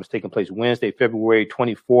 AfricanHistoryNetwork.com. It's taking place Wednesday, February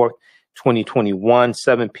 24th, 2021,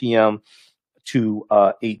 7 p.m. to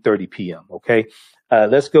 8:30 p.m. Okay. I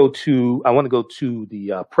want to go to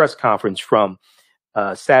the press conference from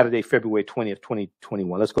Saturday, February 20th,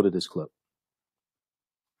 2021. Let's go to this clip.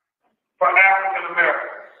 For African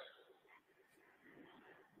Americans,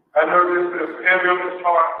 I know this is heavy on his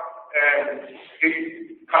heart, and he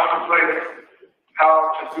contemplated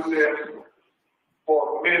how to do this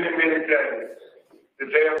for many, many days, the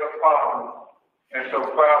day of the Father. And so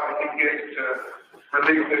proud that he gets to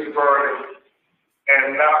relieve this burden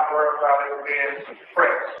and not worry about it being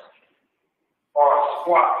suppressed or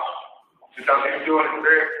squashed, because he's doing it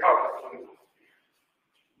very publicly.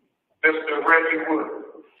 Mr. Reggie Wood.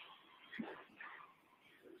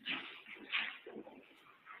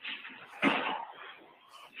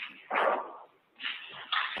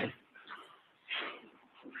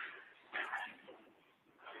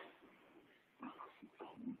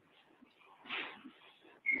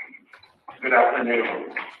 Good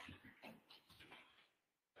afternoon.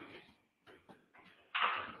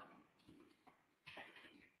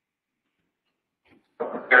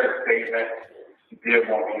 There's a statement to give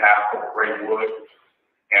on behalf of Ray Wood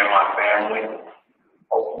and my family.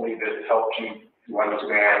 Hopefully this helps you to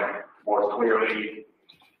understand more clearly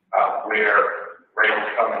where Ray was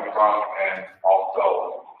coming from, and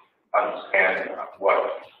also understand what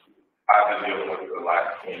I've been dealing with for the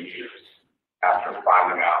last 10 years after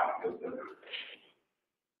finding out this information.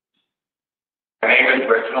 My name is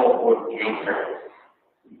Reginald Wood Jr.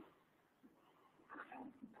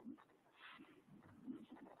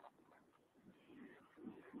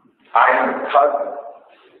 I am the cousin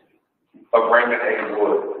of Raymond A.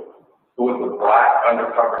 Wood, who was a Black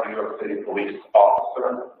undercover New York City police officer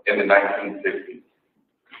in the 1950s.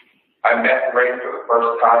 I met Ray for the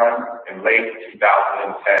first time in late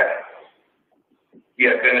 2010. He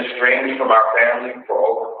had been estranged from our family for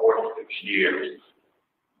over 46 years.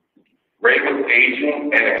 Ray was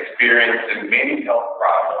aging and experiencing many health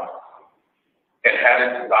problems and had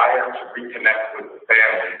a desire to reconnect with the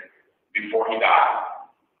family before he died.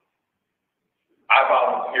 I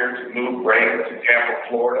volunteered to move Ray to Tampa,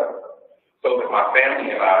 Florida, so that my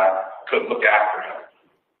family and I could look after him.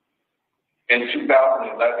 In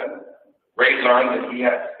 2011, Ray learned that he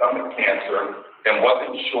had stomach cancer and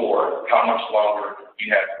wasn't sure how much longer he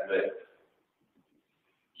had to live.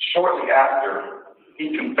 Shortly after,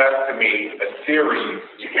 he confessed to me a series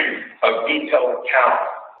of detailed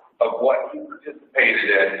accounts of what he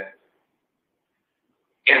participated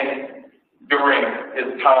in during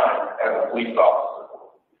his time as a police officer.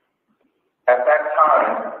 At that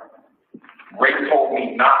time, Ray told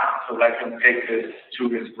me not to let him take this to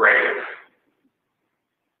his grave,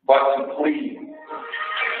 but to please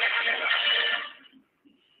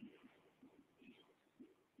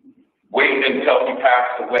wait until he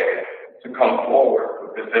passed away to come forward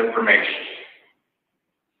with this information.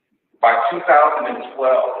 By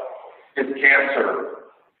 2012, his cancer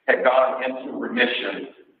had gone into remission,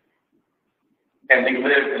 and he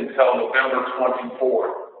lived until November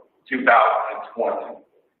 24th, 2020.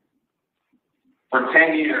 For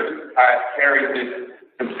 10 years, I have carried this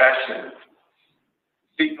confession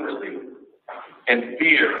secretly in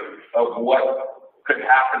fear of what could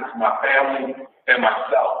happen to my family and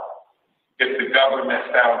myself if the government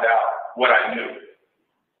found out what I knew.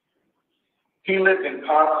 He lived in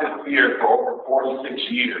constant fear for over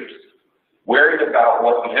 46 years, worried about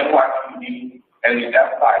what the NYPD and the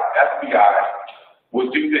FBI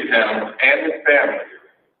would do to him and his family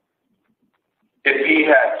if he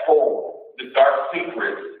had told the dark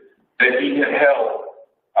secrets that he had held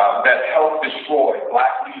that helped destroy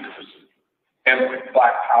Black leaders and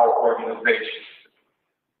Black power organizations.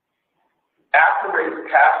 After Ray's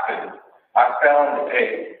passing, I found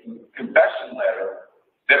a confession letter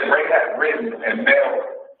that Ray had written and mailed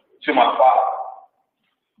to my father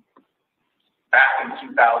back in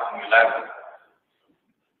 2011.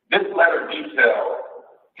 This letter details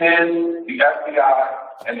his, the FBI,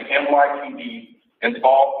 and the NYPD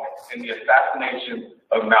involvement in the assassination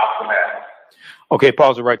of Malcolm X. Okay,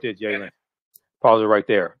 pause it right there, Jalen. Pause it right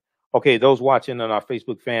there. Okay, those watching on our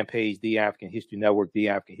Facebook fan page, The African History Network, The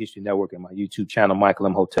African History Network, and my YouTube channel, Michael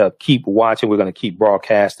Imhotep, keep watching. We're going to keep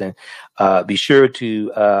broadcasting. Be sure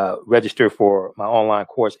to register for my online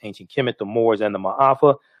course, Ancient Kemet, the Moors, and the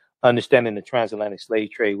Maafa, Understanding the Transatlantic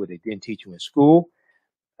Slave Trade, what they didn't teach you in school.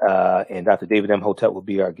 And Dr. David Imhotep will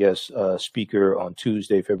be our guest speaker on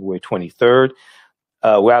Tuesday, February 23rd.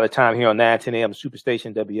 We're out of time here on 910 AM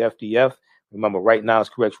Superstation WFDF. Remember, right now it's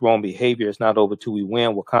correct wrong behavior. It's not over till we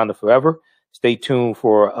win. Wakanda forever. Stay tuned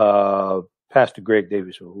for Pastor Greg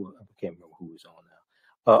Davis, or who, I can't remember who is on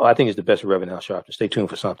now. I think it's the best Reverend Al Sharpton. Stay tuned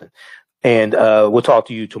for something. And we'll talk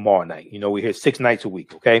to you tomorrow night. You know, we're here 6 nights a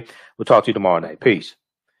week, okay? We'll talk to you tomorrow night. Peace.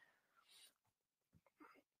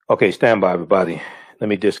 Okay, stand by, everybody. Let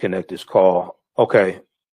me disconnect this call. Okay,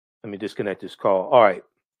 let me disconnect this call. All right.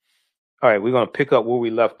 All right, we're going to pick up where we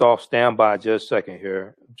left off. Stand by just a second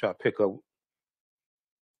here. I'm trying to pick up.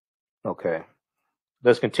 Okay,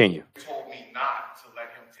 let's continue. He told me not to let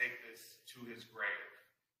him take this to his grave,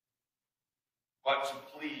 but to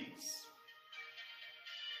please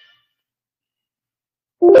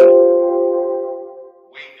wait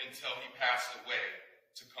until he passed away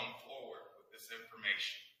to come forward with this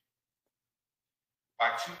information.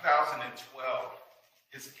 By 2012,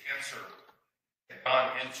 his cancer had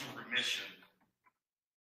gone into remission,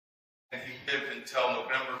 and he lived until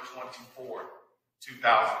November 24th.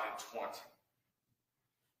 2020.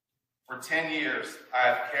 For 10 years, I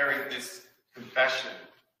have carried this confession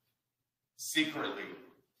secretly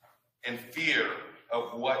in fear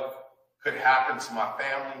of what could happen to my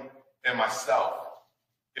family and myself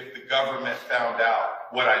if the government found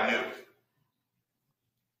out what I knew.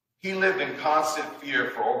 He lived in constant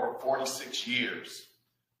fear for over 46 years,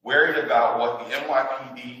 worried about what the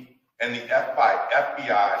NYPD and the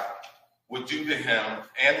FBI would do to him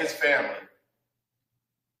and his family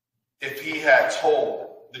if he had told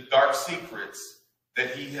the dark secrets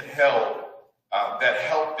that he had held that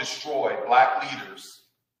helped destroy Black leaders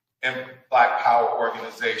and Black power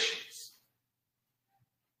organizations.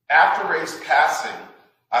 After Ray's passing,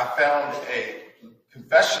 I found a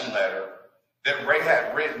confession letter that Ray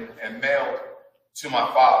had written and mailed to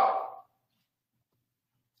my father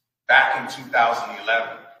back in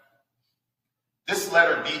 2011. This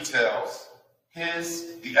letter details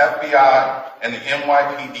his, the FBI, and the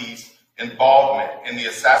NYPD's involvement in the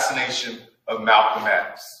assassination of Malcolm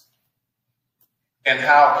X, and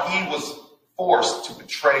how he was forced to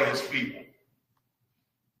betray his people.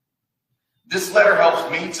 This letter helps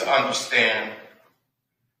me to understand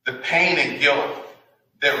the pain and guilt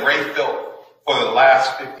that Ray felt for the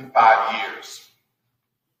last 55 years.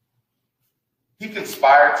 He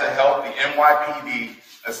conspired to help the NYPD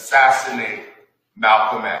assassinate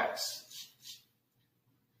Malcolm X.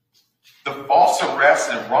 The false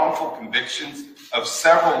arrests and wrongful convictions of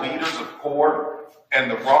several leaders of CORE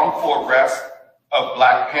and the wrongful arrest of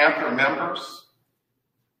Black Panther members,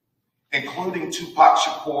 including Tupac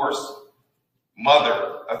Shakur's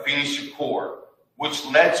mother, Afeni Shakur, which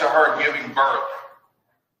led to her giving birth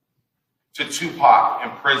to Tupac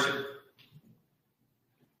in prison.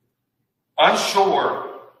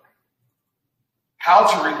 Unsure how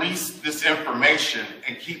to release this information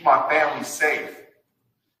and keep my family safe,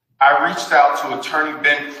 I reached out to attorney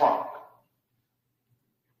Ben Crump,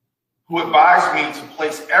 who advised me to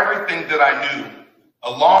place everything that I knew,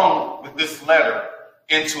 along with this letter,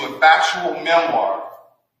 into a factual memoir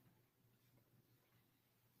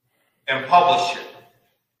and publish it.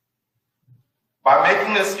 By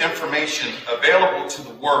making this information available to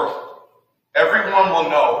the world, everyone will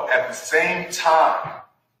know at the same time,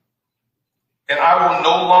 and I will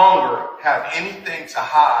no longer have anything to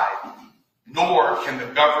hide, nor can the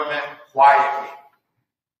government quiet me.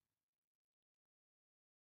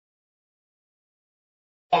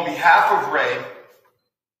 On behalf of Ray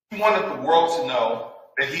He wanted the world to know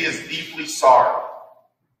that he is deeply sorry.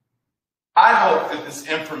 I hope that this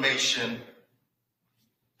information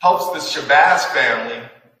helps the Shabazz family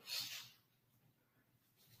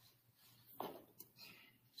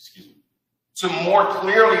to more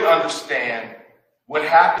clearly understand what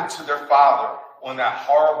happened to their father on that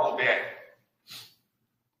horrible day.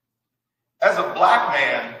 As a Black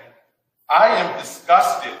man, I am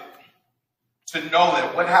disgusted to know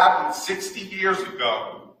that what happened 60 years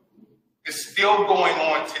ago is still going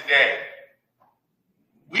on today.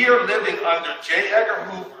 We are living under J. Edgar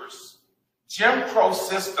Hoover's Jim Crow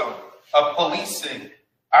system of policing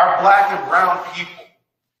our Black and brown people.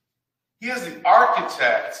 He is the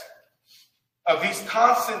architect of these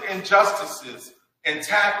constant injustices and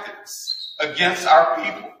tactics against our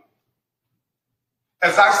people.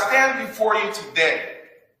 As I stand before you today,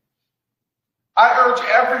 I urge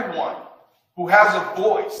everyone who has a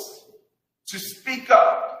voice to speak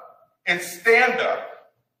up and stand up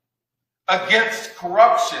against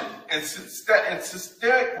corruption and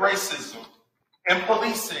systemic racism and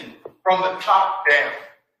policing from the top down.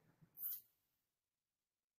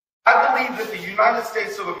 I believe that the United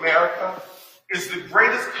States of America is the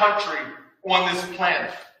greatest country on this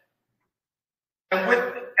planet. And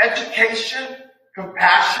with education,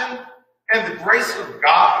 compassion, and the grace of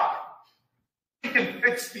God, we can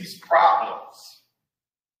fix these problems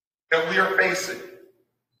that we are facing.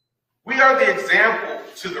 We are the example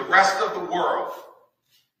to the rest of the world.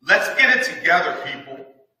 Let's get it together, people.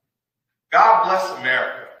 God bless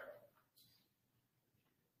America.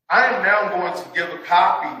 I am now going to give a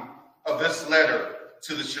copy of this letter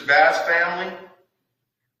to the Shabazz family.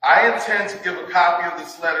 I intend to give a copy of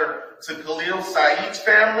this letter to Khalil Saeed's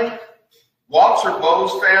family, Walter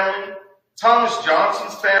Bowe's family, Thomas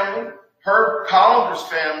Johnson's family, Herb Collinder's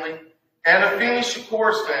family, and Afeni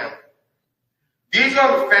Shakur's family. These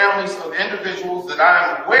are the families of individuals that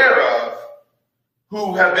I am aware of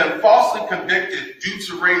who have been falsely convicted due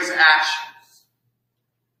to race actions.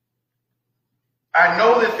 I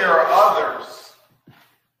know that there are others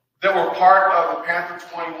that were part of the Panther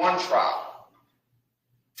 21 trial.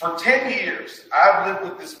 For 10 years, I've lived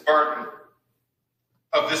with this burden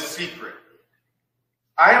of this secret.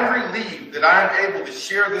 I am relieved that I am able to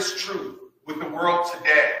share this truth with the world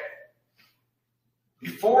today.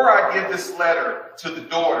 Before I give this letter to the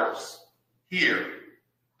daughters here,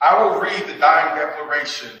 I will read the dying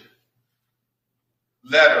declaration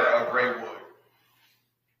letter of Ray Wood.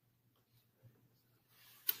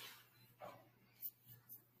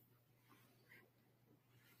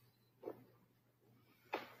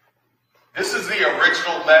 This is the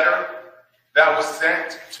original letter that was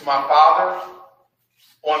sent to my father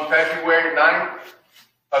on February 9th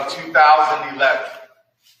of 2011.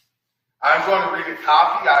 I'm going to read a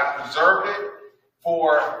copy. I preserved it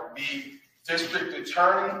for the district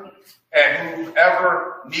attorney and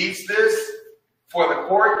whoever needs this for the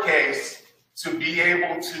court case to be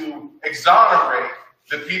able to exonerate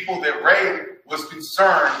the people that Ray was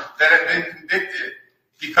concerned that had been convicted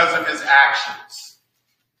because of his actions.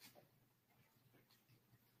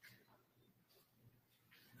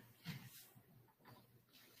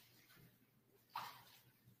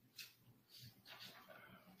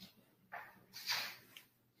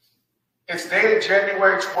 It's dated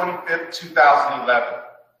January 25th, 2011.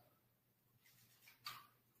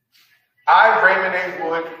 I, Raymond A.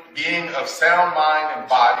 Wood, being of sound mind and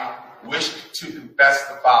body, wish to confess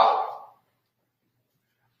the following.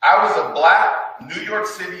 I was a Black New York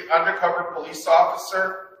City undercover police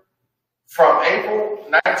officer from April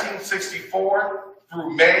 1964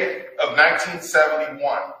 through May of 1971.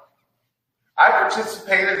 I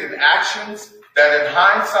participated in actions that in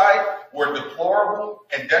hindsight were deplorable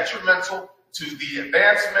and detrimental to the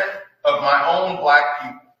advancement of my own Black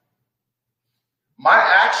people. My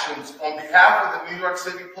actions on behalf of the New York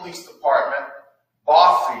City Police Department,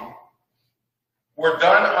 bossy, were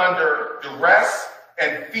done under duress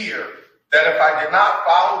and fear that if I did not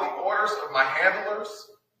follow the orders of my handlers,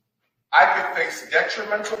 I could face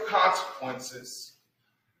detrimental consequences.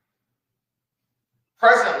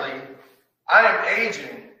 Presently, I am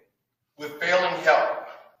aging with failing health.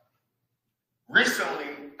 Recently,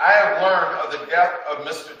 I have learned of the death of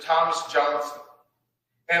Mr. Thomas Johnson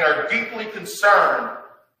and are deeply concerned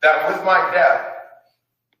that with my death,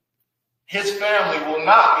 his family will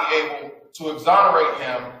not be able to exonerate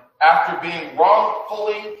him after being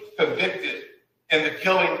wrongfully convicted in the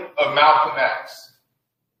killing of Malcolm X.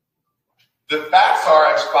 The facts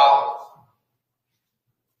are as follows.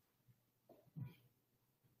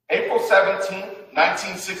 April 17,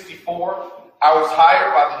 1964, I was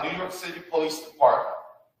hired by the New York City Police Department.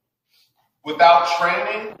 Without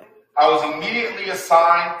training, I was immediately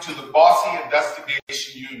assigned to the Bossy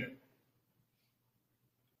Investigation Unit.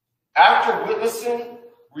 After witnessing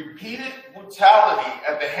repeated brutality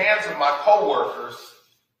at the hands of my coworkers,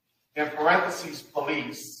 in parentheses,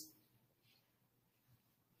 police,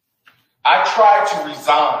 I tried to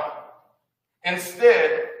resign.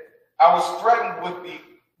 Instead, I was threatened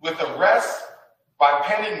with arrest by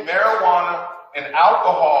penning marijuana and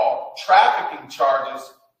alcohol trafficking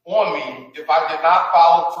charges on me if I did not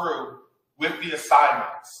follow through with the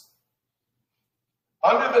assignments.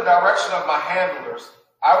 Under the direction of my handlers,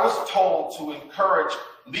 I was told to encourage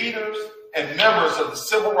leaders and members of the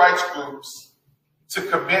civil rights groups to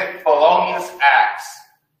commit felonious acts.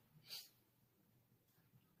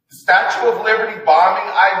 The Statue of Liberty bombing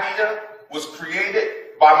idea was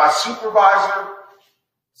created by my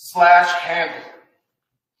supervisor/handler.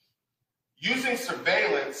 Using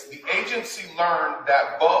surveillance, the agency learned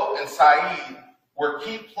that Bo and Saeed were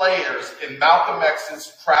key players in Malcolm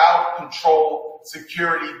X's crowd control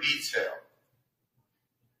security detail.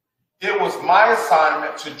 It was my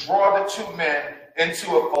assignment to draw the two men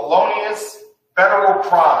into a felonious federal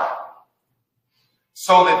crime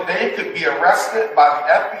so that they could be arrested by the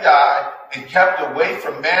FBI and kept away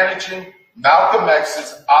from managing Malcolm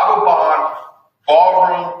X's Autobahn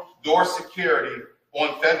ballroom door security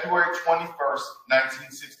on February 21st,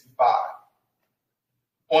 1965.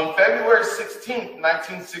 On February 16th,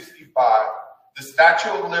 1965, the Statue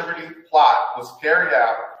of Liberty plot was carried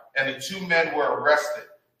out and the two men were arrested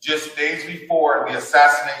just days before the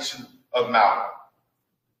assassination of Malcolm.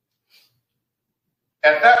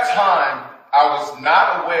 At that time, I was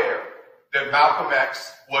not aware that Malcolm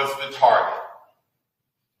X was the target.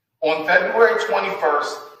 On February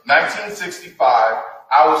 21st, 1965,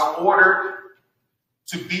 I was ordered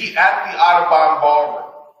to be at the Audubon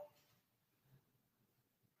Ballroom,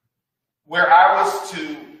 where I was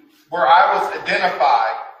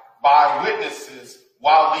identified by witnesses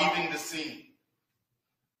while leaving the scene.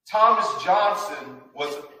 Thomas Johnson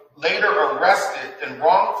was later arrested and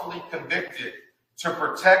wrongfully convicted to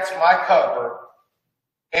protect my cover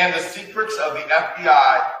and the secrets of the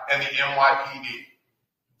FBI and the NYPD.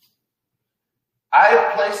 I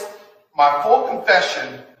have placed my full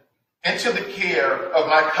confession into the care of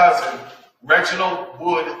my cousin, Reginald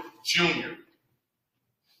Wood, Jr.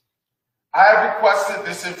 I have requested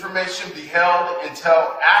this information be held until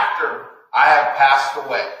after I have passed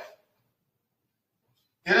away.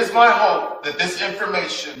 It is my hope that this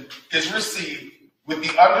information is received with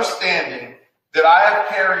the understanding that I have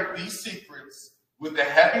carried these secrets with a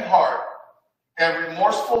heavy heart and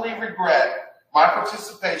remorsefully regret my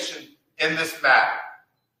participation in this matter.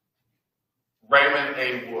 Raymond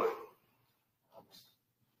A. Wood.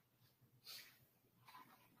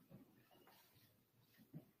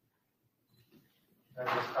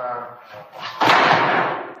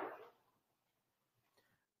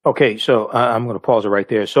 Okay, so I'm going to pause it right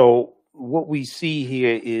there. So what we see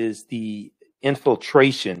here is the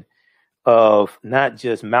infiltration of not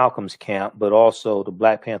just Malcolm's camp, but also the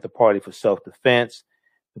Black Panther Party for Self-Defense,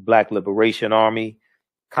 the Black Liberation Army,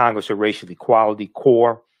 Congress of Racial Equality,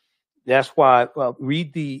 CORE. That's why,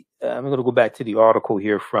 read the, I'm going to go back to the article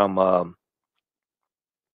here from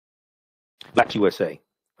Black USA,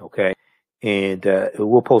 okay? And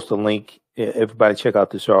we'll post a link. Everybody check out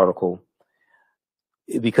this article,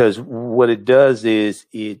 because what it does is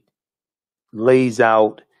it lays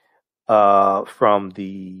out from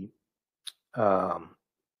the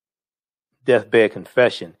deathbed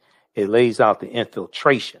confession, it lays out the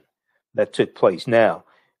infiltration that took place. Now,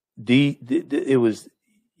 you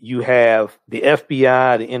have the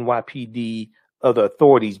FBI, the NYPD, other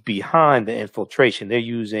authorities behind the infiltration. They're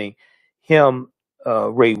using him,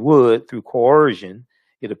 Ray Wood, through coercion.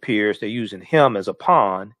 It appears they're using him as a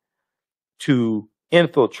pawn to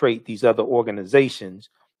infiltrate these other organizations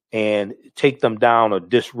and take them down or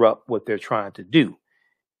disrupt what they're trying to do.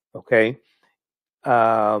 Okay.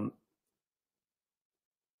 Let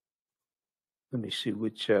me see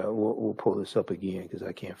which, we'll pull this up again because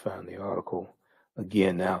I can't find the article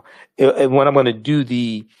again now. And when I'm going to do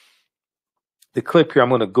the clip here, I'm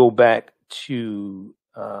going to go back to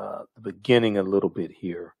the beginning a little bit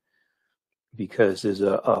here, because there's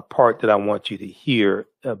a part that I want you to hear.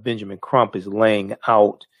 Benjamin Crump is laying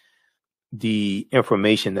out the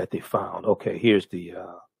information that they found. Okay, here's the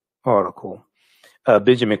article.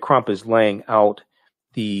 Benjamin Crump is laying out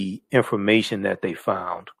the information that they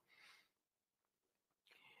found.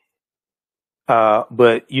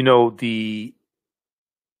 But, you know, the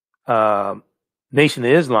Nation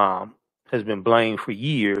of Islam has been blamed for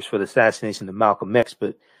years for the assassination of Malcolm X,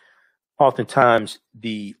 but oftentimes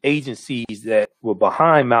the agencies that were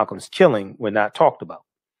behind Malcolm's killing were not talked about.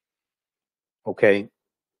 Okay.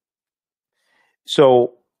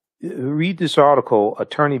 So read this article.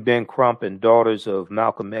 Attorney Ben Crump and daughters of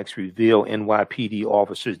Malcolm X reveal NYPD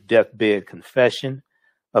officer's deathbed confession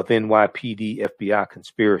of NYPD FBI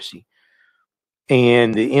conspiracy.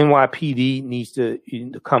 And the NYPD needs to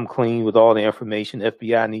come clean with all the information.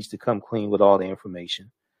 FBI needs to come clean with all the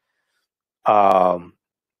information.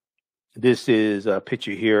 This is a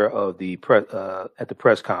picture here of the at the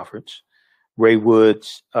press conference. Ray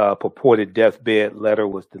Wood's purported deathbed letter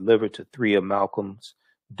was delivered to three of Malcolm's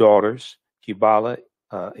daughters, Kibala,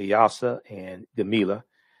 Iyasa, and Gamila.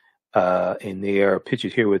 And they are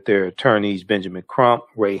pictured here with their attorneys, Benjamin Crump,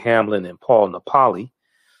 Ray Hamlin, and Paul Napoli,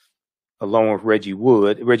 along with Reggie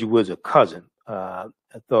Wood. Reggie Wood's a cousin. I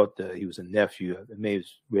thought he was a nephew. I may have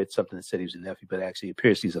read something that said he was a nephew, but actually it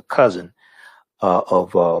appears he's a cousin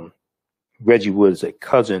of Reggie Wood is a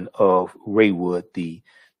cousin of Ray Wood, the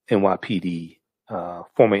NYPD,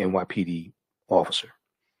 former NYPD officer.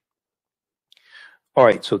 All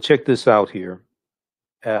right, so check this out here.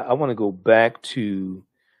 I want to go back to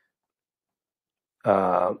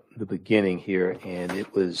the beginning here, and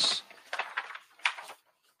it was,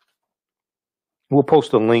 we'll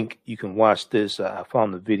post a link. You can watch this. I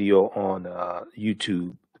found the video on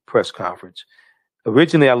YouTube, the press conference.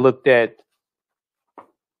 Originally, I looked at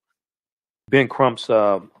Ben Crump's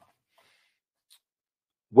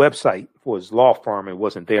website for his law firm. It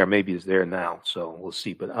wasn't there. Maybe it's there now. So we'll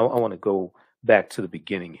see. But I want to go back to the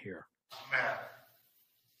beginning here.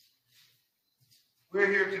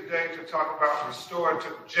 We're here today to talk about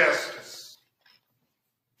restorative justice,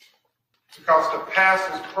 because the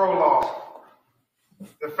past is prologue.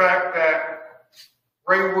 The fact that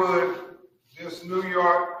Ray Wood, this New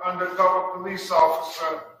York undercover police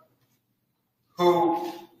officer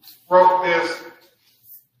who wrote this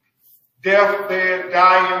deathbed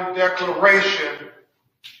dying declaration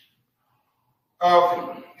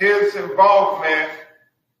of his involvement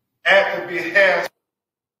at the behest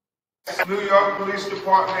of the New York Police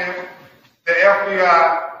Department, the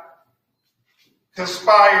FBI,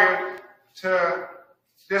 conspired to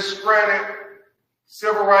discredit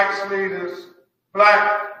civil rights leaders,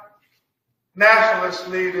 black nationalist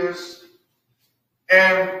leaders,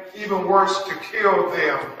 and even worse, to kill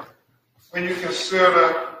them, when you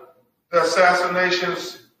consider the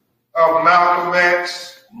assassinations of Malcolm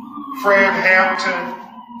X, Fred Hampton,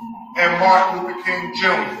 and Martin Luther King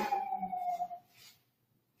Jr.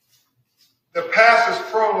 The past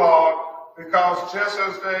is prologue, because just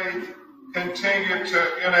as they continue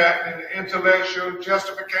to enact an intellectual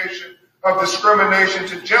justification of discrimination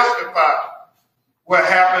to justify what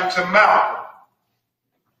happened to Malcolm,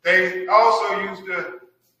 they also use the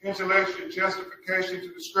intellectual justification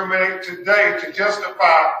to discriminate today to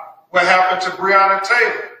justify what happened to Breonna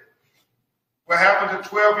Taylor, what happened to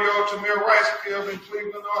 12-year-old Tamir Rice killed in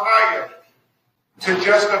Cleveland, Ohio, to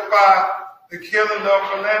justify the killing of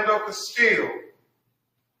Philando Castile,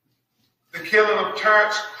 the killing of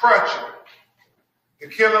Terrence Crutcher, the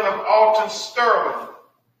killing of Alton Sterling,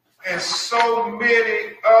 and so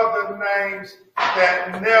many other names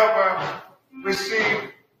that never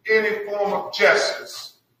received any form of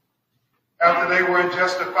justice after they were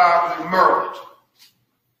unjustifiably murdered.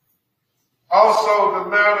 Also, the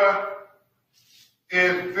letter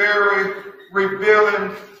is very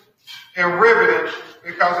revealing and riveting,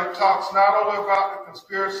 because it talks not only about the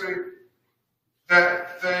conspiracy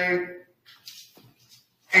that they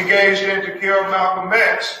engaged in to kill Malcolm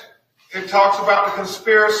X, it talks about the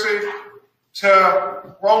conspiracy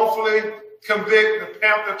to wrongfully convict the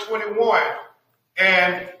Panther 21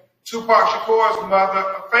 and Tupac Shakur's mother,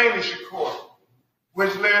 Afeni Shakur,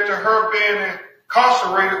 which led to her being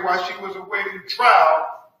incarcerated while she was awaiting trial,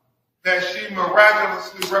 that she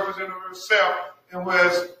miraculously represented herself and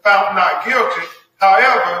was found not guilty.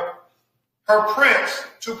 However, her prince,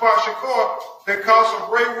 Tupac Shakur, because of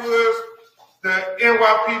Ray Woods, the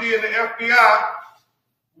NYPD and the FBI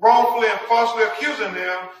wrongfully and falsely accusing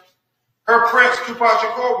them, her prince, Tupac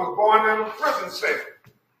Shakur, was born in a prison cell.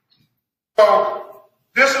 So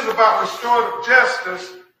this is about restorative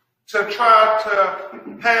justice, to try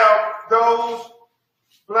to have those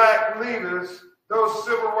black leaders, those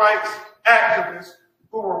civil rights activists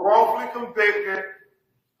who were wrongfully convicted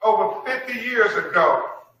over 50 years ago,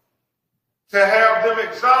 to have them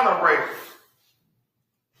exonerated,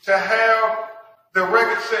 to have the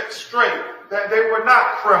record set straight that they were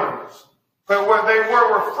not criminals, but what they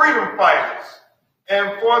were freedom fighters.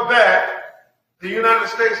 And for that, the United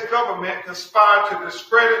States government conspired to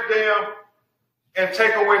discredit them and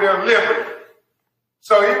take away their liberty.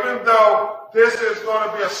 So even though this is going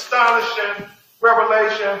to be astonishing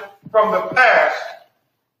revelation from the past,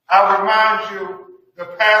 I remind you the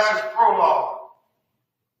past is prologue.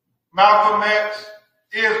 Malcolm X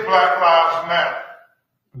is Black Lives Matter.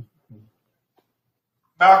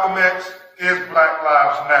 Malcolm X is Black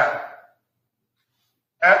Lives Matter.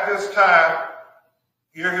 At this time,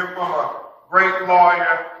 you hear from a great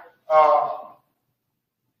lawyer,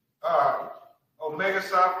 Omega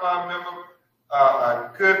Psi Phi member, a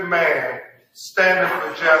good man, standing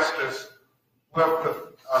for justice with the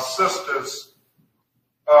sisters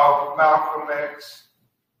of Malcolm X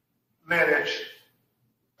lineage,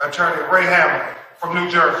 Attorney Ray Hamlin from New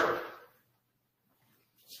Jersey.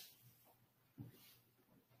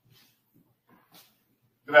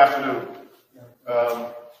 Good afternoon.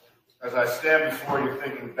 As I stand before you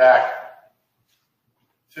thinking back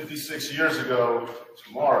 56 years ago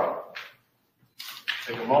tomorrow,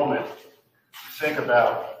 take a moment to think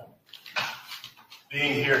about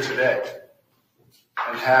being here today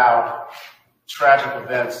and how tragic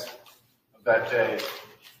events of that day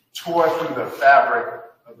tore through the fabric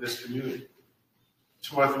of this community,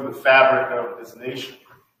 tore through the fabric of this nation,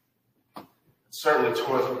 and certainly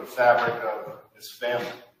tore through the fabric of this family.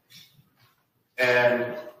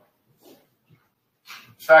 And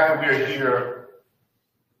the fact that we are here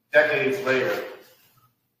decades later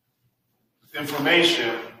with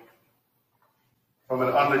information from an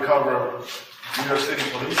undercover New York City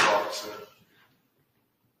police officer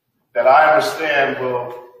that I understand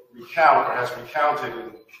will recount or has recounted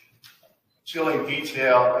in chilling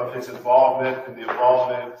detail of his involvement and the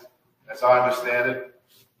involvement, as I understand it,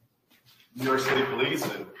 New York City police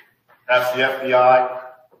and perhaps the FBI.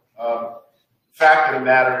 Fact of the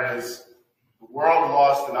matter is, the world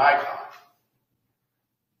lost an icon.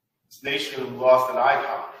 This nation lost an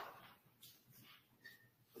icon.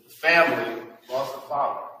 But the family lost a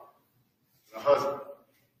father and a husband.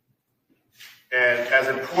 And as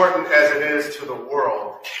important as it is to the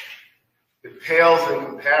world, it pales in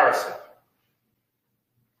comparison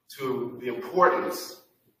to the importance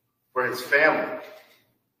for his family,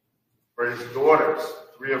 for his daughters,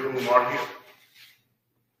 3 of whom are here.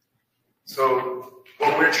 So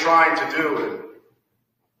what we're trying to do, and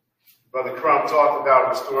Brother Crump talked about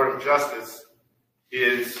restorative justice,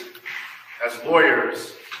 is as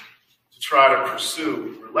lawyers to try to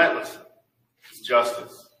pursue relentlessly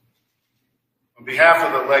justice. On behalf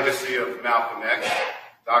of the legacy of Malcolm X,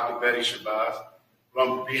 Dr. Betty Shabazz,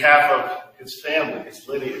 on behalf of his family, his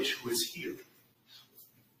lineage, who is here,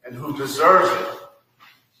 and who deserves it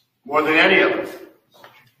more than any of us.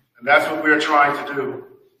 And that's what we're trying to do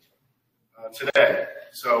today.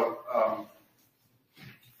 So,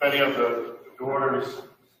 any of the daughters.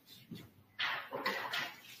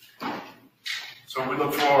 So we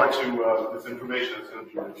look forward to this information that's going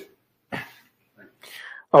to be released.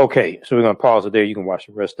 Okay, so we're going to pause it there. You can watch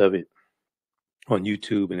the rest of it on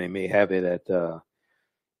YouTube, and they may have it at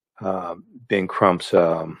Ben Crump's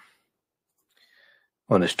on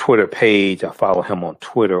his Twitter page. I follow him on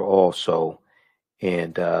Twitter also,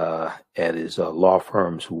 and at his law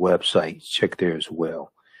firm's website. Check there as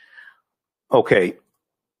well. Okay,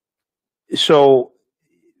 so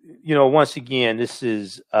once again, this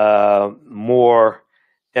is more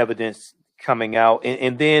evidence coming out,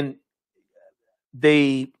 and then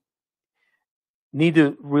they need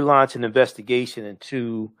to relaunch an investigation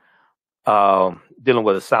into dealing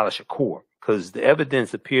with Assad Shakur, because the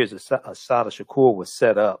evidence appears that Assad Shakur was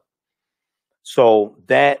set up. So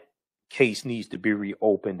that case needs to be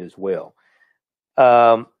reopened as well.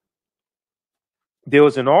 There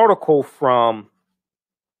was an article from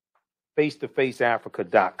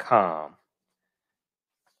face-to-faceafrica.com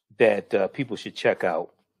that people should check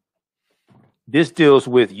out. This deals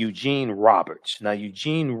with Eugene Roberts. Now,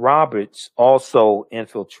 Eugene Roberts also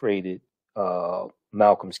infiltrated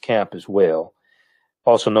Malcolm's camp as well,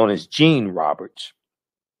 also known as Gene Roberts.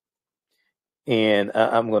 And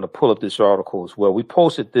I'm going to pull up this article as well. We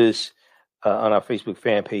posted this on our Facebook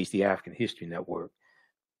fan page, the African History Network.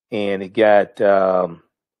 And it got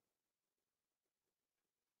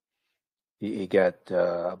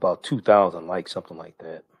about 2,000 likes, something like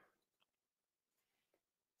that.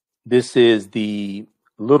 This is the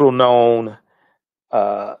little known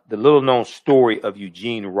story of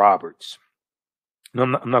Eugene Roberts. No,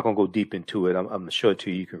 I'm not going to go deep into it. I'm going to show it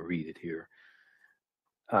to you. You can read it here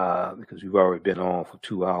because we've already been on for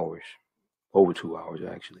 2 hours, over 2 hours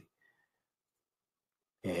actually.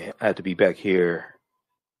 And I have to be back here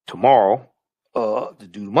tomorrow to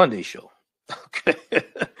do the Monday show. Okay,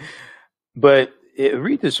 but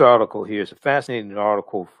read this article here. It's a fascinating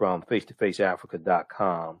article from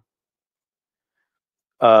face-to-faceafrica.com.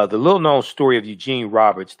 The little-known story of Eugene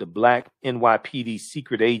Roberts, the black NYPD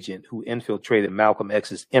secret agent who infiltrated Malcolm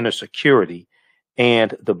X's inner security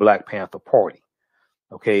and the Black Panther Party.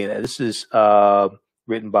 Okay, and this is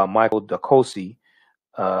written by Michael Dacosi,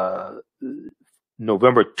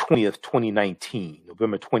 November 20th, 2019.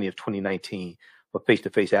 November 20th, 2019, for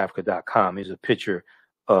face-to-faceafrica.com. Here's a picture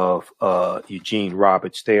of Eugene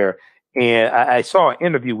Roberts there. And I saw an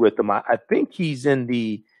interview with him. I think he's in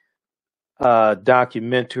the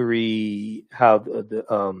documentary, how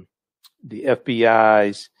the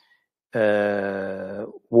FBI's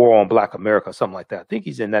War on Black America, something like that. I think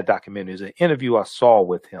he's in that documentary. There's an interview I saw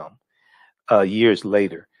with him years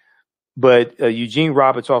later. But Eugene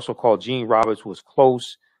Roberts, also called Gene Roberts, was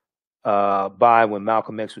close by when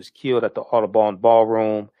Malcolm X was killed at the Audubon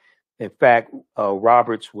Ballroom. In fact,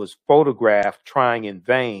 Roberts was photographed trying in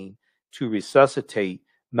vain to resuscitate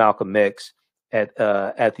Malcolm X at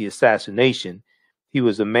the assassination. He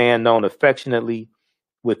was a man known affectionately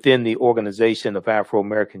within the Organization of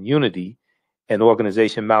Afro-American Unity, an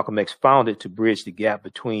organization Malcolm X founded to bridge the gap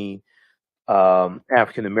between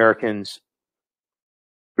African Americans,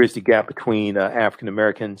 between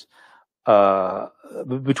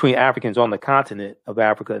Africans on the continent of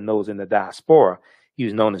Africa and those in the diaspora. He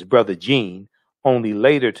was known as Brother Gene, only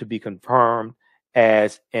later to be confirmed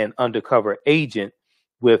as an undercover agent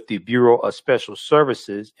with the Bureau of Special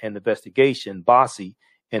Services and Investigation, BOSSI,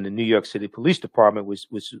 and the New York City Police Department, which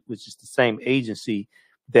is the same agency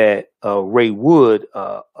that Ray Wood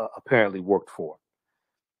apparently worked for.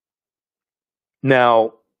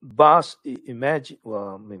 Now, imagine,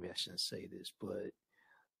 well, maybe I shouldn't say this, but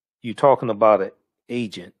you're talking about an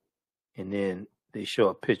agent, and then they show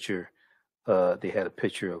a picture. They had a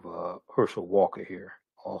picture of Herschel Walker here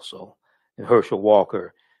also. And Herschel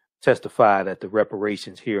Walker testified at the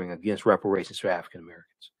reparations hearing against reparations for African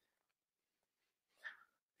Americans.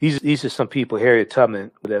 These are some people Harriet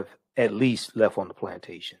Tubman would have at least left on the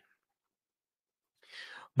plantation.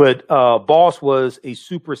 But BOSS was a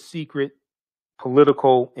super secret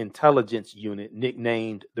political intelligence unit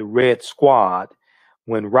nicknamed the Red Squad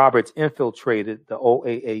when Roberts infiltrated the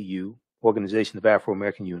OAAU, Organization of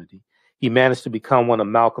Afro-American Unity. He managed to become one of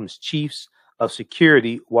Malcolm's chiefs of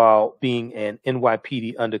security while being an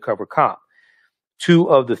NYPD undercover cop. Two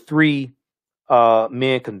of the three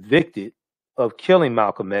men convicted of killing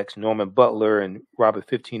Malcolm X, Norman Butler and Robert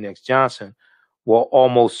 15X Johnson, were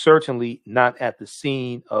almost certainly not at the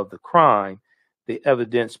scene of the crime. The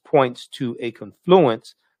evidence points to a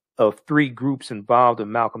confluence of three groups involved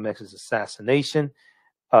in Malcolm X's assassination: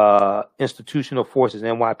 institutional forces,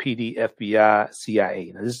 NYPD, FBI,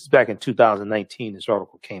 CIA. Now, this is back in 2019. This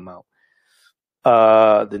article came out.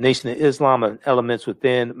 The Nation of Islam and elements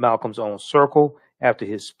within Malcolm's own circle after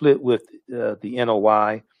his split with the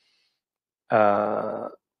NOI.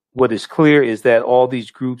 What is clear is that all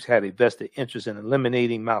these groups had a vested interest in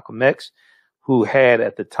eliminating Malcolm X, who had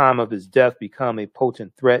at the time of his death become a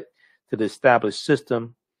potent threat to the established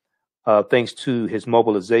system, thanks to his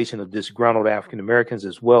mobilization of disgruntled African Americans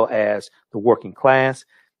as well as the working class.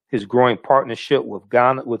 His growing partnership with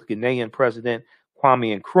Ghanaian President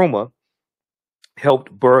Kwame Nkrumah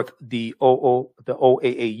helped birth the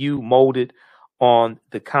OAAU, molded on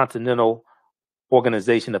the Continental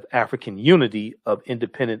Organization of African Unity of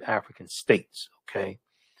Independent African States. Okay.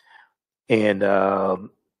 And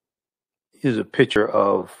here's a picture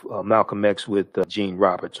of Malcolm X with Gene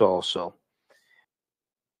Roberts also.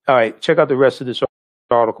 All right, check out the rest of this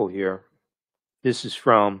article here. This is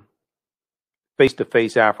from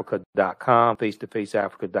face-to-faceafrica.com,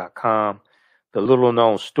 face-to-faceafrica.com. The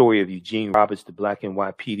little-known story of Eugene Roberts, the black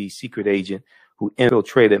NYPD secret agent who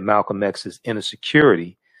infiltrated Malcolm X's inner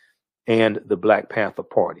security and the Black Panther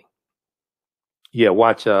Party. Yeah,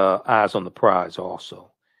 watch Eyes on the Prize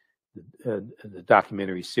also. The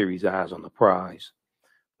documentary series Eyes on the Prize.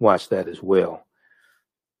 Watch that as well.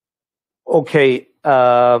 Okay.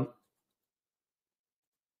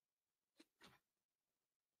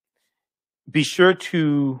 Be sure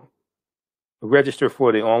to register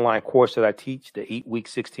for the online course that I teach, the 8-week,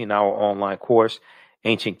 16-hour online course,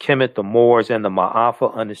 Ancient Kemet, the Moors, and the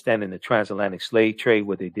Maafa, Understanding the Transatlantic Slave Trade,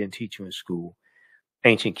 what they didn't teach you in school.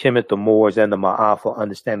 Ancient Kemet, the Moors, and the Maafa,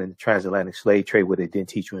 Understanding the Transatlantic Slave Trade, what they didn't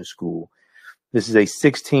teach you in school. This is a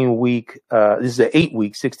 16-week, this is an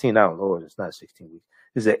 8-week, 16-hour, Lord, it's not 16 weeks.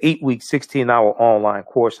 This is an 8-week, 16-hour online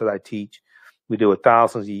course that I teach. We deal with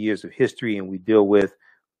thousands of years of history, and we deal with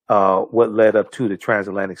what led up to the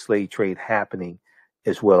transatlantic slave trade happening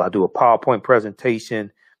as well. I do a PowerPoint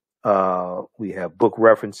presentation. We have book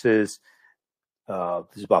references.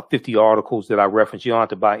 There's about 50 articles that I reference. You don't have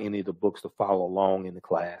to buy any of the books to follow along in the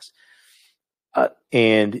class.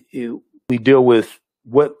 We deal with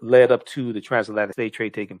what led up to the transatlantic slave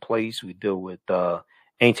trade taking place. We deal with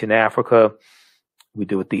ancient Africa. We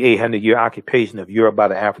deal with the 800-year occupation of Europe by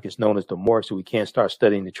the Africans known as the Moor. So we can't start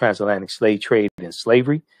studying the transatlantic slave trade and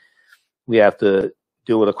slavery. We have to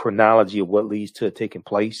deal with a chronology of what leads to it taking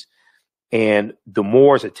place. And the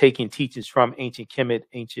Moors are taking teachings from ancient Kemet,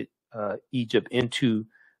 ancient Egypt into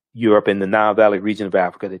Europe and the Nile Valley region of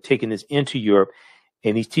Africa. They're taking this into Europe,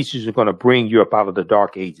 and these teachers are going to bring Europe out of the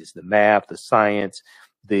dark ages, the math, the science,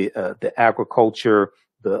 the agriculture,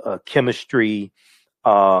 the chemistry,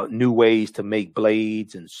 new ways to make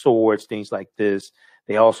blades and swords, things like this.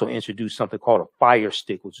 They also introduced something called a fire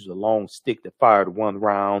stick, which is a long stick that fired one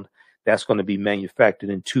round. That's going to be manufactured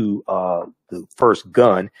into the first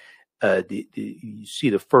gun. You see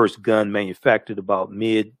the first gun manufactured about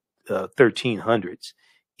mid 1300s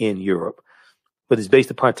in Europe, but it's based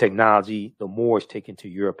upon technology the Moors taken to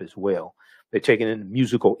Europe as well. They're taking in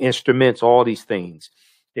musical instruments, all these things.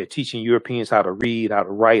 They're teaching Europeans how to read, how to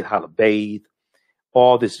write, how to bathe.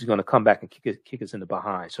 All this is going to come back and kick us in the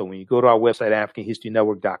behind. So when you go to our website,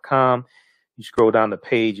 AfricanHistoryNetwork.com, you scroll down the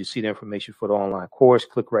page, you see the information for the online course.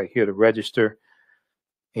 Click right here to register,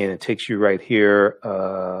 and it takes you right here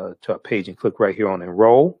to our page, and click right here on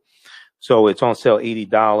enroll. So it's on sale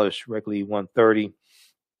 $80, regularly $130.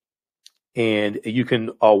 And you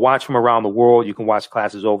can watch from around the world. You can watch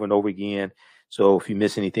classes over and over again. So if you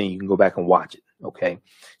miss anything, you can go back and watch it. Okay. As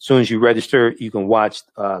soon as you register, you can watch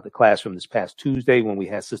the class from this past Tuesday when we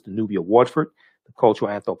had Sister Nubia Wardford, the cultural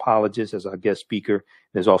anthropologist, as our guest speaker.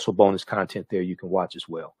 There's also bonus content there you can watch as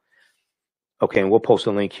well. Okay. And we'll post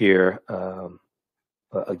a link here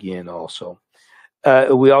again also.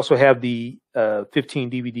 We also have the 15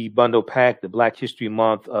 DVD bundle pack, the Black History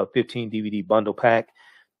Month 15 DVD bundle pack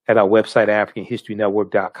at our website,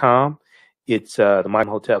 AfricanHistoryNetwork.com. It's the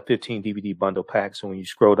Michael Imhotep 15 DVD bundle pack. So when you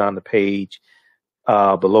scroll down the page,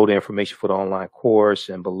 below the information for the online course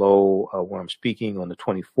and below where I'm speaking on the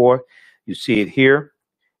 24th, you see it here.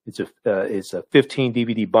 It's a 15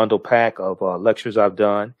 DVD bundle pack of lectures I've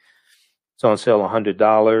done. It's on sale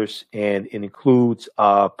 $100, and it includes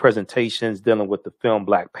presentations dealing with the film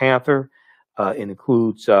Black Panther. It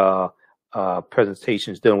includes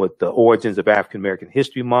presentations dealing with the origins of African American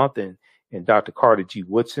History Month and Dr. Carter G.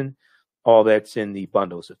 Woodson. All that's in the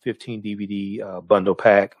bundle. It's a 15 DVD bundle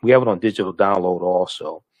pack. We have it on digital download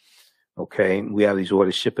also. Okay, we have these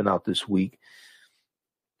orders shipping out this week.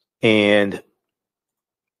 And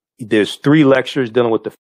there's 3 lectures dealing with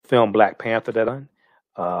the film Black Panther that I'm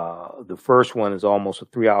on. The first one is almost a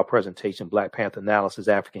 3-hour presentation, Black Panther Analysis,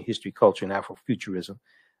 African History, Culture, and Afrofuturism.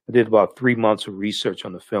 I did about 3 months of research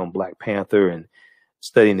on the film Black Panther and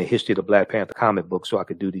studying the history of the Black Panther comic book so I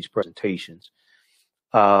could do these presentations.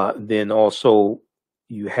 Then also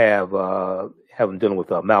you have them dealing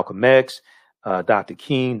with Malcolm X, Dr.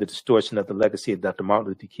 King, the distortion of the legacy of Dr. Martin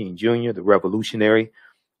Luther King Jr., the revolutionary,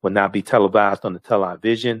 will not be televised on the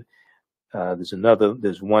television.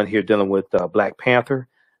 There's one here dealing with Black Panther,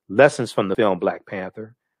 lessons from the film Black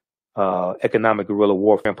Panther, economic guerrilla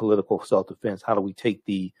warfare and political self-defense. How do we take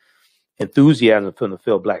the enthusiasm from the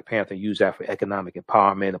film Black Panther and use that for economic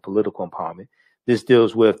empowerment and political empowerment? This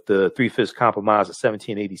deals with the 3/5 Compromise of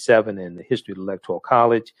 1787 and the history of the Electoral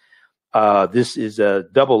College. This is a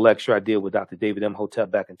double lecture I did with Dr. David Imhotep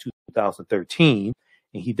back in 2013,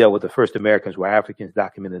 and he dealt with the first Americans were Africans,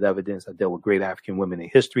 documented evidence. I dealt with great African women in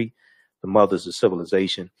history, the mothers of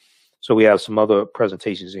civilization. So we have some other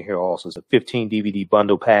presentations in here also. It's a 15 DVD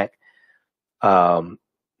bundle pack,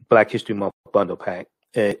 Black History Month bundle pack.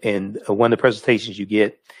 And one of the presentations you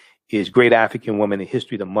get is Great African Women in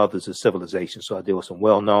History, the Mothers of Civilization. So I deal with some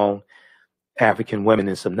well-known African women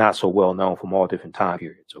and some not so well-known from all different time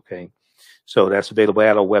periods, okay? So that's available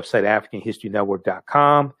at our website,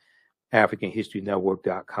 AfricanHistoryNetwork.com,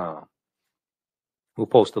 AfricanHistoryNetwork.com. We'll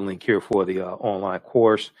post a link here for the online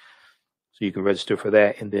course so you can register for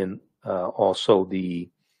that. And then also the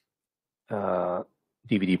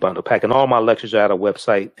DVD bundle pack. And all my lectures are at our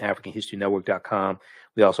website, AfricanHistoryNetwork.com.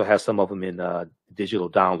 We also have some of them in digital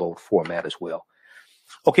download format as well.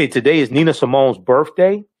 Okay, today is Nina Simone's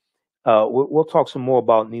birthday. We'll talk some more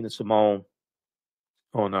about Nina Simone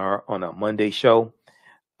on our Monday show.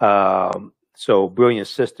 So Brilliant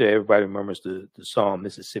Sister, everybody remembers the song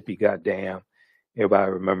Mississippi Goddamn.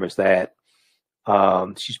 Everybody remembers that.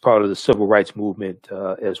 She's part of the civil rights movement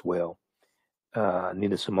as well.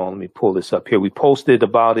 Nina Simone, let me pull this up here. We posted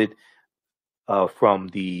about it from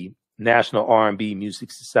the National R&B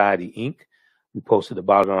Music Society, Inc. We posted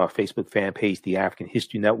about it on our Facebook fan page, The African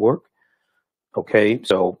History Network. Okay,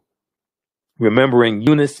 so remembering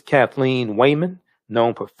Eunice Kathleen Wayman,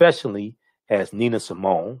 known professionally as Nina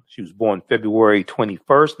Simone. She was born February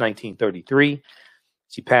 21st, 1933.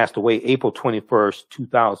 She passed away April 21st,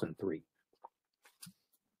 2003.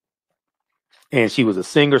 And she was a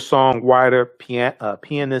singer, songwriter,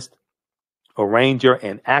 pianist, arranger,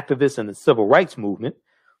 and activist in the civil rights movement.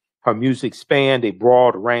 Her music spanned a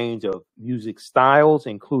broad range of music styles,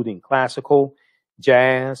 including classical,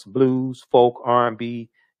 jazz, blues, folk, R&B,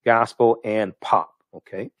 gospel, and pop.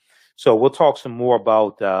 Okay, so we'll talk some more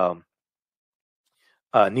about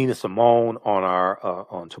Nina Simone on our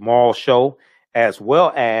on tomorrow's show, as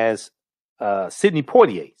well as Sidney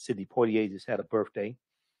Poitier. Sidney Poitier just had a birthday.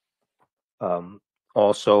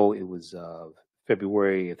 Also, it was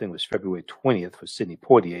February 20th for Sidney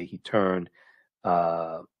Poitier. He turned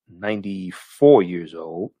 94 years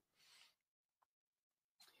old.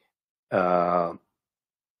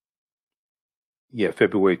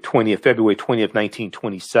 February 20th,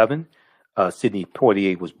 1927, Sidney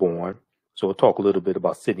Poitier was born. So we'll talk a little bit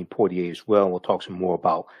about Sidney Poitier as well. And we'll talk some more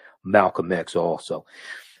about Malcolm X also.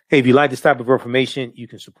 Hey, if you like this type of information, you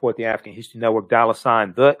can support the African History Network,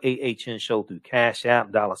 $ the AHN Show through Cash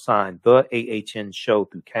App, $ the AHN Show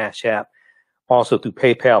through Cash App. Also through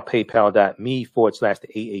PayPal,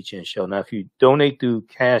 paypal.me/the AHN Show. Now, if you donate through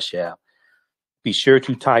Cash App, be sure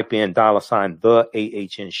to type in $ the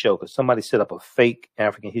AHN Show, because somebody set up a fake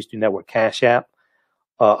African History Network Cash App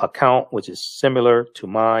account, which is similar to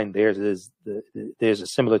mine. Theirs is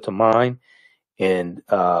similar to mine, and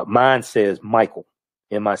mine says Michael,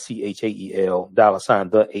 MICHAEL,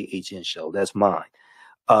 $ the AHN Show. That's mine.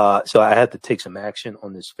 So I had to take some action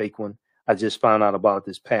on this fake one. I just found out about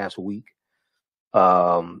this past week.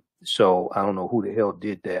 So I don't know who the hell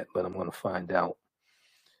did that, but I'm going to find out.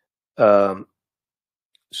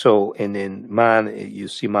 So, and then mine, you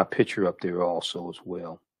see my picture up there also as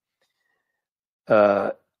well.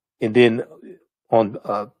 And then on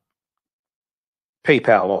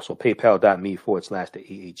PayPal also,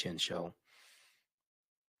 paypal.me/the AHN Show.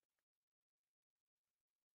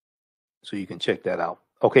 So you can check that out.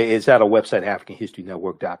 Okay, it's at our website,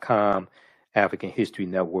 AfricanHistoryNetwork.com,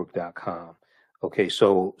 AfricanHistoryNetwork.com. Okay,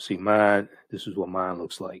 so see mine, this is what mine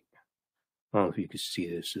looks like. I don't know if you can see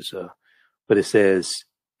this. But it says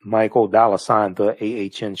Michael, $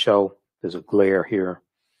 the AHN Show. There's a glare here.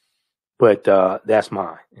 But that's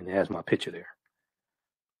mine, and it has my picture there.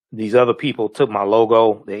 These other people took my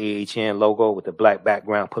logo, the AHN logo with the black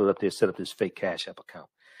background, put it up there, set up this fake Cash App account.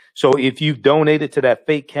 So if you've donated to that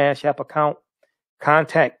fake Cash App account,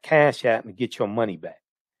 contact Cash App and get your money back.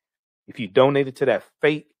 If you donated to that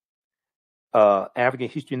fake African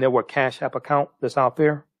History Network Cash App account that's out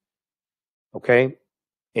there, okay,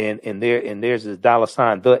 and there's this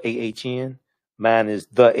 $ the AHN. Mine is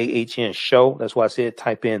the AHN Show. That's why I said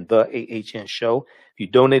type in the AHN Show. If you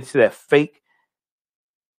donated to that fake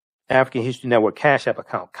African History Network Cash App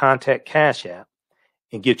account, contact Cash App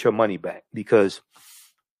and get your money back, because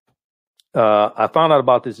I found out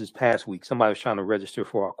about this past week. Somebody was trying to register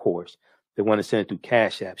for our course. They want to send it through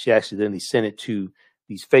Cash App. She accidentally sent it to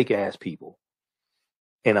these fake ass people,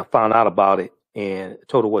 and I found out about it and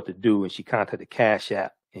told her what to do, and she contacted Cash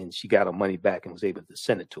App and she got her money back and was able to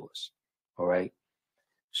send it to us. All right.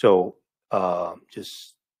 So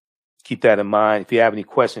just keep that in mind. If you have any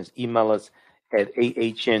questions, email us at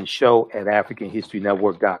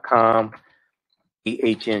ahnshow@africanhistorynetwork.com.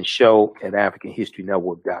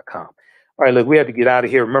 ahnshow@africanhistorynetwork.com. All right, look, we have to get out of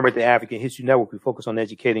here. Remember, at the African History Network, we focus on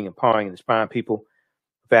educating, empowering, and inspiring people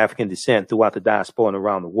of African descent throughout the diaspora and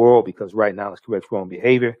around the world, because right now it's correct wrong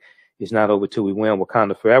behavior. It's not over till we win.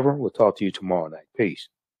 Wakanda forever. We'll talk to you tomorrow night. Peace.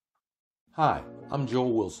 Hi, I'm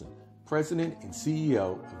Joel Wilson, President and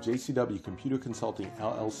CEO of JCW Computer Consulting,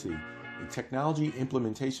 LLC, a technology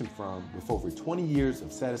implementation firm with over 20 years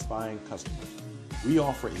of satisfying customers. We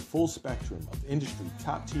offer a full spectrum of industry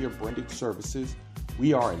top-tier branded services.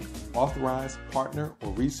 We are an authorized partner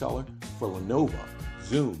or reseller for Lenovo,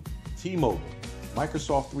 Zoom, T-Mobile,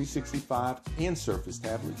 Microsoft 365 and Surface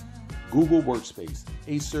tablets, Google Workspace,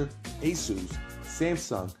 Acer, Asus,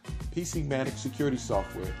 Samsung, PCmatic security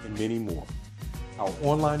software, and many more. Our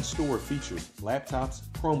online store features laptops,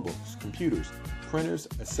 Chromebooks, computers, printers,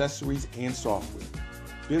 accessories, and software.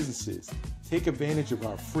 Businesses, take advantage of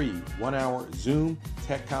our free 1-hour Zoom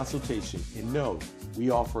tech consultation and know we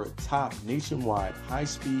offer top nationwide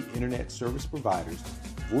high-speed internet service providers,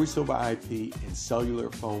 voice over IP, and cellular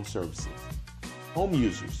phone services. Home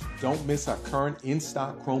users, don't miss our current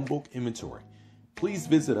in-stock Chromebook inventory. Please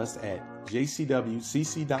visit us at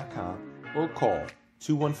jcwcc.com or call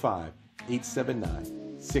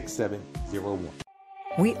 215-879-6701.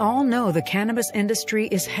 We all know the cannabis industry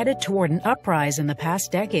is headed toward an uprise in the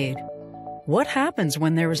past decade. What happens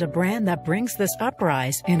when there is a brand that brings this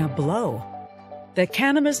uprise in a blow? The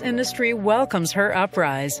cannabis industry welcomes her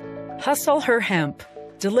uprise. Hustle her hemp.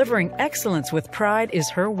 Delivering excellence with pride is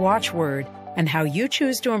her watchword, and how you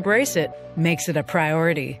choose to embrace it makes it a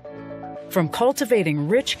priority. From cultivating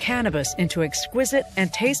rich cannabis into exquisite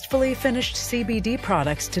and tastefully finished CBD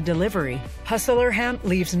products to delivery, Hustle Her Hemp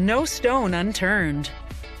leaves no stone unturned.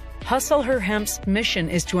 Hustle Her Hemp's mission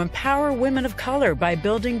is to empower women of color by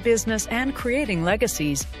building business and creating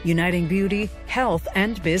legacies, uniting beauty, health,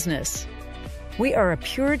 and business. We are a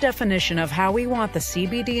pure definition of how we want the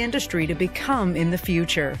CBD industry to become in the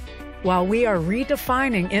future. While we are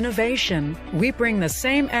redefining innovation, we bring the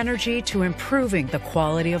same energy to improving the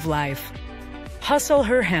quality of life. Hustle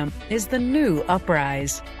Her Hemp is the new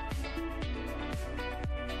uprise.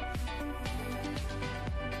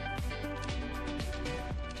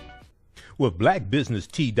 With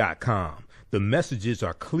blackbusinesstee.com, the messages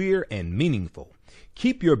are clear and meaningful.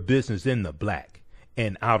 Keep your business in the black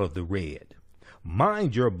and out of the red.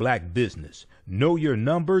 Mind your black business. Know your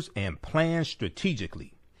numbers and plan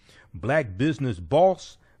strategically. Black Business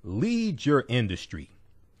Boss, lead your industry.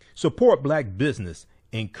 Support black business,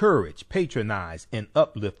 encourage, patronize, and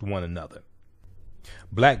uplift one another.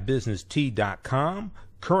 BlackBusinessTea.com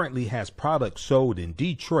currently has products sold in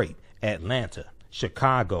Detroit, Atlanta,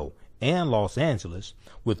 Chicago, and Los Angeles,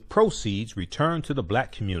 with proceeds returned to the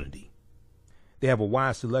black community. They have a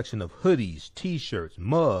wide selection of hoodies, t-shirts,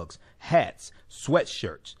 mugs, hats,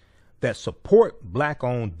 sweatshirts that support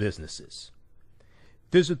black-owned businesses.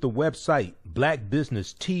 Visit the website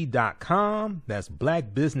blackbusinesstee.com. That's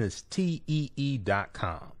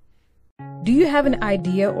blackbusinesstee.com. Do you have an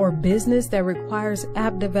idea or business that requires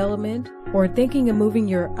app development or thinking of moving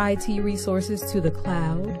your IT resources to the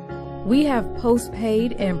cloud? We have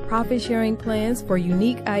post-paid and profit-sharing plans for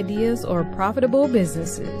unique ideas or profitable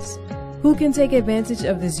businesses. Who can take advantage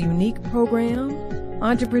of this unique program?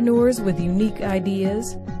 Entrepreneurs with unique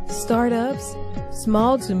ideas, startups,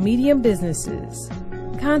 small to medium businesses.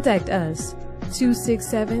 Contact us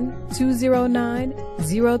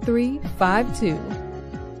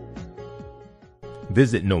 267-209-0352.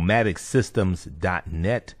 Visit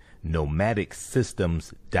nomadicsystems.net,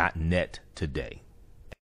 nomadicsystems.net today.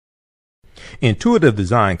 Intuitive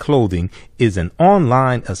Design Clothing is an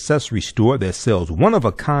online accessory store that sells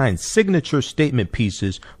one-of-a-kind signature statement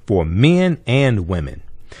pieces for men and women.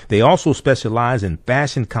 They also specialize in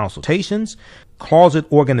fashion consultations, closet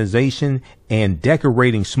organization, and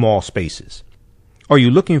decorating small spaces. Are you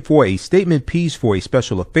looking for a statement piece for a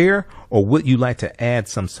special affair, or would you like to add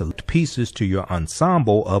some select pieces to your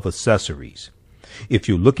ensemble of accessories? If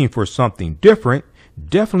you're looking for something different,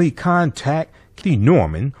 definitely contact Keith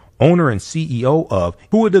Norman, owner and CEO of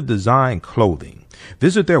Intuitive Design Clothing.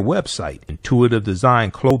 Visit their website,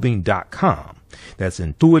 intuitivedesignClothing.com. That's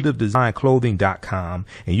intuitivedesignClothing.com,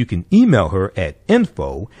 and you can email her at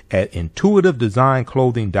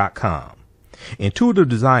info@intuitivedesignClothing.com. Intuitive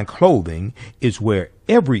Design Clothing is where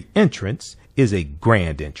every entrance is a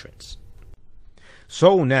grand entrance.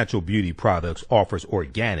 Soul Natural Beauty Products offers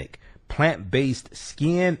organic, plant-based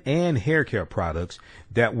skin and hair care products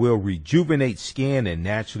that will rejuvenate skin and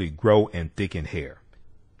naturally grow and thicken hair.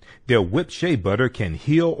 Their whipped shea butter can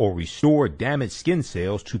heal or restore damaged skin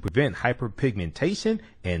cells to prevent hyperpigmentation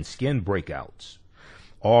and skin breakouts.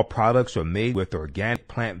 All products are made with organic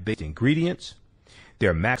plant-based ingredients.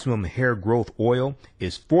 Their maximum hair growth oil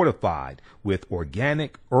is fortified with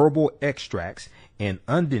organic herbal extracts and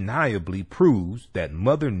undeniably proves that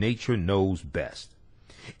Mother Nature knows best.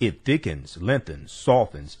 It thickens, lengthens,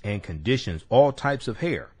 softens, and conditions all types of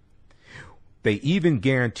hair. They even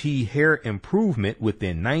guarantee hair improvement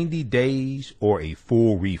within 90 days or a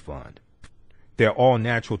full refund. Their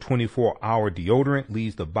all-natural 24-hour deodorant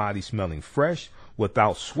leaves the body smelling fresh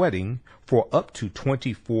without sweating for up to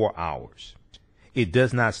 24 hours. It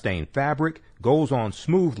does not stain fabric, goes on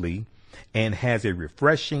smoothly, and has a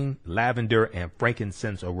refreshing lavender and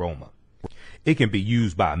frankincense aroma. It can be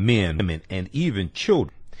used by men, women, and even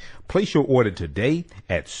children. Place your order today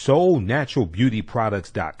at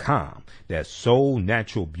soulnaturalbeautyproducts.com. That's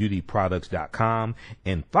soulnaturalbeautyproducts.com,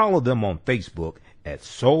 and follow them on Facebook at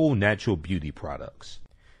Soul Natural Beauty Products.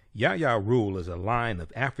 Yaya Rule is a line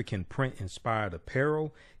of African print-inspired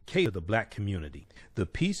apparel catered to the black community. The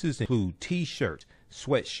pieces include t-shirts,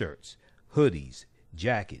 sweatshirts, hoodies,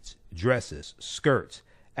 jackets, dresses, skirts,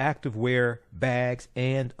 activewear, bags,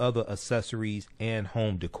 and other accessories and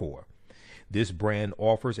home decor. This brand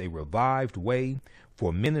offers a revived way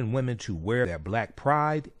for men and women to wear their black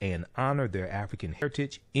pride and honor their African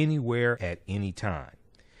heritage anywhere at any time.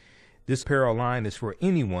 This apparel line is for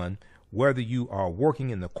anyone Whether you are working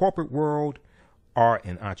in the corporate world, are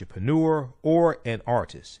an entrepreneur, or an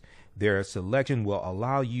artist, their selection will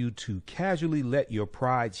allow you to casually let your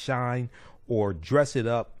pride shine or dress it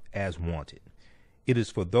up as wanted. It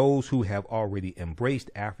is for those who have already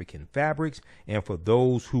embraced African fabrics and for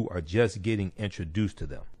those who are just getting introduced to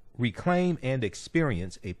them. Reclaim and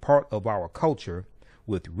experience a part of our culture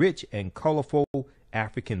with rich and colorful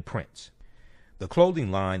African prints. The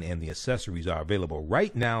clothing line and the accessories are available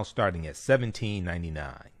right now starting at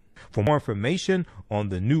 $17.99. For more information on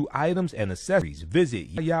the new items and accessories,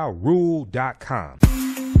 visit YayaRule.com.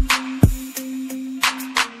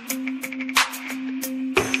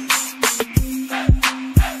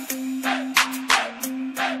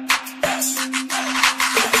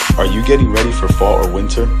 Are you getting ready for fall or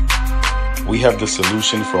winter? We have the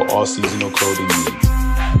solution for all seasonal clothing needs.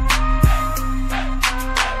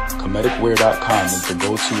 Kemeticwear.com is the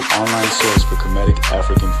go-to online source for Kemetic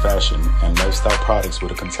African fashion and lifestyle products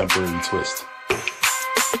with a contemporary twist.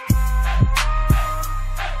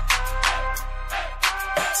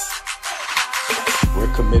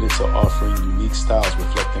 We're committed to offering unique styles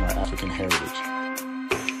reflecting our African heritage.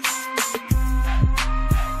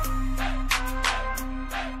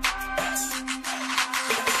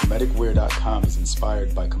 Kemeticwear.com is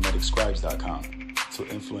inspired by KemeticScribes.com to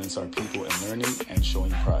influence our people in learning and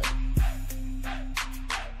showing pride.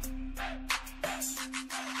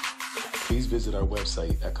 Please visit our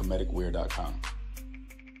website at KemeticWear.com.